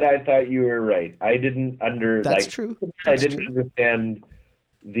conceded that I thought you were right. I didn't That's true. I didn't understand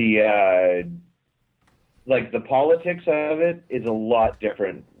the like the politics of it is a lot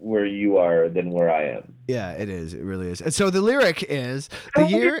different where you are than where I am. Yeah, it is. It really is. And so the lyric is, the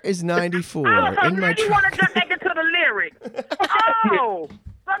year is 94. Oh, so in now my you want to just take it to the lyric. Oh, so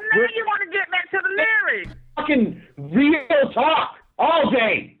now you want to get back to the lyric. Fucking real talk all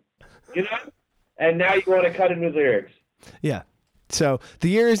day, you know? And now you want to cut in with lyrics. Yeah. So the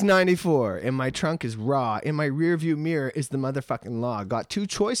year is 94. In my trunk is raw. In my rear view mirror is the motherfucking law. Got two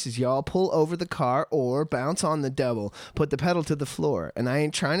choices, y'all. Pull over the car or bounce on the devil. Put the pedal to the floor. And I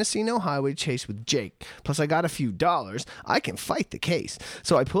ain't trying to see no highway chase with Jake. Plus I got a few dollars. I can fight the case.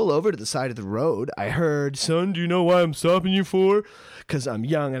 So I pull over to the side of the road. I heard, son, do you know why I'm stopping you for? Because I'm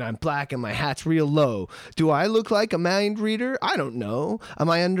young and I'm black and my hat's real low. Do I look like a mind reader? I don't know. Am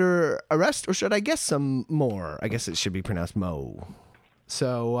I under arrest or should I guess some more? I guess it should be pronounced Mo.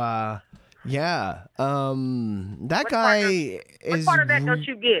 So, yeah, that guy is. What part of that don't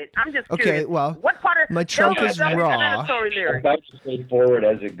you get? I'm just curious. Okay, well, what part of my trunk is raw. That's just straightforward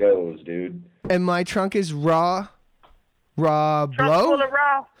as it goes, dude. And my trunk is raw blow. Full of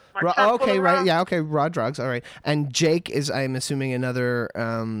raw. Okay, right, raw? Yeah, okay, raw drugs. All right, and Jake is, I'm assuming, another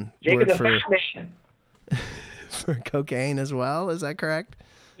Jake word is a fat man. for cocaine as well. Is that correct?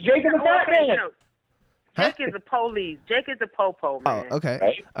 Jake is a fat man. Jake is the police. Jake is the popo, man. Oh, okay.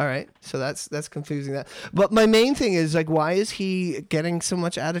 Right? All right. So that's confusing that. But my main thing is like, why is he getting so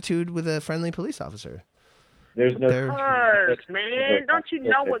much attitude with a friendly police officer? There's no. Because, man, don't you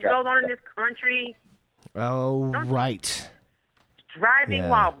know what goes on in this country? Oh, right. Driving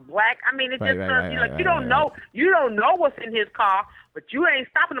while black. I mean, it's Right, just right, you don't know what's in his car, but you ain't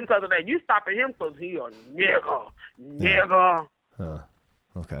stopping him because of that. You stopping him because he a nigga. Huh.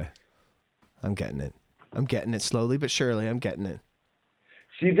 Okay. I'm getting it slowly but surely. I'm getting it.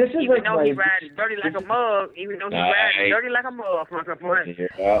 See, this is Even like though he rides dirty like a mug, Yeah.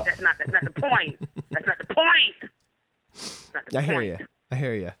 that's not the point. That's not the point. That's not the I point.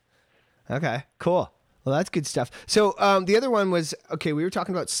 hear you. Okay, cool. Well, that's good stuff. So the other one was, okay, we were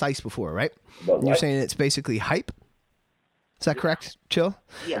talking about Sice before, right? About And you're what? saying it's basically hype? Is that correct, Chill?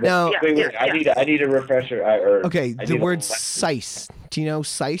 Yeah. Now, Yeah. Wait. I need a refresher. okay, I the need a- word Sice. Do you know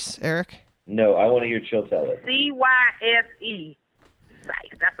Sice, Eric? No, I want to hear Chill tell it. CYSE.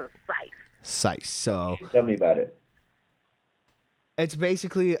 Sice. That's a sice. Sice. So Tell me about it. it's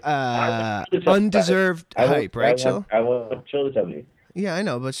basically I want to undeserved I want- hype, right, Chill? I want Chill to tell me. Yeah, I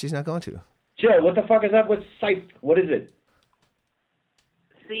know, but she's not going to. Chill, what the fuck is up with Sice? What is it?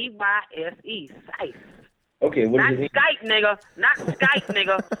 CYSE. Sice. Okay, what Not does it mean? Skype, nigga. Not Skype,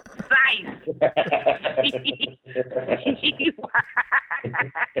 nigga. Sice.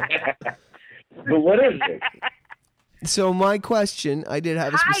 But what is it? So my question, I did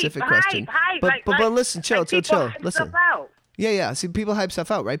have a specific question. Hype, But listen, chill. Hype Listen. stuff out. Yeah. See, people hype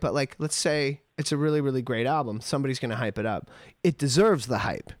stuff out, right? But like, let's say it's a really, really great album. Somebody's going to hype it up. It deserves the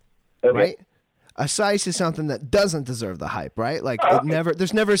hype, Okay. right? A size is something that doesn't deserve the hype, right? Like,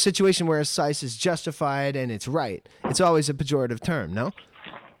 there's never a situation where a size is justified and it's right. It's always a pejorative term, no?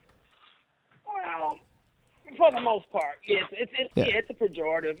 Well, for the most part, yes. It's a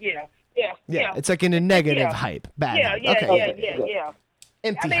pejorative. Yeah. It's like in a negative Yeah. hype, bad Yeah, hype. yeah, okay. yeah.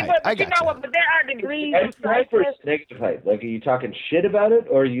 Empty I mean, hype. but you know what? But there are degrees of And hype or siceness. negative hype? Like, are you talking shit about it,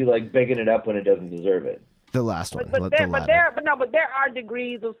 or are you like bigging it up when it doesn't deserve it? The last one. But the there latter. are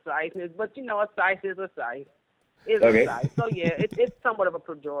degrees of siceness. But you know, a size is a size. Is Okay. a size. So yeah, it's somewhat of a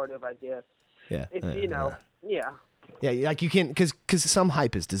pejorative, I guess. Yeah. It's yeah. Yeah, like you can't, because some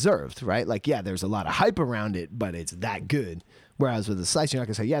hype is deserved, right? Like, yeah, there's a lot of hype around it, but it's that good. Whereas with the sites, you're not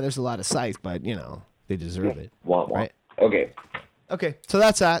going to say, yeah, there's a lot of sites, but, you know, they deserve it. Womp womp. Right? Okay. Okay, so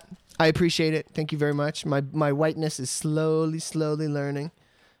that's that. I appreciate it. Thank you very much. My whiteness is slowly learning,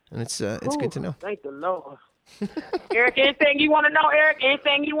 and it's good to know. Thank the Lord. Eric, anything you want to know, Eric?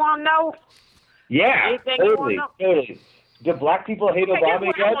 Anything you want to know? Yeah, Anything you totally. wanna Totally. Do black people hate Okay, Obama guess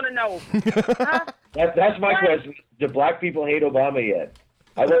what I yet? want to know. Huh? That's my What? question. Do black people hate Obama yet?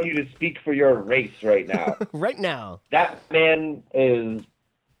 I want you to speak for your race right now. Right now. That man is,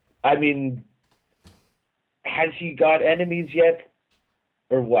 I mean, has he got enemies yet?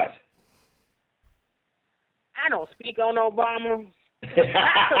 Or what? I don't speak on Obama. Not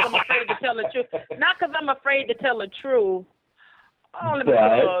because I'm afraid to tell the truth. Not because I'm afraid to tell the truth. Only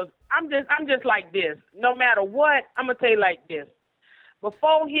because I'm just like this. No matter what, I'm gonna tell you like this.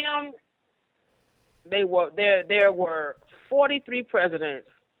 Before him, there were 43 presidents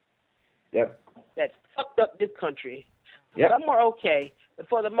Yep. that fucked up this country. Yep. Some were okay, but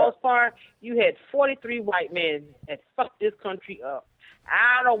for the most part, you had 43 white men that fucked this country up.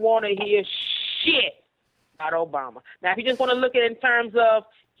 I don't want to hear shit about Obama. Now, if you just want to look at it in terms of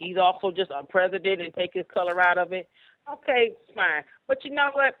he's also just a president and take his color out of it, okay, fine. But you know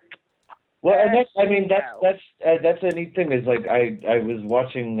what? Well, and that's a neat thing. Is like I was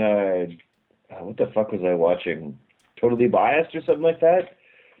watching what the fuck was I watching? Totally Biased or something like that,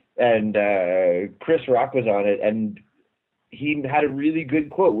 and Chris Rock was on it, and he had a really good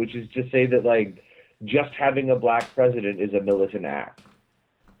quote, which is to say that like just having a black president is a militant act.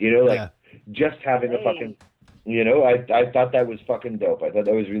 You know, like just having a fucking, you know, I thought that was fucking dope. I thought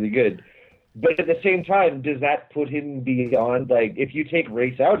that was really good. But at the same time, does that put him beyond, like, if you take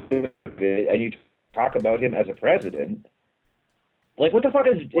race out of it and you talk about him as a president, like, what the fuck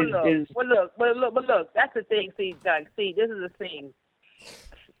is... But look, that's the thing. See, Doug, this is the thing.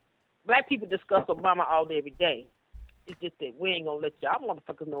 Black people discuss Obama all day, every day. It's just that we ain't gonna let y'all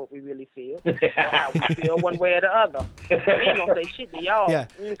motherfuckers know what we really feel. Or how we feel one way or the other. We ain't gonna say shit to y'all. Yeah,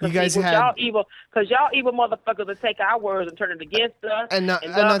 you guys y'all evil motherfuckers will take our words and turn it against us. And not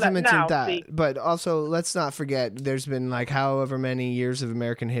blah, to mention now, that, see, but also let's not forget there's been like however many years of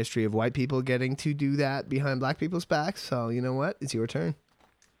American history of white people getting to do that behind black people's backs. So you know what? It's your turn.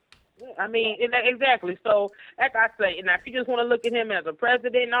 I mean, exactly. So, like I say, now if you just want to look at him as a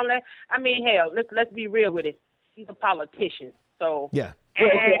president and all that, I mean, hell, let's be real with it. He's a politician. So, Yeah.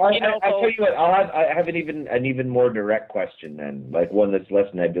 I'll tell you what. I have an even more direct question then, like one that's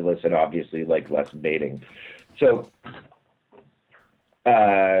less nebulous and obviously like less baiting. So,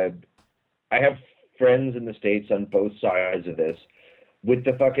 I have friends in the States on both sides of this. With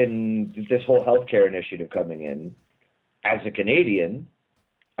this whole healthcare initiative coming in, as a Canadian,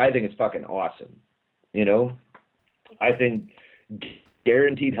 I think it's fucking awesome. You know, I think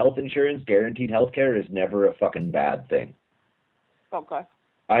guaranteed health insurance, guaranteed healthcare is never a fucking bad thing. Okay.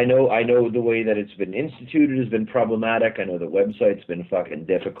 I know the way that it's been instituted has been problematic. I know the website's been fucking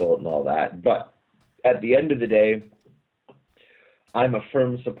difficult and all that. But at the end of the day, I'm a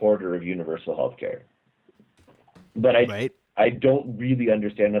firm supporter of universal healthcare. But I don't really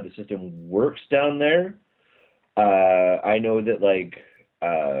understand how the system works down there. I know that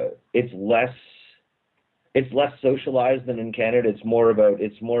it's less socialized than in Canada. It's more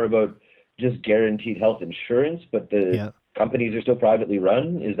about just guaranteed health insurance, but the companies are still privately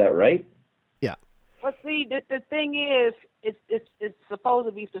run. Is that right? Yeah. Well, see, the thing is, it's supposed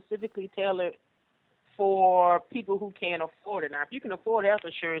to be specifically tailored for people who can't afford it. Now, if you can afford health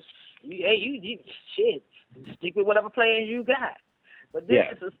insurance, you stick with whatever plan you got. But this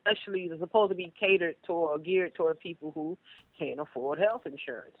is especially supposed to be geared toward people who can't afford health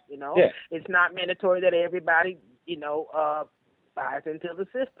insurance. You know, it's not mandatory that everybody, buys into the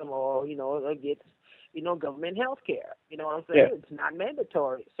system or gets government health care. You know what I'm saying? It's not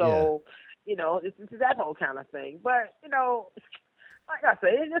mandatory. So, it's that whole kind of thing. But like I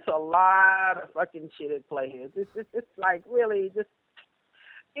said, it's just a lot of fucking shit at play here. It's like really just.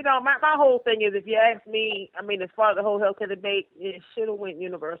 My whole thing is, if you ask me, I mean, as far as the whole healthcare debate, it should have went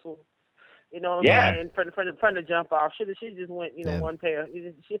universal. You know what I'm saying? From the jump off, should just went, one pair. I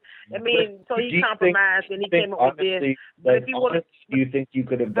mean, so he compromised and he came up with this. But if you want, do you think you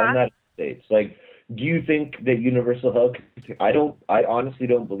could have done that in the States? Like, do you think that universal health? I honestly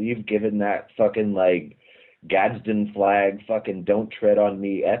don't believe, given that fucking Gadsden flag, fucking don't tread on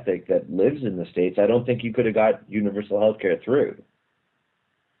me ethic that lives in the States. I don't think you could have got universal health care through.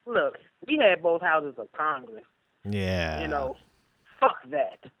 Look, we had both houses of Congress. Yeah. Fuck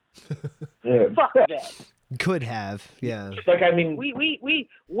that. Fuck that. Could have, yeah. I mean, we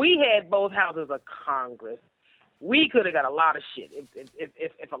had both houses of Congress. We could have got a lot of shit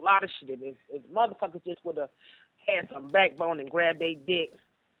if a lot of shit. If motherfuckers just would have had some backbone and grabbed their dicks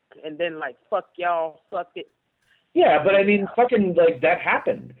and then fuck y'all, suck it. Yeah, but I mean, fucking, that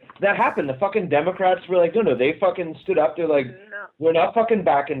happened. That happened. The fucking Democrats were like, no, they fucking stood up. They're like, we're not fucking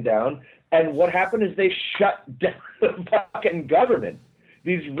backing down. And what happened is they shut down the fucking government.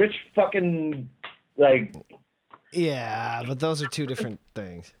 These rich fucking, Yeah, but those are two different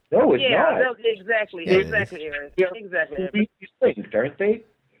things. No, it's not. Exactly, Aaron. Exactly. These things, aren't they?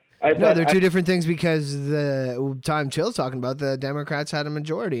 No, they're two different things because the time Chill's talking about, the Democrats had a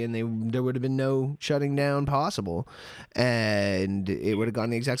majority and there would have been no shutting down possible. And it would have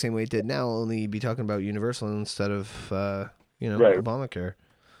gone the exact same way it did now, only you'd be talking about universal instead of, Obamacare.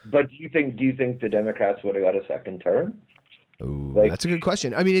 But do you think the Democrats would have got a second term? Ooh, that's a good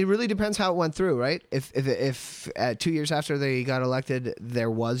question. I mean, it really depends how it went through, right? If 2 years after they got elected, there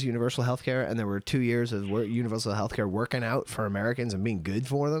was universal health care and there were 2 years of universal health care working out for Americans and being good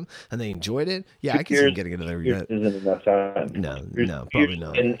for them and they enjoyed it, I can see them getting another year. Isn't enough time. No, probably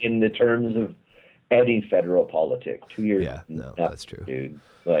not. In the terms of any federal politic, 2 years. Yeah, no, that's true. Dude,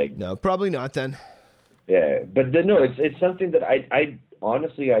 no, probably not then. Yeah, but it's something that I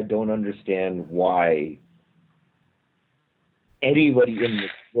honestly I don't understand why anybody in this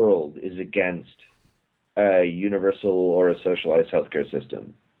world is against a universal or a socialized healthcare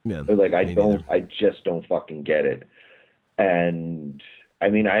system. Yeah, I just don't fucking get it. And I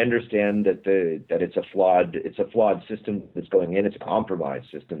mean, I understand that it's a flawed system that's going in. It's a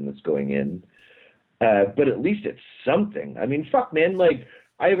compromised system that's going in. But at least it's something. I mean, fuck, man.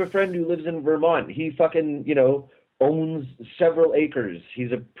 I have a friend who lives in Vermont. He fucking, owns several acres.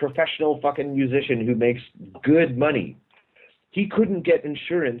 He's a professional fucking musician who makes good money. He couldn't get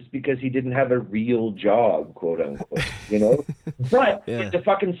insurance because he didn't have a real job, quote unquote, But in the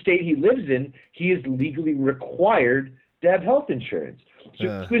fucking state he lives in, he is legally required to have health insurance.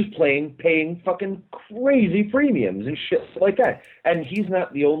 So he was paying fucking crazy premiums and shit like that. And he's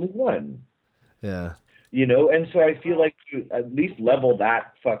not the only one. Yeah. And so I feel like you at least level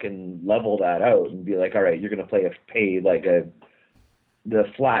that out and be like, all right, you're going to pay the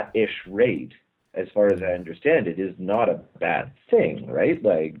flat-ish rate. As far as I understand it, is not a bad thing, right?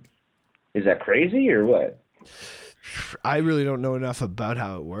 Is that crazy or what? I really don't know enough about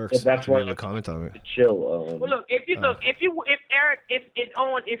how it works. But that's why I'm comment on it. Chill. Well, look, if you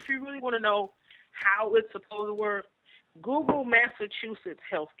really want to know how it's supposed to work, Google Massachusetts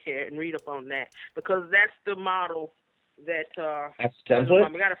healthcare and read up on that, because that's the model that that's the template? I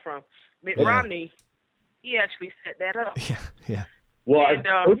got it from. Mitt Romney, he actually set that up. Yeah. Well, And,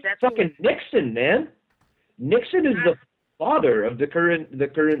 that's fucking Nixon, man. Nixon is the father of the current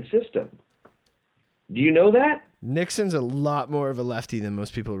system. Do you know that? Nixon's a lot more of a lefty than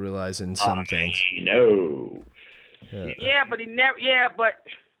most people realize in some things. No. Yeah, but he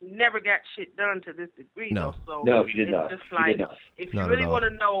never got shit done to this degree. No. Though, so No, he did not. Just He like, did not. if you Not really at all. want to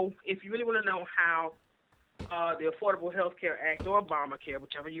know, how the Affordable Health Care Act or Obamacare,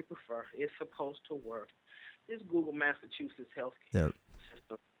 whichever you prefer, is supposed to work, just Google Massachusetts healthcare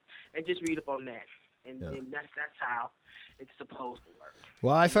system and just read up on that, and that's how it's supposed to work.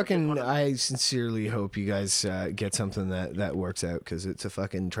 Well, I sincerely hope you guys get something that works out, because it's a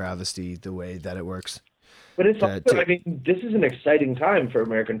fucking travesty the way that it works. But it's also, I mean, this is an exciting time for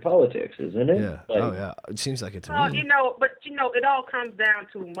American politics, isn't it? Yeah. Like, It seems like it to Well, me. it all comes down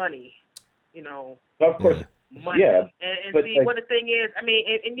to money, Of course. money. Yeah. And but see, what the thing is, I mean,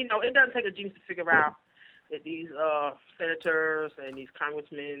 and it doesn't take a genius to figure out that these senators and these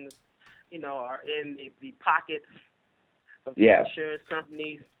congressmen, are in the pockets of the insurance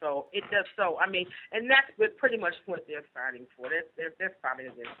companies. So it does. So I mean, and that's pretty much what they're fighting for. They're fighting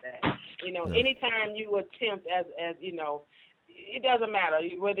against that. Anytime you attempt, as it doesn't matter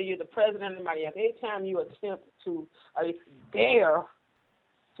whether you're the president or anybody else. Anytime you attempt to dare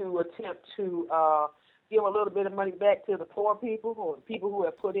to attempt to give a little bit of money back to the poor people or the people who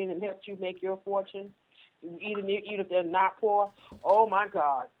have put in and helped you make your fortune, even if they're not poor, oh my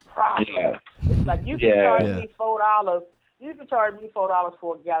God, problem. Yeah. It's like you can charge me $4. You can charge me $4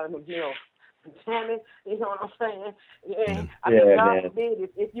 for a gallon of milk. Damn it, you know what I'm saying? And God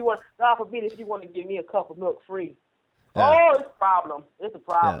forbid if you want to give me a cup of milk free. Yeah. Oh, it's a problem. It's a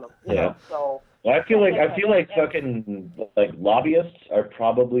problem. Yeah. So well, I feel like fucking like lobbyists are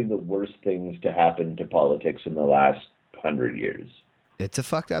probably the worst things to happen to politics in the last 100 years. It's a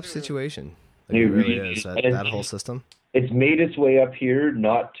fucked up situation. Like, it really is. That whole system. It's made its way up here,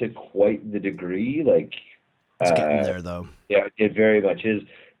 not to quite the degree. Like it's getting there, though. Yeah, it very much is,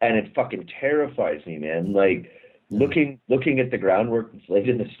 and it fucking terrifies me, man. Like looking at the groundwork that's laid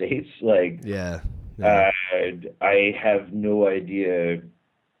in the States. Like I have no idea.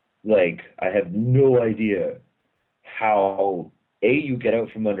 Like I have no idea how you get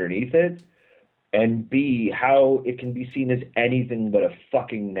out from underneath it, and B, how it can be seen as anything but a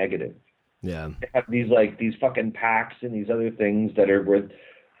fucking negative. Yeah. They have these fucking PACs and these other things that are worth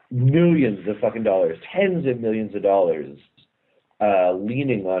millions of fucking dollars, tens of millions of dollars,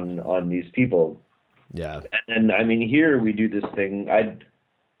 leaning on these people. Yeah. And I mean, here we do this thing. I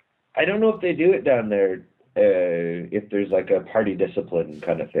don't know if they do it down there, if there's like a party discipline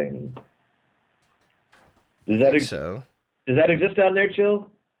kind of thing. Does that exist down there, Chill?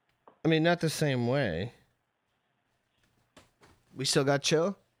 I mean, not the same way. We still got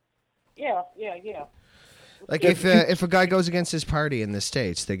Chill? Yeah. Like if a guy goes against his party in the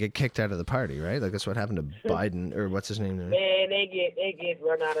States, they get kicked out of the party, right? Like that's what happened to Biden, or what's his name there? Man, they get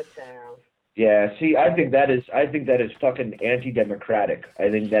run out of town. Yeah, see, I think that is fucking anti-democratic. I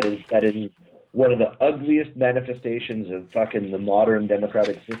think that is one of the ugliest manifestations of fucking the modern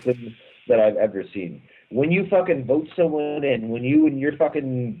democratic system that I've ever seen. When you fucking vote someone in, when you in your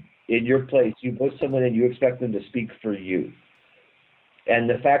fucking in your place, you vote someone in, you expect them to speak for you. And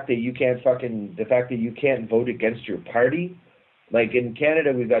the fact that you can't vote against your party, like in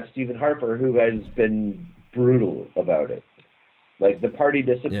Canada, we've got Stephen Harper, who has been brutal about it. Like the party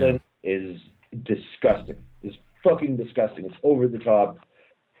discipline is disgusting. It's fucking disgusting. It's over the top,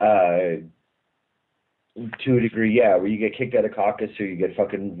 to a degree, where you get kicked out of caucus or you get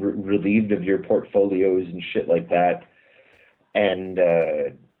fucking relieved of your portfolios and shit like that. And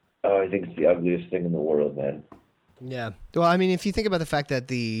I think it's the ugliest thing in the world, man. Yeah. Well, I mean, if you think about the fact that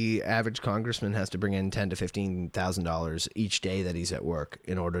the average congressman has to bring in $10,000 to $15,000 each day that he's at work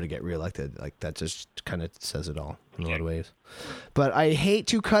in order to get reelected, like that just kind of says it all in a lot of ways. But I hate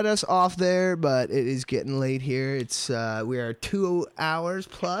to cut us off there, but it is getting late here. It's we are 2 hours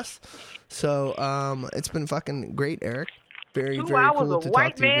plus, so it's been fucking great, Eric. Very, very cool to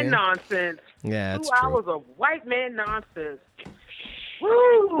talk to you. 2 hours of white man nonsense. Yeah, that's 2 hours of white man nonsense.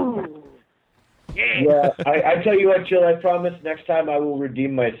 Woo! Yeah, I tell you what, Jill, I promise next time I will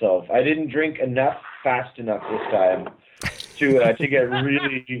redeem myself. I didn't drink enough fast enough this time to get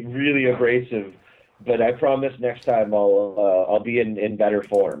really, really abrasive. But I promise next time I'll be in better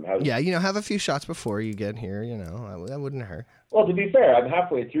form. Yeah, have a few shots before you get here, that wouldn't hurt. Well, to be fair, I'm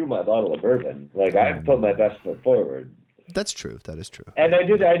halfway through my bottle of bourbon. Like, I've put my best foot forward. That's true. That is true. And I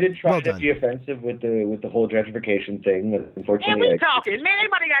did try Well to done. be offensive with the whole gentrification thing. Man, Unfortunately, we talking. Man,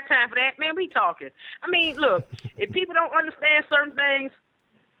 anybody got time for that? Man, we talking. I mean, look, if people don't understand certain things,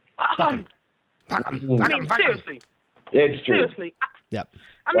 I mean, seriously. It's true. Seriously. Yep.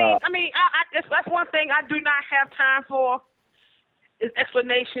 I that's one thing I do not have time for is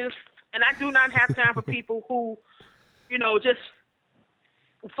explanations, and I do not have time for people who, just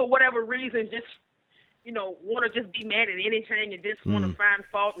for whatever reason, just want to just be mad at anything and just want to find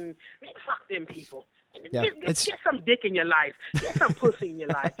fault and fuck them people. Yeah, Get some dick in your life. Get some pussy in your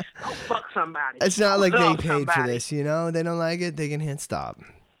life. Go fuck somebody. It's not like they Love paid somebody. for this, They don't like it, they can hit stop.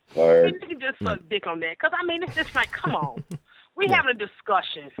 Or You can just suck dick on that. Because, I mean, it's just like, come on. We having a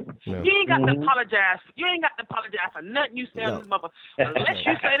discussion. Yeah. You ain't got to apologize. You ain't got to apologize for nothing you say on this mother. Unless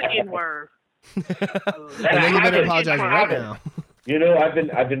you say the N-word. And then you better apologize right now.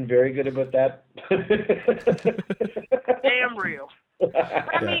 I've been very good about that. Damn real. But,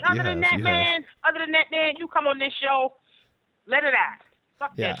 I mean, other than that, man, you come on this show, let it out.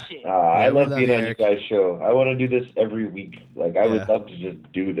 Fuck that shit. I we love love being you, on you Eric. guys' show. I want to do this every week. Like, I would love to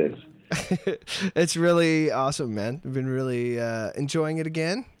just do this. It's really awesome, man. I've been really enjoying it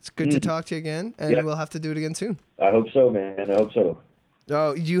again. It's good to talk to you again, and we'll have to do it again soon. I hope so, man. I hope so.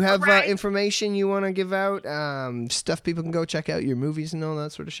 Oh, you have information you want to give out? Stuff people can go check out, your movies and all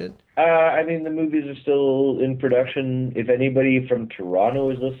that sort of shit? I mean, the movies are still in production. If anybody from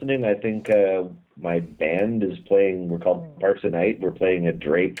Toronto is listening, I think my band is playing. We're called Parks at Night. We're playing a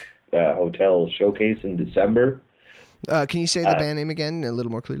Drake Hotel showcase in December. Can you say the band name again a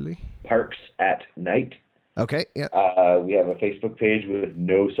little more clearly? Parks at Night. Okay, yeah. We have a Facebook page with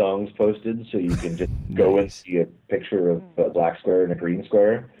no songs posted, so you can just go and see a picture of a black square and a green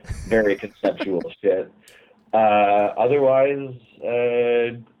square. Very conceptual shit. Otherwise,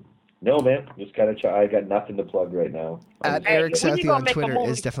 no, man. Just kind of I got nothing to plug right now. At Hey, Eric when you Southey gonna on make a Twitter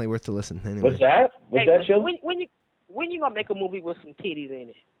movie? is definitely worth the listen. Anyway. What's that? What's that, Chill? When you gonna make a movie with some titties in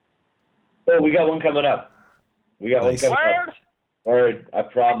it? Oh, we got one coming up. One coming up. Word? Word, I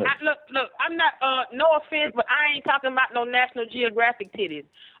promise. Look, I'm not, no offense, but I ain't talking about no National Geographic titties.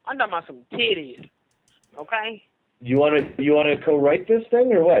 I'm talking about some titties, okay? You wanna co-write this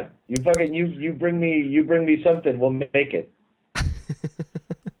thing or what? You bring me something, we'll make it.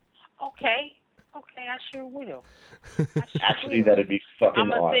 Okay, I sure will. Actually, that'd be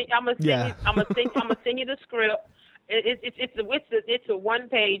fucking awesome. I'm gonna send you the script. It's a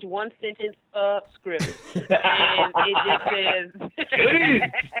 1-page, 1-sentence script, and it just says,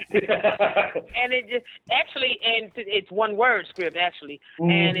 and it just it's 1-word script actually,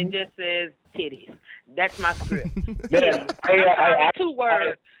 and it just says titties. That's my script. Man, Two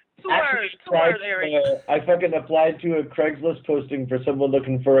words, Eric. I fucking applied to a Craigslist posting for someone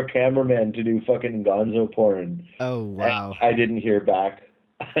looking for a cameraman to do fucking gonzo porn. Oh, wow. I didn't hear back.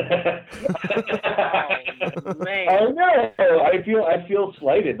 Man. I know. I feel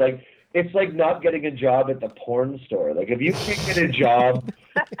slighted. Like, it's like not getting a job at the porn store. Like, if you can't get a job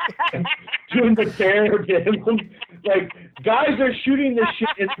doing the bare minimum, like, guys are shooting this shit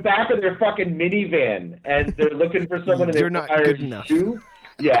in the back of their fucking minivan, and they're looking for someone in They're their not tires good enough. shoe.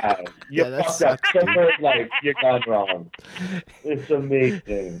 Yeah, you that fucked up. Somewhere, like, you gone wrong. It's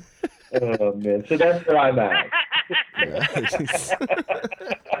amazing. Oh, man. So that's where I'm at.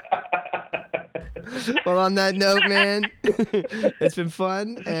 Well, on that note, man, it's been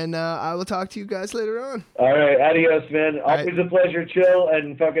fun, and I will talk to you guys later on. All right, adios, man. Always right. a pleasure, Chill,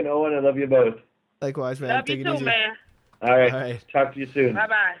 and fucking Owen. I love you both. Likewise, man. Love Take you it too, easy. man. All right. All right. Talk to you soon.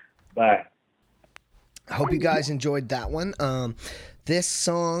 Bye-bye. Bye. I hope you guys enjoyed that one. This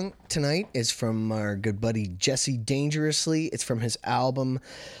song tonight is from our good buddy Jesse Dangerously. It's from his album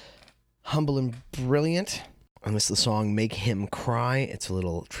Humble and Brilliant. And this is the song Make Him Cry. It's a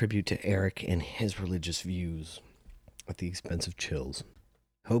little tribute to Eric and his religious views at the expense of Chills.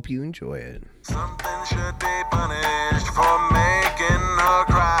 Hope you enjoy it. Something should be punished for making her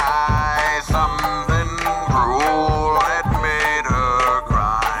cry.